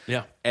 RJ.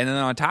 Yeah. And then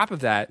on top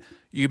of that,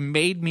 you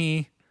made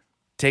me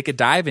take a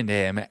dive into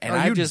him, and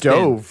I you just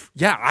dove.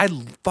 I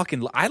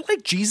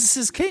like Jesus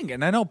is King,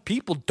 and I know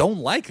people don't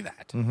like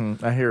that.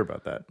 I hear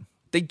about that.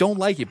 They don't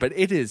like it, but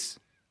it is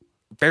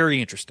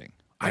very interesting.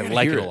 I gotta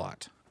like hear it a it.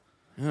 lot.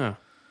 Yeah.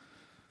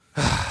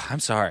 I'm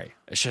sorry.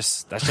 That's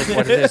just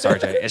what it is,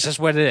 RJ. It's just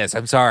what it is.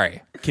 I'm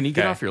sorry. Can you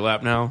get Okay. off your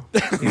lap now?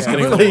 He's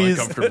getting a little Please.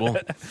 uncomfortable.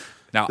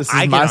 Now This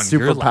I is get my on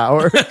your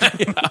lap.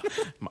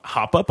 superpower.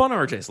 Hop up on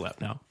RJ's lap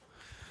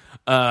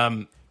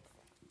now.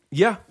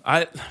 Yeah,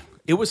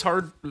 it was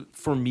hard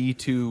for me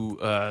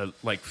to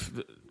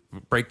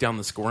break down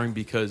the scoring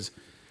because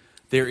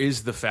there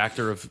is the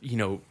factor of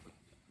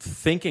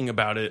thinking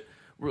about it.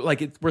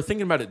 We're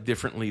thinking about it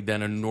differently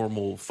than a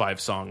normal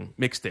 5-song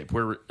mixtape,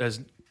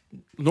 whereas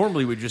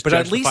normally we just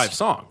judge the 5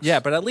 songs. Yeah,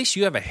 but at least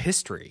you have a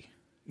history.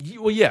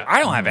 Well, yeah, I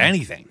don't have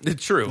anything.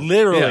 It's true.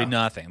 Literally Yeah.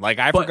 nothing. Like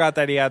I forgot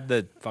that he had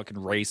the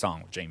fucking Ray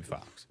song with Jamie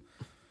Foxx.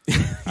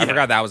 I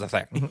forgot that was a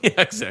thing. Yeah,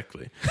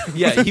 exactly.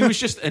 Yeah, he was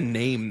just a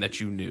name that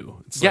you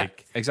knew. It's Yeah,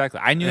 like exactly.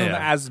 I knew him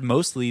Yeah. as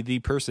mostly the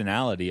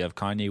personality of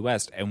Kanye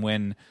West, and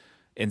when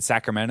in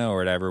Sacramento or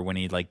whatever, when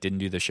he didn't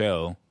do the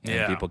show, and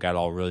Yeah. people got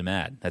all really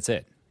mad. That's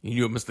it. you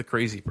knew him as the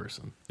crazy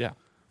person. Yeah.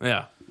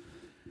 Yeah.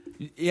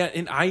 Yeah,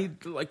 and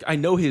I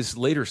know his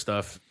later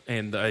stuff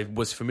and I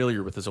was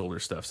familiar with his older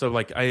stuff. So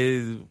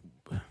I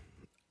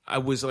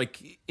was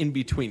in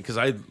between cuz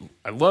I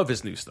love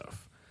his new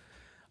stuff.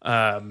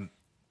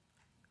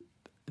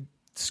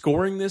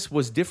 Scoring this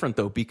was different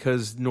though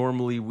because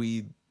normally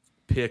we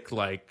pick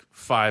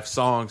 5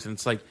 songs and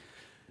it's like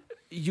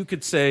you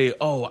could say,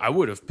 "Oh, I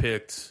would have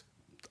picked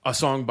a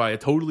song by a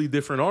totally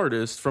different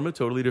artist from a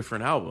totally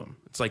different album."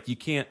 It's like you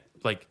can't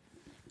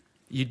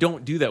you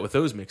don't do that with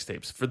those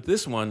mixtapes. For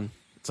this one,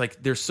 it's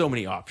there's so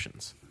many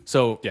options.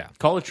 So Yeah.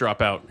 College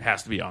Dropout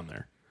has to be on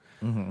there.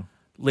 Mm-hmm.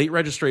 Late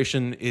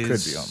Registration is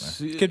Could be on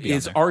there. Could be on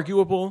is there.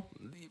 arguable.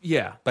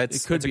 Yeah, But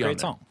it could it's a be great on there.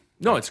 song.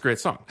 No, it's a great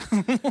song.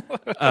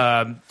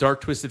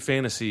 Dark Twisted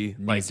Fantasy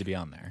Needs to be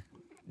on there.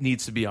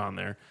 needs to be on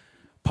there.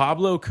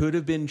 Pablo could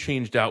have been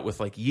changed out with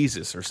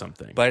Yeezus or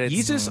something. But it's-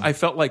 Yeezus, I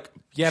felt like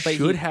but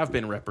should have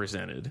been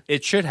represented.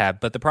 It should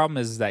have, but the problem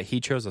is that he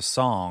chose a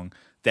song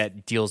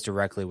that deals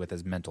directly with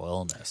his mental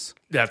illness.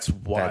 That's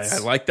why That's-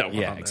 I like that one.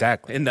 yeah, on there.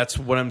 exactly. And that's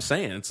what I'm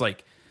saying. It's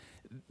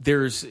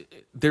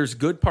there's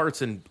good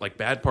parts and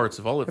bad parts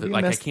of all of Have it. you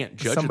I missed can't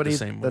judge it somebody the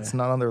same way. that's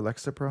not on their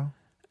Lexapro.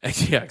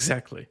 Yeah,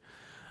 exactly.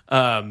 You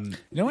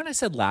know what I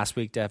said last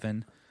week,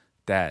 Devin?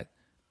 That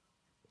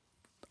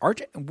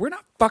RJ, we're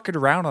not fucking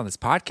around on this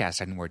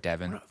podcast anymore,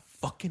 Devin.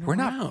 We're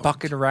not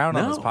fucking around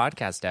on this No.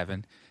 podcast,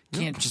 Devin. You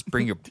can't just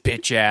bring your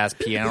bitch ass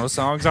piano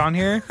songs on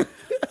here.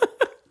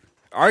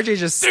 RJ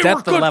just They were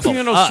stepped the good level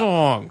piano up.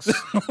 songs.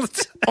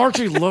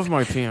 Archie loved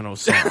my piano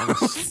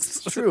songs.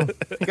 It's true.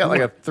 He got a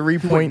Night,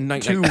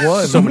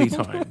 3.21. so many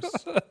times.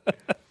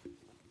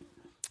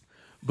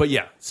 But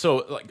yeah,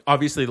 so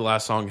obviously the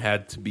last song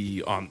had to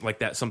be on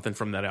that. Something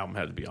from that album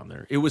had to be on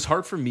there. It was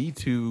hard for me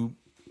to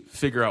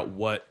figure out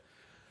what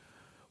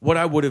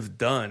I would have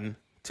done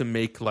to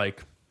make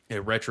a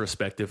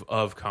retrospective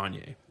of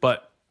Kanye.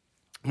 But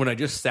when I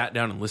just sat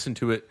down and listened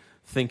to it,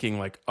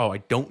 thinking oh, I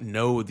don't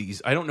know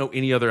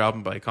any other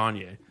album by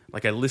Kanye.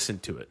 I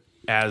listened to it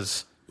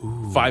as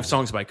 5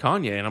 songs by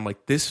Kanye, and I'm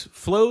like, this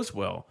flows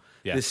well.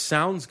 Yeah. This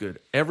sounds good.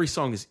 Every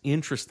song is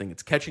interesting.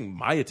 It's catching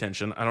my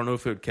attention. I don't know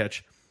if it would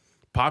catch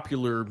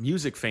popular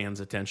music fans'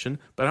 attention,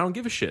 but I don't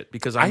give a shit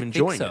because I'm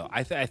enjoying think so.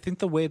 it. I think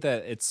the way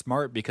that it's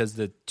smart because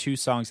the 2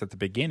 songs at the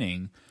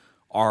beginning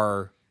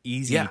are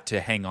easy Yeah. to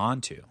hang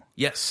on to.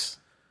 Yes.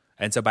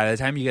 And so by the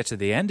time you get to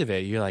the end of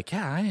it, you're like,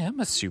 yeah, I am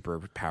a super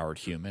powered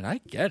human. I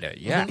get it.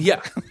 Yeah.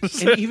 Yeah.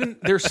 And even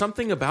there's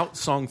something about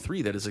song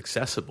 3 that is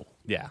accessible.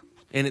 Yeah.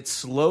 And it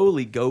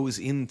slowly goes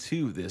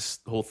into this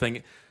whole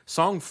thing.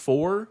 Song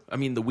 4, I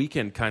mean, The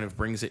Weeknd kind of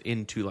brings it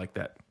into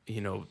that,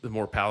 the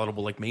more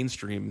palatable,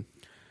 mainstream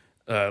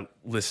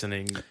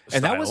listening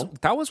And style.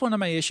 that was one of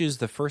my issues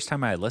the first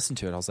time I listened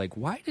to it. I was like,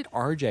 why did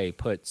RJ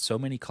put so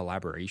many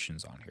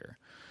collaborations on here?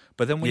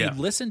 But then when Yeah. you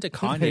listen to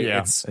Kanye,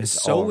 Yeah. it's It's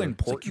so all-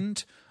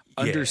 important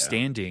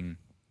understanding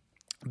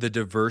the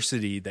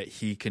diversity that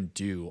he can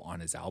do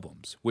on his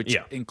albums, which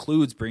Yeah.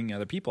 includes bringing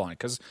other people on it.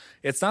 Because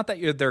it's not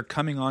that they're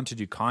coming on to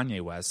do Kanye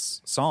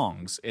West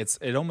songs.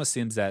 It almost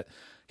seems that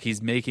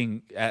he's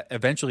making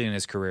eventually in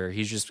his career,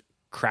 he's just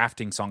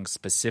crafting songs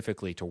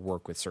specifically to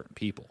work with certain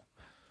people.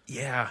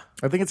 Yeah.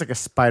 I think it's like a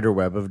spider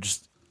web of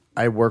just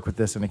I work with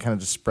this and it kind of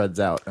just spreads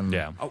out. And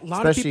Yeah. A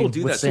lot of people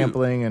do with that too.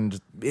 sampling and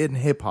just in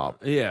hip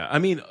hop. Yeah, I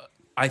mean,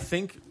 I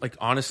think like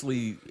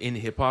honestly in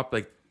hip hop,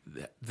 like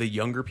the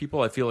younger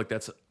people, I feel like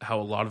that's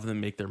how a lot of them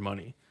make their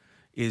money,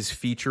 is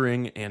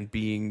featuring and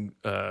being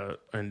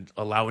and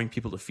allowing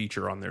people to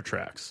feature on their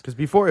tracks. Because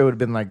before it would have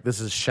been like this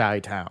is Chi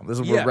Town. This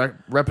is Yeah. we're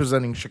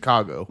representing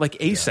Chicago. Like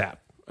ASAP,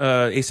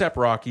 ASAP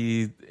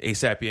Rocky,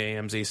 ASAP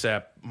Yams,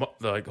 ASAP,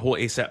 the like, whole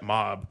ASAP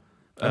mob.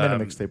 I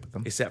made a mixtape with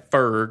them. ASAP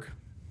Ferg,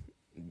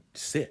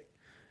 sick,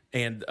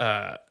 and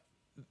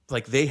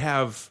like they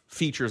have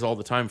features all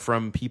the time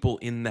from people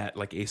in that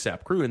like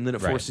ASAP crew, and then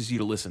it forces you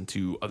to listen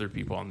to other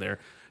people on there.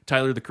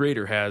 Tyler the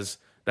Creator has.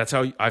 That's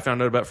how I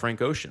found out about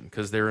Frank Ocean,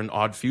 because they're an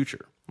Odd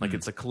Future. Like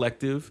it's a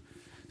collective.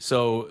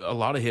 So a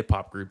lot of hip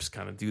hop groups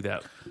kind of do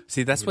that.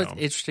 See, that's what's know.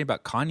 interesting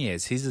about Kanye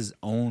is he's his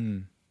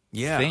own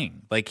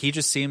thing. Like he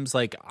just seems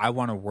like I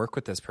want to work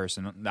with this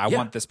person. I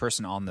want this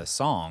person on this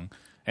song,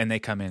 and they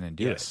come in and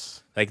do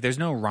Yes. it. Like there's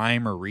no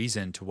rhyme or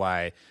reason to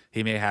why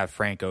he may have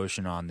Frank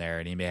Ocean on there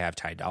and he may have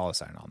Ty Dolla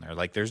 $ign on there.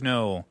 Like there's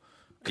no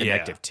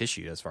connective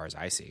tissue as far as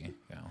I see.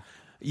 You know?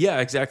 Yeah,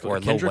 exactly. Or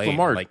Lil Kendrick Wayne.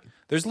 Lamar. Like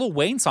there's Lil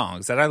Wayne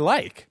songs that I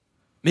like.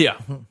 yeah,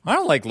 I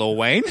don't like Lil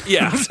Wayne.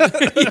 yeah.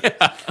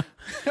 I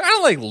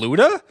don't like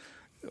Luda.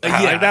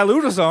 I like that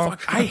Luda song.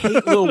 I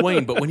hate Lil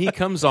Wayne, but when he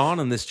comes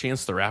on this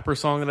Chance the Rapper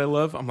song that I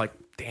love, I'm like,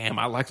 damn,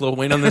 I like Lil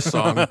Wayne on this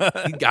song.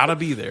 He gotta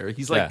be there.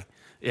 He's like,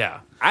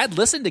 yeah. I'd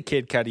listened to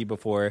Kid Cudi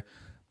before,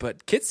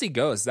 but Kid See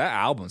Ghost, that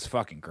album's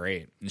fucking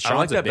great. And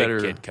Sean's like a that big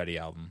better. Kid Cudi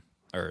album.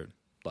 Or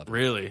love it.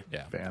 Really?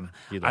 Yeah. Fan.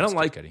 He I loves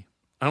don't Kid like Cudi.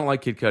 I don't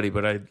like Kid Cudi,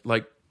 but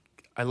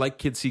I like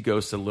Kid See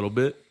Ghost a little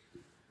bit.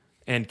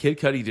 And Kid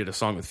Cudi did a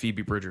song with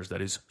Phoebe Bridgers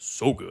that is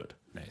so good,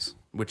 Nice.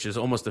 which is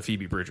almost a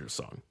Phoebe Bridgers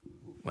song.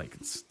 Like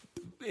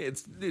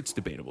it's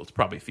debatable. It's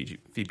probably a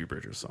Phoebe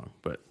Bridgers song,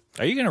 but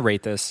Are you gonna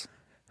rate this?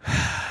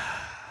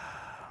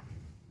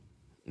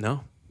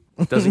 no,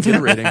 it doesn't get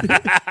a rating.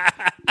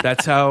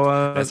 That's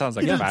how. That sounds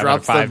like a 5 out of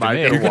drops the 5 to mic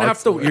me. and you're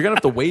gonna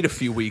have to wait a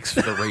few weeks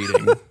for the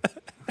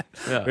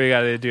rating. We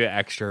gotta do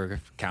extra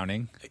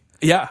counting.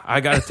 Yeah, I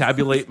got to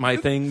tabulate my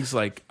things.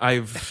 Like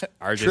I've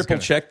RJ's triple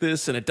gonna- checked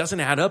this, and it doesn't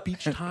add up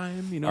each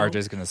time. You know,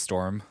 RJ's gonna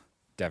storm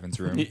Devin's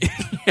room.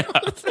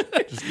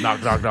 Just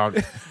knock, knock, knock.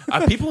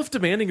 People have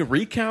demanding a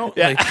recount.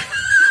 Like,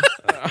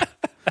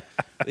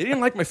 they didn't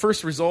like my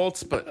first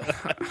results, but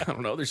I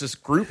don't know. There's this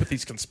group with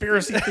these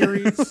conspiracy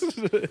theories.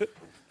 I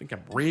think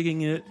I'm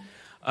rigging it.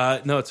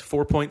 No, it's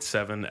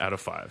 4.7 out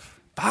of 5.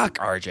 Fuck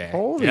RJ.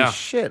 Holy Yeah.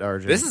 shit,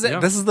 RJ. This is it. Yeah.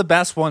 This is the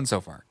best one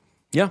so far.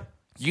 Yeah,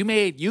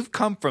 You've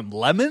come from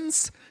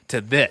lemons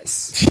to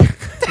this.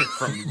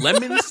 from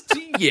lemons to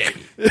yay.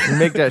 You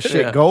make that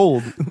shit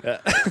gold.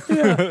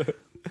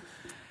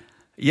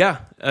 Yeah,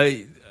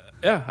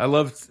 I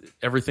loved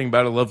everything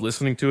about it. I loved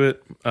listening to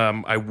it.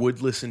 I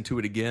would listen to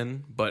it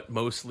again, but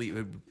mostly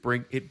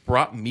it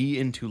brought me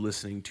into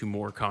listening to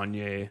more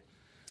Kanye.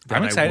 than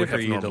I'm I excited would for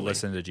have you to normally.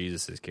 listen to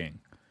Jesus is King.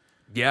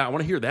 Yeah, I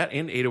want to hear that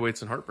and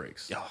 808s and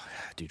Heartbreaks. Oh,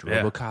 dude,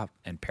 Yeah. RoboCop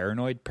and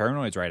Paranoid.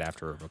 Paranoid's right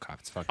after RoboCop.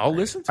 It's fucking I'll great.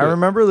 listen to I it.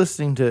 remember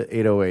listening to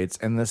 808s,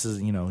 and this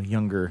is,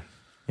 younger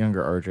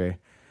RJ.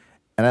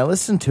 And I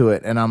listened to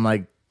it, and I'm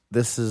like,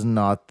 this is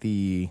not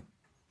the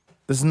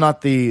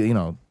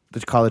the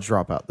college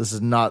dropout. This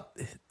is not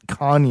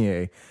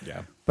Kanye.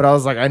 Yeah. But I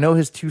was like, I know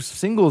his 2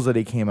 singles that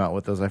he came out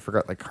with. Those I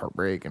forgot, like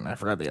Heartbreak, and I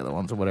forgot the other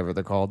ones or whatever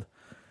they're called.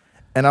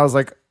 And I was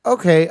like,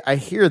 okay, I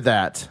hear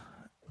that,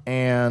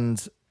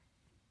 and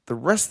the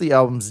rest of the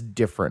album's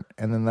different.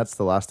 And then that's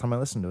the last time I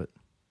listened to it.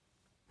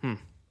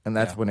 And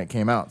that's when it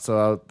came out.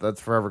 So that's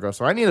forever ago.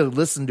 So I need to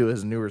listen to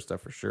his newer stuff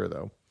for sure,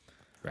 though.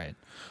 Right.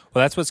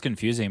 Well, that's what's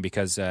confusing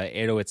because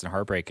 808s and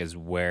Heartbreak is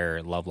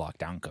where Love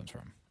Lockdown comes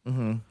from.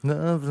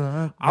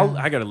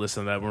 I got to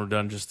listen to that when we're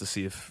done just to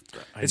see if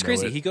It's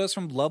crazy. He goes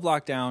from Love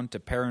Lockdown to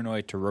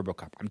Paranoid to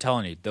RoboCop. I'm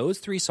telling you, those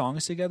 3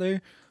 songs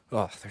together,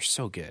 oh, they're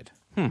so good.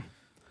 Yeah.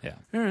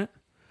 All right.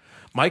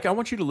 Mike, I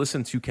want you to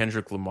listen to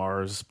Kendrick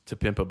Lamar's "To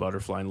Pimp a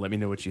Butterfly" and let me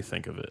know what you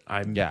think of it.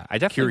 I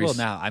definitely curious. will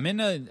now. I'm in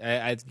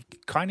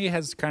Kanye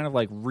has kind of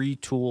like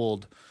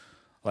retooled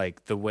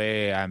like the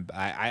way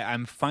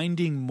I'm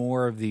finding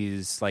more of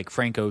these like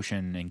Frank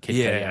Ocean and Kid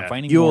Cudi. Yeah. I'm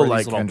finding You more will of like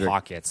these little Kendrick.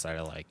 pockets that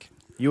I like.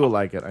 You will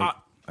like it.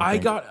 I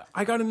think.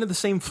 got into the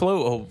same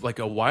flow like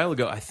a while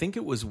ago. I think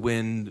it was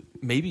when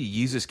maybe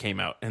Yeezus came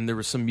out, and there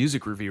was some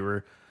music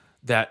reviewer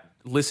that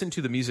listened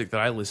to the music that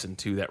I listened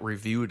to that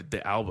reviewed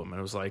the album, and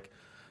it was like,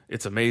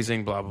 it's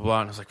amazing, blah blah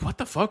blah. And I was like, what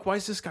the fuck? Why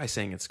is this guy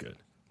saying it's good?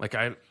 Like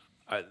I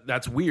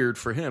that's weird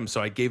for him.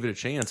 So I gave it a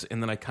chance,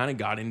 and then I kind of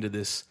got into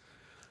this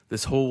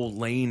whole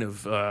lane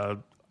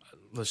of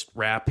just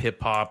rap,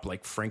 hip hop,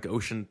 like Frank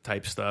Ocean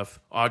type stuff,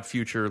 Odd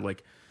Future,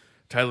 like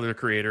Tyler the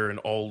Creator and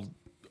all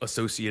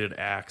associated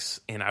acts,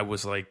 and I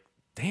was like,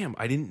 damn,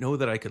 I didn't know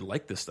that I could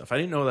like this stuff. I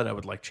didn't know that I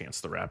would like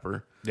Chance the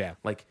Rapper. Yeah.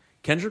 Like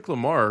Kendrick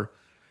Lamar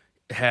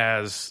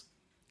has,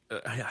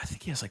 I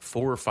think he has like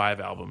 4 or 5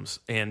 albums,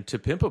 and To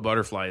Pimp a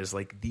Butterfly is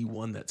like the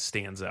one that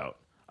stands out.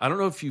 I don't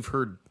know if you've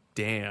heard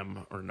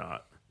Damn or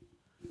not.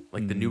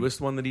 Like the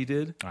newest one that he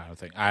did. I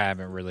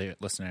haven't really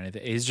listened to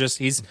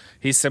anything.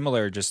 He's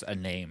similar, just a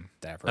name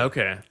that I've heard.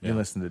 Okay. You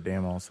listen to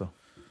Damn also.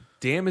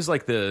 Damn is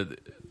like the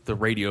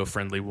radio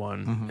friendly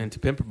one, and To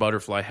Pimp a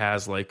Butterfly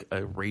has like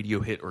a radio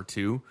hit or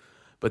two,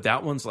 but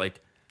that one's like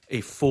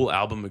a full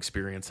album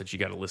experience that you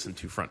got to listen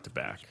to front to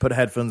back. Put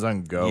headphones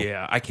on, go.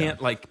 Yeah, I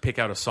can't like pick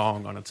out a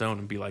song on its own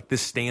and be like,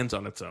 this stands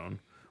on its own,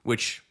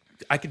 which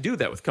I could do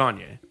that with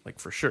Kanye, like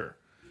for sure.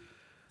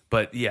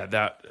 But yeah,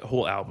 that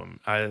whole album,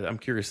 I'm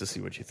curious to see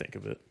what you think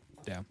of it.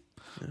 Yeah.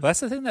 Well, that's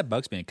the thing that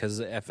bugs me, because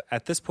if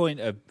at this point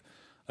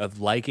of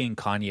liking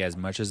Kanye as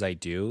much as I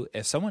do,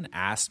 if someone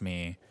asked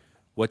me,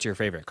 what's your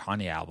favorite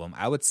Kanye album,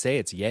 I would say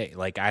it's Ye.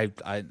 Like I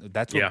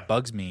that's what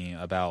bugs me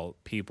about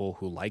people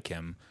who like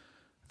him,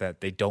 that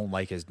they don't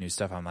like his new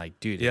stuff. I'm like,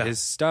 dude, his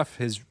stuff,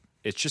 it's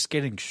just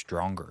getting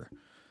stronger.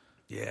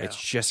 Yeah. It's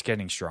just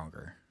getting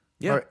stronger.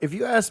 Yeah. Or if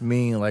you ask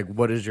me, like,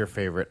 what is your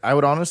favorite? I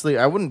would honestly,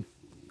 I would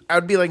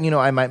be like,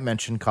 I might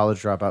mention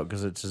College Dropout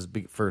because it's his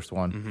first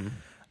one. Mm-hmm.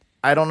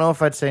 I don't know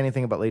if I'd say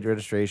anything about Late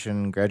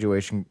Registration,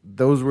 Graduation.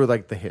 Those were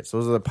like the hits.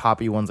 Those are the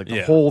poppy ones, like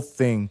the whole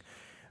thing.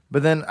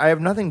 But then I have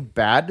nothing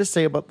bad to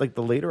say about like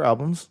the later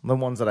albums, the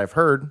ones that I've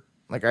heard.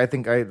 Like I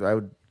think I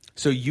would.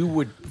 So you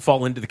would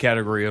fall into the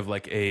category of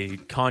like a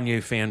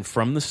Kanye fan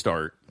from the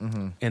start,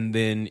 and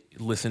then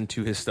listen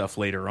to his stuff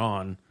later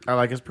on. I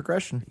like his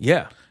progression.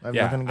 Yeah. I have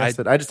nothing against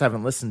it. I just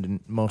haven't listened to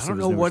most I of don't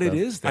his know newer what stuff. it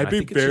is. Then. I'd I be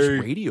think it's very-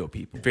 just radio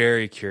people.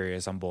 Very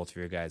curious on both of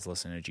your guys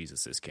listening to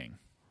Jesus is King.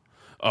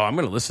 Oh, I'm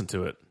going to listen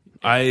to it.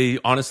 I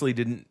honestly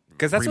didn't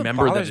Because that's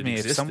remember what bothers that it me.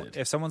 existed.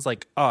 If someone's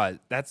like, "Oh,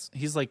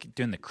 he's like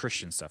doing the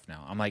Christian stuff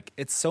now," I'm like,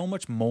 it's so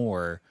much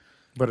more.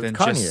 But it's than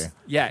Kanye.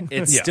 just,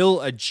 it's Yeah.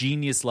 still a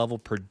genius level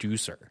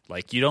producer.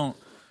 Like you don't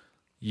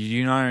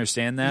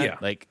understand that. Yeah.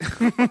 Like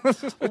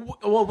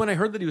Well, when I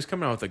heard that he was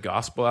coming out with a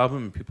gospel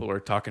album and people are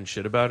talking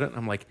shit about it,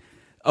 I'm like,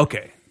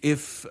 okay,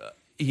 if,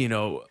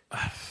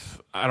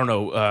 I don't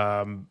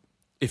know,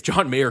 if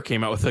John Mayer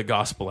came out with a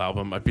gospel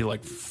album, I'd be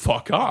like,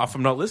 fuck off,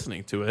 I'm not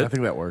listening to I it.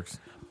 think that works.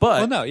 But,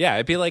 well, no, yeah,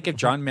 it'd be like if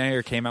John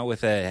Mayer came out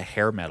with a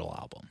hair metal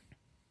album.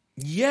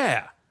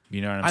 yeah,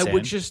 You know what I'm I saying?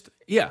 would just,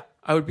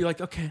 I would be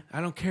like, okay, I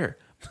don't care.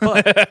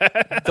 But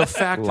the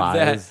fact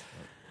Lies.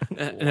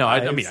 that, no,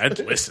 I mean, I'd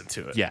listen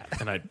to it. Yeah.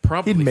 And I'd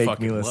probably He'd make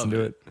fucking me listen love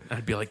to it.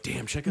 I'd be like,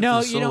 damn, check out No,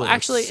 this solo.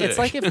 actually, Sick. it's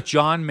like if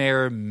John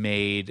Mayer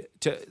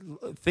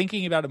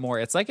thinking about it more,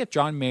 it's like if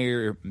John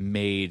Mayer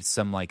made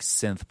some like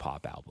synth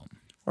pop album.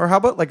 Or how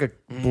about like a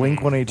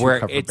Blink 182 Where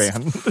cover it's,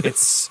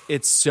 band?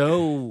 it's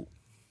so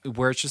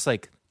where it's just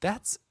like,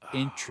 that's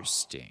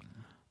interesting.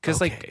 Because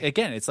like, Okay.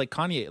 again, it's like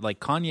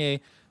Kanye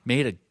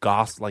made a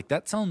gospel, like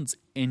that sounds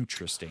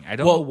interesting. I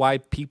don't know why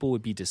people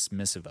would be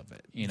dismissive of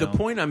it. You know, The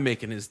point I'm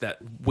making is that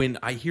when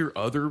I hear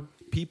other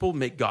people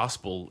make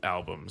gospel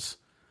albums,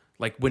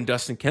 like when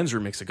Dustin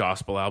Kensrue makes a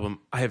gospel album,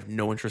 I have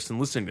no interest in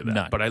listening to that.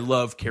 None. But I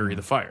love Carry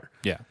the Fire.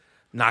 yeah.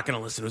 Not going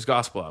to listen to his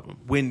gospel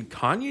album. When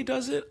Kanye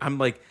does it, I'm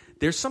like,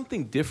 there's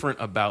something different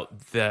about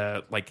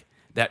that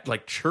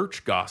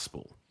church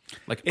gospel.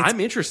 Like I'm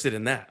interested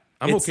in that.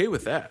 I'm okay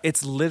with that.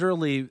 It's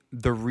literally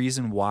the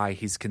reason why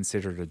he's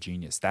considered a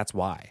genius. That's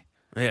why.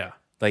 Yeah.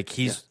 Like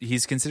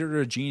he's considered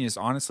a genius.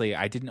 Honestly,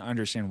 I didn't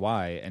understand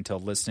why until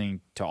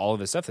listening to all of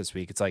his stuff this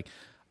week. It's like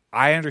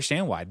I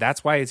understand why.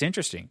 That's why it's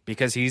interesting,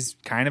 because he's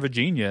kind of a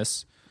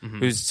genius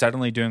who's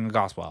suddenly doing a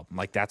gospel album.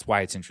 Like that's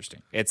why it's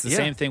interesting. It's the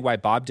same thing why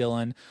Bob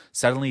Dylan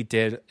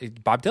did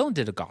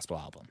a gospel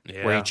album where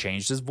he Yeah.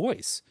 changed his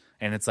voice.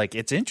 And it's like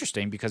it's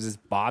interesting because it's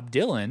Bob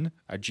Dylan,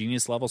 a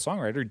genius level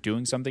songwriter,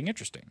 doing something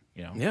interesting.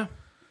 You know, Yeah.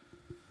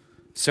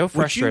 so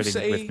frustrating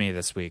say- with me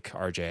this week,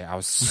 RJ. I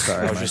was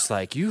just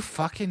like, you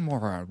fucking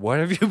moron. What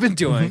have you been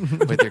doing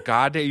with your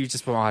goddamn? You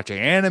just been watching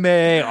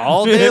anime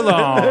all day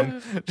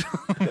long.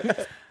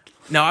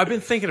 Now, I've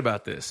been thinking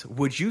about this.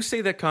 Would you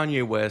say that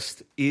Kanye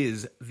West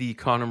is the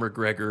Conor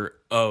McGregor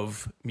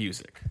of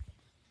music?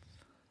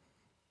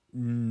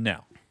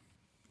 No,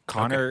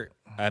 Connor.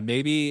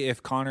 Maybe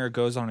if Connor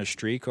goes on a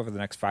streak over the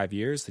next 5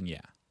 years, then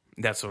yeah.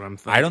 That's what I'm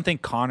thinking. I don't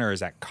think Connor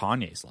is at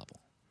Kanye's level.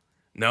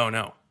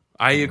 No.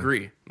 I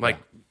agree. Like,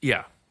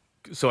 yeah.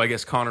 So I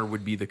guess Conor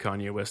would be the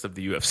Kanye West of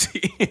the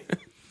UFC.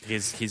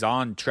 He's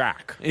on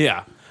track.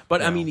 Yeah.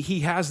 But I mean,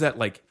 he has that,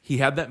 like, he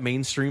had that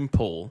mainstream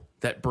pull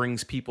that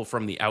brings people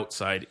from the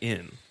outside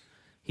in.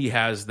 He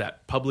has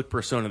that public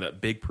persona,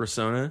 that big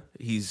persona.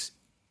 He's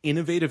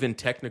innovative and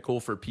technical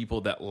for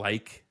people that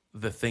like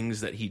the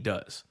things that he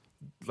does,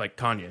 like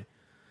Kanye.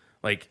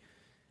 Like,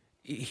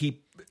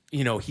 he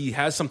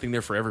has something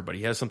there for everybody.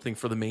 He has something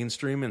for the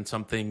mainstream and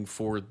something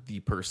for the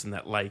person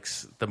that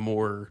likes the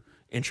more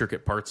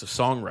intricate parts of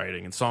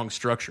songwriting and song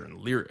structure and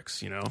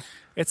lyrics, you know?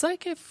 It's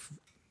like if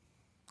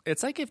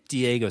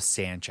Diego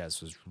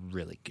Sanchez was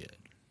really good.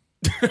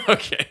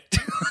 Okay.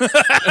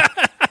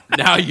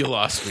 Now you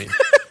lost me.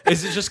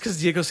 Is it just because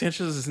Diego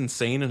Sanchez is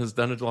insane and has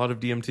done a lot of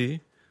DMT?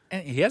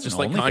 And he has Just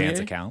an like OnlyFans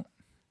Kanye? account.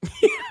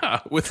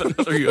 With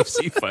another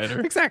UFC fighter.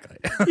 Exactly.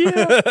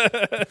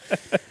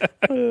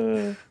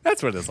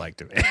 That's what it's like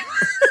to me.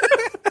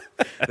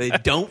 They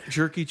don't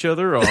jerk each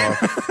other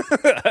off.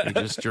 They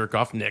just jerk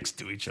off next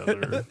to each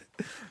other.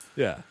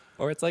 Yeah.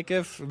 Or it's like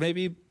if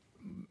maybe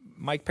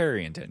Mike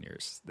Perry in 10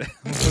 years. We'll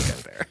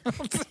get there.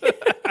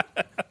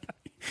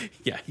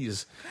 Yeah,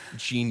 he's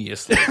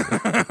genius.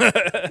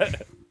 I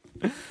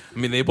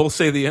mean, they both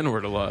say the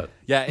N-word a lot.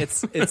 Yeah,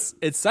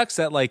 it sucks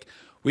that like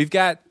we've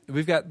got the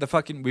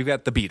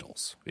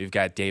Beatles, we've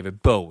got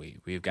David Bowie,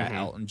 we've got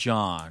Elton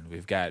John,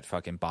 we've got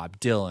fucking Bob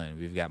Dylan,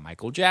 we've got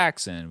Michael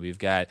Jackson, we've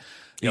got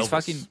these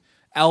fucking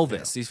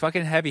Elvis, these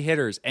fucking heavy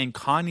hitters, and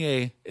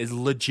Kanye is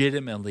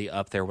legitimately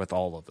up there with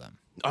all of them.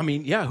 I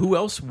mean, yeah, who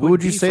else would, Who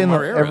would you be say from in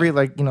our era? every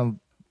like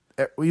you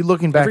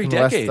looking back Every in the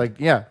last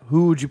decade.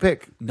 who would you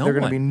pick? No They're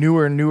going to one. be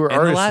newer and newer In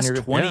artists. the last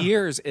and 20 yeah.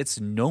 years, it's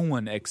no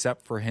one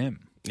except for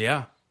him.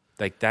 Yeah.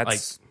 Like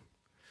that's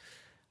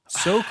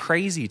so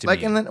crazy to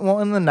like me. in the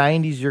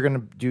 90s, you're going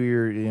to do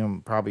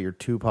your probably your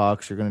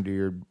Tupacs. You're going to do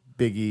your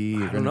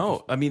Biggie. I don't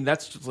know. I mean,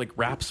 that's just like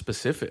rap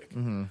specific.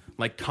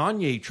 Like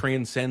Kanye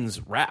transcends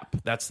rap.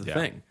 That's the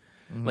thing.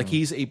 Like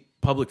he's a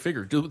public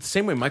figure. The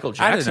same way Michael I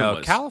Jackson don't know.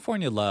 was.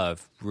 California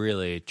Love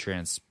really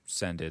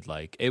transcended.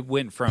 Like it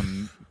went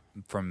from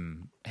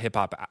hip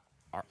hop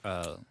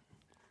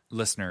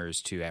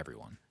listeners to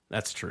everyone.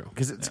 That's true.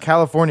 because it's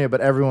California,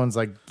 but everyone's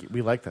like,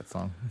 we like that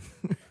song.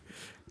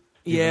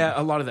 Yeah,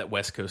 a lot of that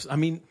West Coast. I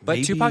mean, But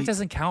maybe, Tupac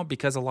doesn't count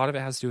because a lot of it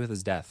has to do with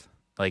his death.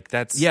 Like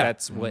that's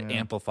what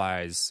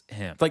amplifies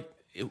him. like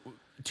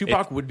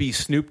Tupac would be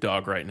Snoop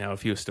Dogg right now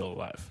if he was still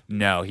alive.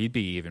 No, he'd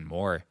be even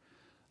more.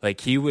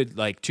 Like he would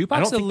like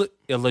Tupac's don't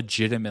a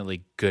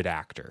legitimately good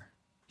actor.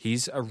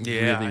 He's a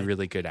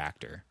really good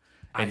actor.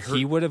 And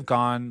he would have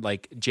gone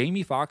like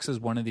Jamie Foxx is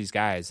one of these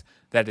guys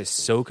that is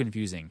so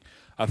confusing.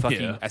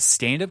 A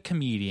stand-up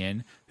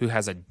comedian who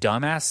has a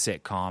dumbass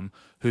sitcom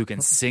who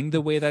can sing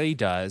the way that he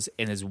does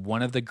and is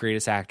one of the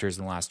greatest actors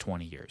in the last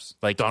 20 years.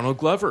 Like Donald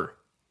Glover.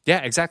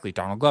 yeah, exactly,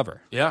 Donald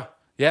Glover. Yeah.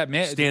 Yeah,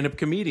 man. Stand-up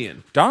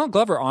comedian. Donald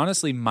Glover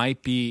honestly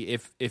might be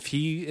if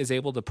he is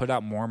able to put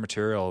out more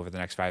material over the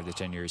next 5 to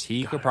 10 years,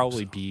 he could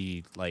probably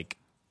be like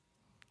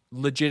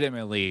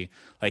legitimately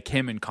like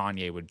him and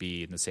Kanye would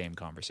be in the same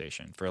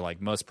conversation for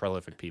like most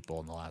prolific people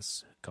in the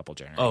last couple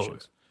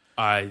generations.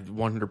 I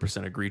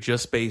 100% agree.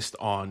 Just based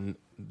on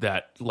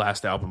that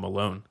last album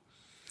alone.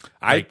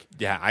 I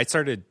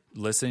started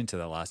listening to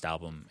the last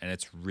album and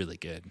it's really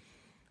good.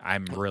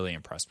 I'm really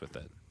impressed with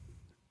it.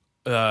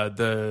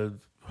 The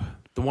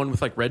one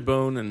with like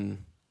Redbone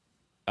and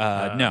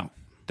No,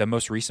 the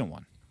most recent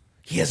one.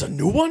 he has a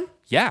new one.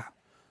 Yeah.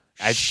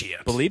 I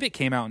Shit. believe it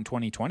came out in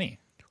 2020.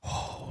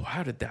 Oh,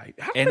 how did I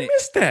And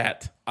miss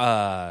that?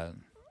 Uh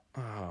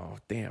Oh,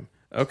 damn.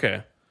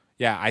 Okay.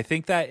 Yeah, I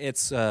think that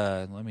it's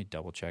let me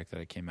double check that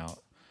it came out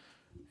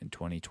in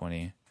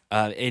 2020.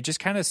 It just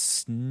kind of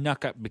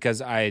snuck up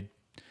because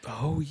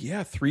Oh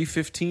yeah,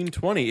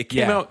 3/15/20. It came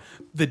Yeah. out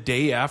the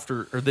day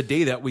after or the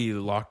day that we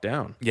locked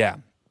down. yeah.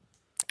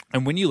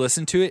 And when you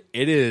listen to it,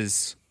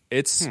 it's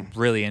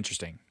really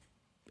interesting.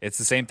 It's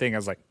the same thing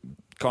as like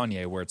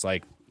Kanye where it's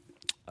like,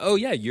 "Oh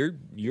yeah, you're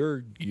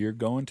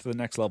going to the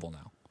next level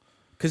now."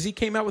 Cuz he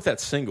came out with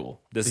that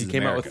single. This he is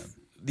came America. out with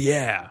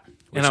yeah.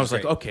 And I was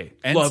like, great. okay,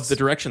 And love the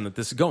direction that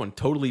this is going.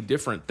 Totally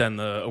different than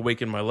the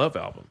Awaken My Love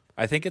album.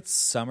 I think it's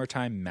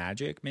Summertime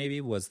Magic maybe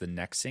was the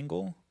next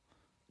single.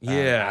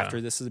 Yeah.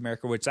 After This Is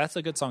America, which that's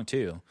a good song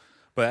too.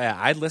 But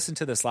I listened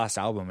to this last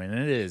album and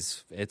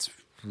it's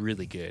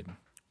really good.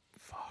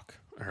 Fuck.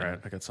 All right,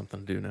 I got something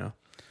to do now.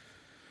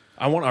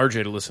 I want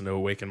RJ to listen to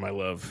Awaken My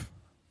Love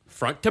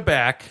front to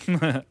back.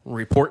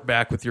 Report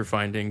back with your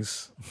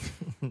findings.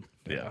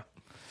 Yeah.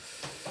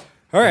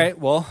 All right,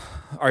 well,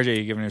 RJ,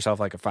 you giving yourself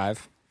like a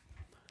 5?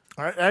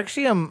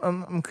 Actually, I'm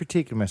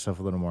critiquing myself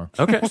a little more.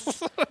 Okay.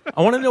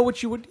 I want to know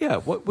what you would. Yeah.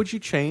 What would you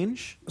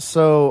change?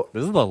 So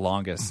This is the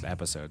longest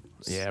episode.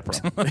 Yeah,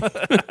 probably.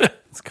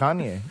 it's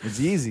Kanye. It's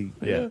easy.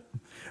 Yeah.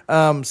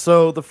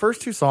 So the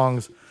first two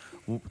songs,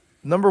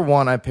 number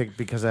one I picked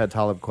because I had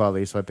Talib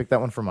Kweli, so I picked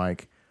that one for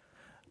Mike.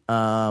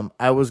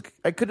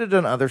 I could have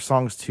done other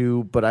songs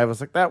too, but I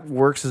was like, that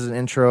works as an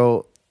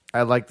intro.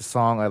 I like the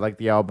song. I like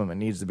the album. It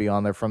needs to be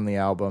on there from the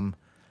album.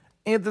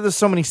 And there's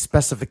so many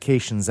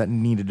specifications that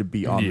needed to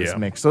be on this Yeah.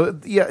 mix. So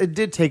yeah, it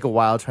did take a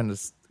while trying to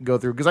go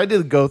through because I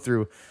did go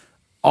through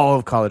all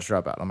of College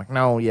Dropout. I'm like,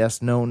 no,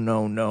 yes, no,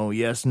 no, no,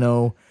 yes,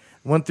 no.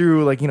 Went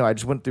through I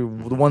just went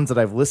through the ones that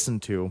I've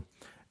listened to,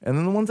 and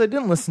then the ones I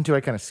didn't listen to,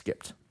 I kind of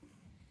skipped.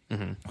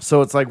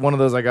 So it's like one of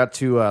those I got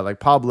to like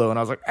Pablo, and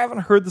I was like, I haven't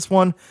heard this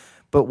one,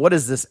 but what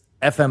is this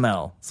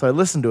FML? So I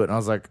listened to it, and I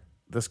was like,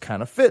 this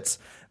kind of fits.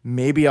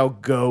 Maybe I'll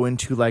go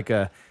into like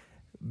a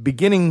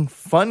beginning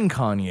fun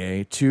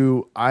Kanye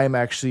to I'm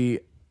actually,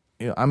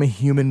 I'm a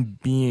human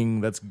being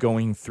that's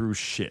going through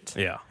shit.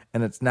 Yeah.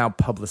 And it's now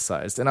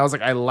publicized. And I was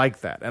like, I like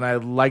that. And I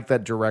like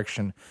that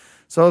direction.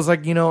 So I was like,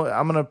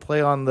 I'm gonna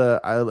play on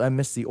the I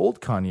miss the old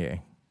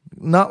Kanye,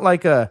 not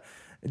like a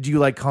do you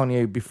like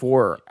Kanye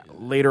before,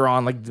 later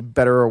on, like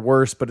better or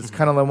worse, but it's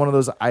kind of like one of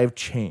those I've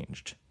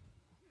changed.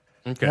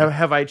 Okay.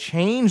 Have I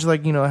changed?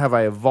 Like, have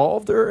I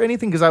evolved or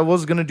anything? Because I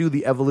was gonna do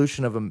the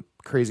evolution of a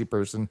crazy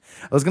person.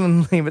 I was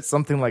gonna name it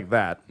something like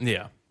that.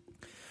 Yeah.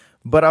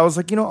 But I was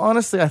like,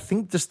 honestly, I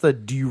think just the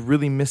do you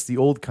really miss the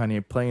old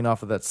Kanye playing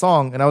off of that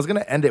song? And I was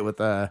gonna end it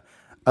with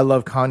I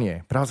love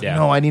Kanye, but I was like,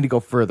 no, I need to go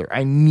further.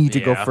 I need to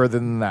go further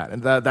than that,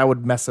 and that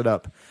would mess it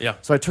up. Yeah.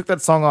 So I took that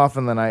song off,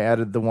 and then I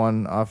added the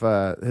one off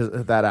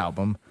that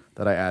album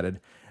that I added,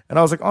 and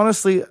I was like,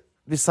 honestly,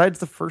 besides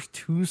the first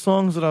 2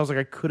 songs that I was like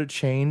I could have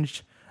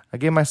changed, I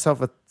gave myself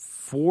a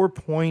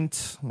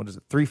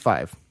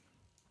 4.35.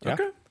 Yeah.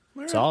 Okay. All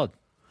right. Solid.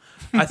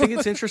 I think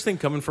it's interesting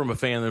coming from a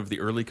fan of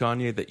the early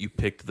Kanye that you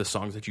picked the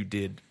songs that you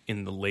did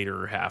in the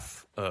later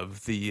half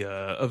of the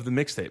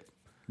mixtape.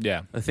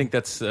 Yeah. I think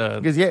that's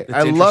Because that's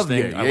I love you.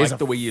 interesting. I like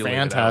the way you laid it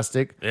out.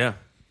 fantastic. Yeah.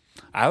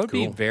 I would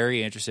be Cool.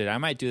 very interested. I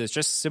might do this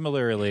just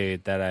similarly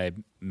that I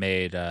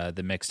made the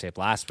mixtape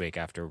last week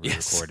after we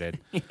recorded,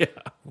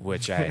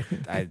 which I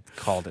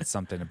called it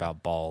something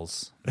about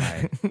balls.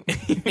 My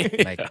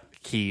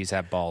keys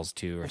have balls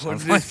too, or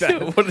something like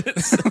that. What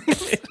is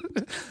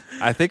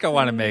I think I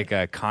want to make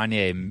a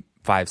Kanye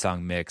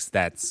 5-song mix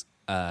that's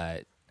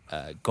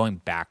going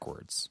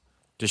backwards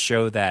to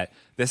show that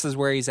this is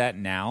where he's at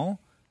now,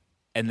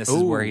 and this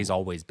is where he's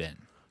always been.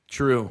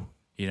 True.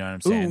 You know what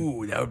I'm saying?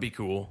 Ooh, that would be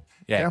cool.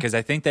 Yeah, because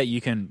I think that you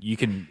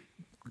can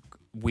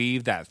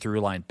weave that through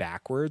line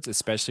backwards,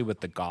 especially with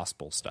the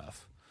gospel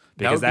stuff,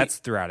 because that's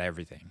throughout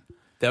everything.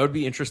 That would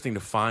be interesting to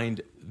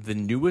find the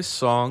newest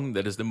song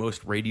that is the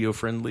most radio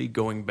friendly,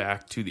 going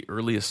back to the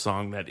earliest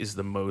song that is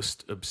the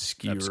most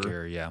obscure.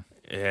 Obscure, yeah.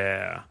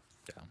 Yeah.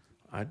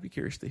 I'd be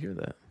curious to hear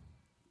that.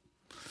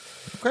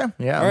 Okay,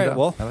 yeah, All I'm right, down.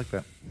 well, I like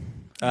that.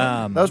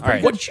 That was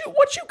pretty What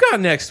you got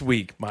next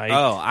week, Mike?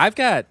 Oh, I've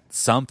got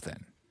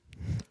something.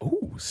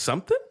 Ooh,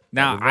 something?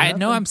 Now, I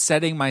know I'm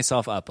setting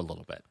myself up a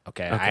little bit.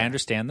 Okay, I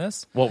understand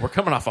this. Well, we're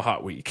coming off a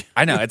hot week.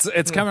 I know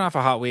it's coming off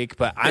a hot week,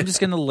 but I'm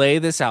just going to lay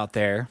this out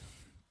there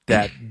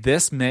that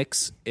this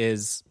mix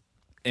is,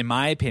 in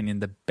my opinion,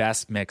 the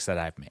best mix that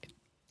I've made.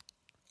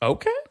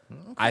 Okay.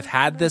 I've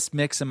had this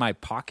mix in my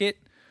pocket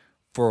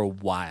for a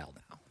while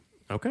now.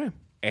 Okay.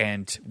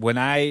 And when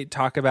I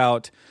talk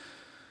about,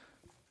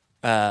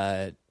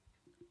 I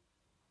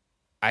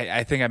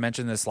think I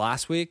mentioned this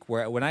last week,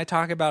 where when I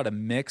talk about a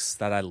mix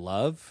that I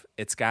love,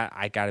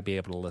 I got to be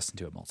able to listen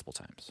to it multiple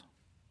times.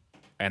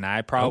 And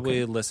I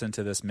probably listen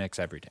to this mix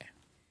every day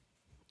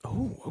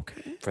Oh,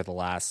 okay. for the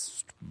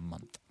last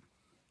month.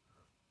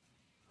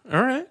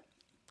 All right.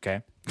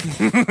 Okay.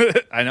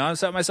 I know I'm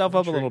setting myself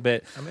up a little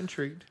bit. I'm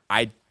intrigued.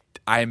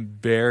 I'm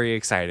very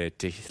excited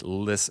to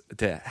listen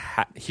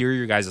hear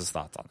your guys'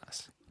 thoughts on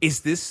this.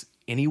 Is this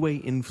any way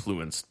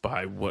influenced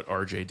by what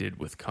RJ did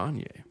with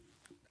Kanye?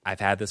 I've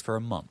had this for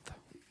a month.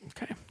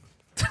 Okay.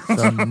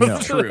 So, no.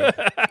 True.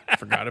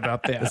 Forgot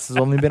about that. This has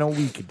only been a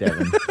week,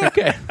 Devin.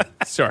 Okay.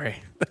 Sorry.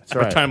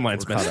 all right. Our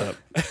timeline's We're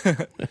messed caught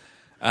up.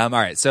 All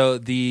right. So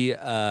the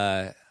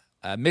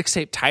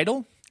mixtape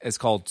title is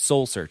called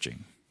Soul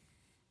Searching.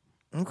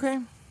 Okay.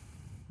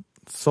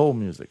 Soul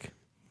music.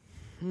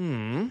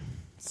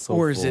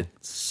 Or is it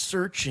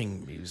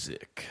searching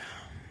music?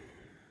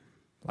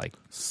 Like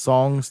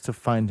songs to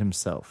find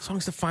himself?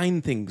 Songs to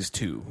find things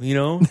to, you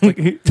know?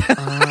 Like,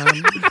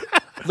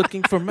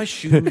 looking for my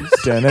shoes.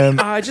 Dun-dum,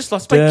 I just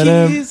lost my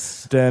dun-dum,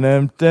 keys.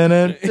 dun-dum,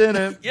 dun-dum,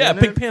 dun-dum, Yeah, dun-dum,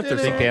 Pink Panther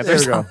dun-dum.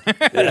 song.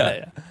 Panther There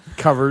you go.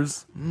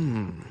 Covers.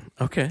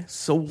 Okay.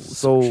 Soul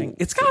Soul- searching.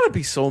 It's got to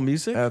be soul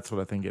music. That's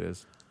what I think it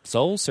is.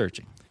 Soul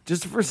Searching.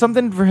 Just for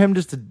something for him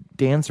just to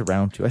dance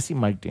around to. I see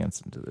Mike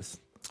dancing to this.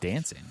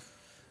 Dancing.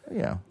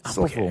 Yeah,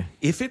 soulful. Okay.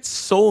 If it's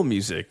soul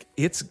music,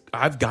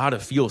 I've got to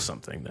feel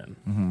something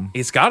then.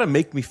 It's got to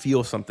make me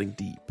feel something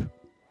deep.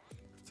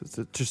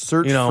 To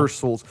search You know, for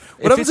souls.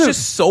 If it's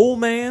just Soul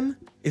Man,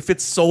 if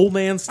it's Soul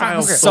Man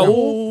style Okay.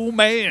 Soul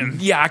Man.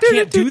 yeah, I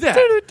can't do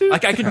that.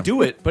 Like, I can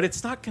do it, but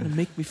it's not going to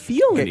make me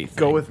feel anything.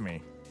 go with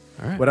me.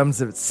 All right. What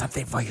happens if it's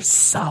something for your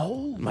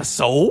soul? My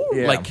soul?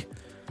 Yeah.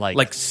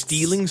 Like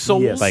stealing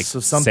souls? Yes. Like So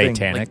something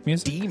satanic Like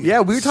music. demons? Yeah,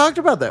 we talked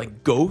about that.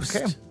 Like ghost?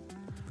 Okay.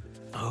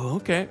 Oh,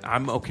 okay.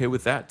 I'm okay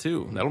with that,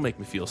 too. That'll make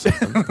me feel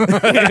something.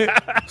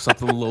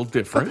 Something a little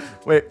different.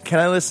 Wait, can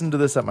I listen to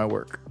this at my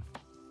work?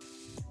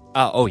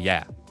 Oh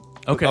yeah.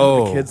 Okay.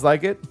 Oh. Kids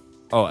like it?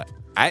 Oh,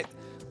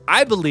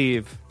 I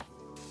believe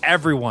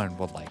everyone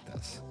would like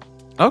this.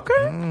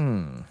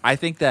 Okay. I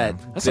think that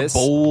That's this, a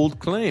bold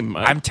claim.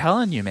 I'm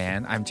telling you,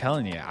 man. I'm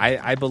telling you.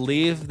 I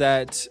believe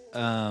that if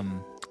I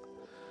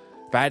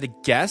had to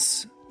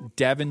guess,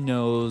 Devin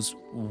knows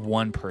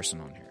one person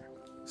on here.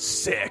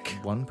 Sick.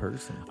 One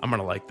person. I'm going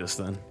to like this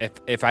then.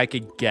 If I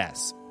could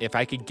guess,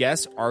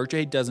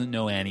 RJ doesn't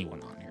know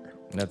anyone on here.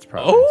 That's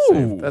probably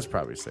safe. That's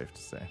probably safe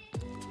to say.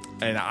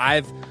 And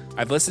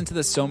I've listened to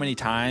this so many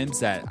times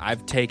that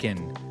I've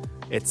taken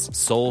it's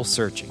soul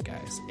searching,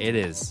 guys. It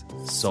is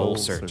soul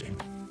searching.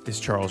 Is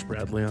Charles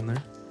Bradley on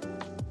there?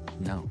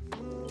 No.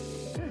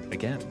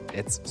 again,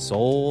 it's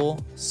soul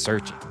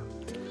searching.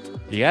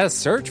 You gotta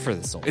search for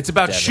the soul. It's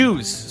about Devin.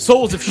 shoes,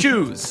 soles of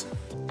shoes.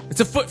 It's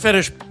a foot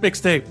fetish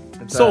mixtape.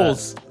 It's,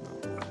 Souls.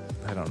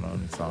 I don't know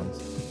any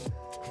songs.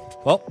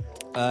 Well,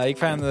 you can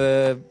find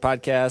the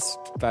podcast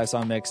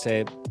 5-song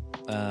mixtape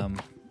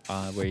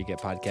where you get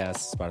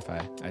podcasts,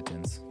 Spotify,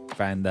 iTunes.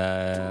 Find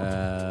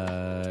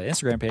the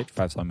Instagram page,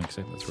 5-song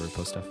mixtape. That's where we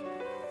post stuff.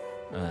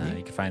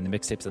 You can find the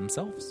mixtapes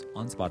themselves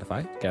on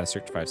Spotify. Gotta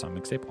search 5-song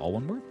mixtape, all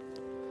one word.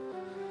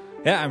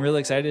 Yeah, I'm really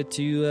excited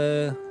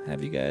to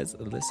have you guys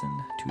listen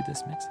to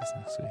this mix this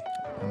next week.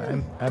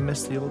 And I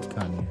miss the old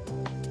Kanye.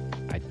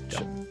 I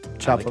don't.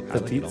 Chop I like- up I the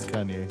like beats, it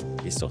all.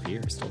 Kanye. He's still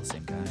here. Still the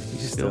same guy.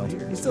 He's still here.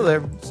 here. He's still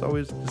there. It's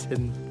always just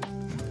hidden.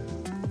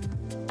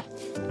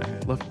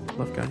 Love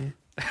Kanye.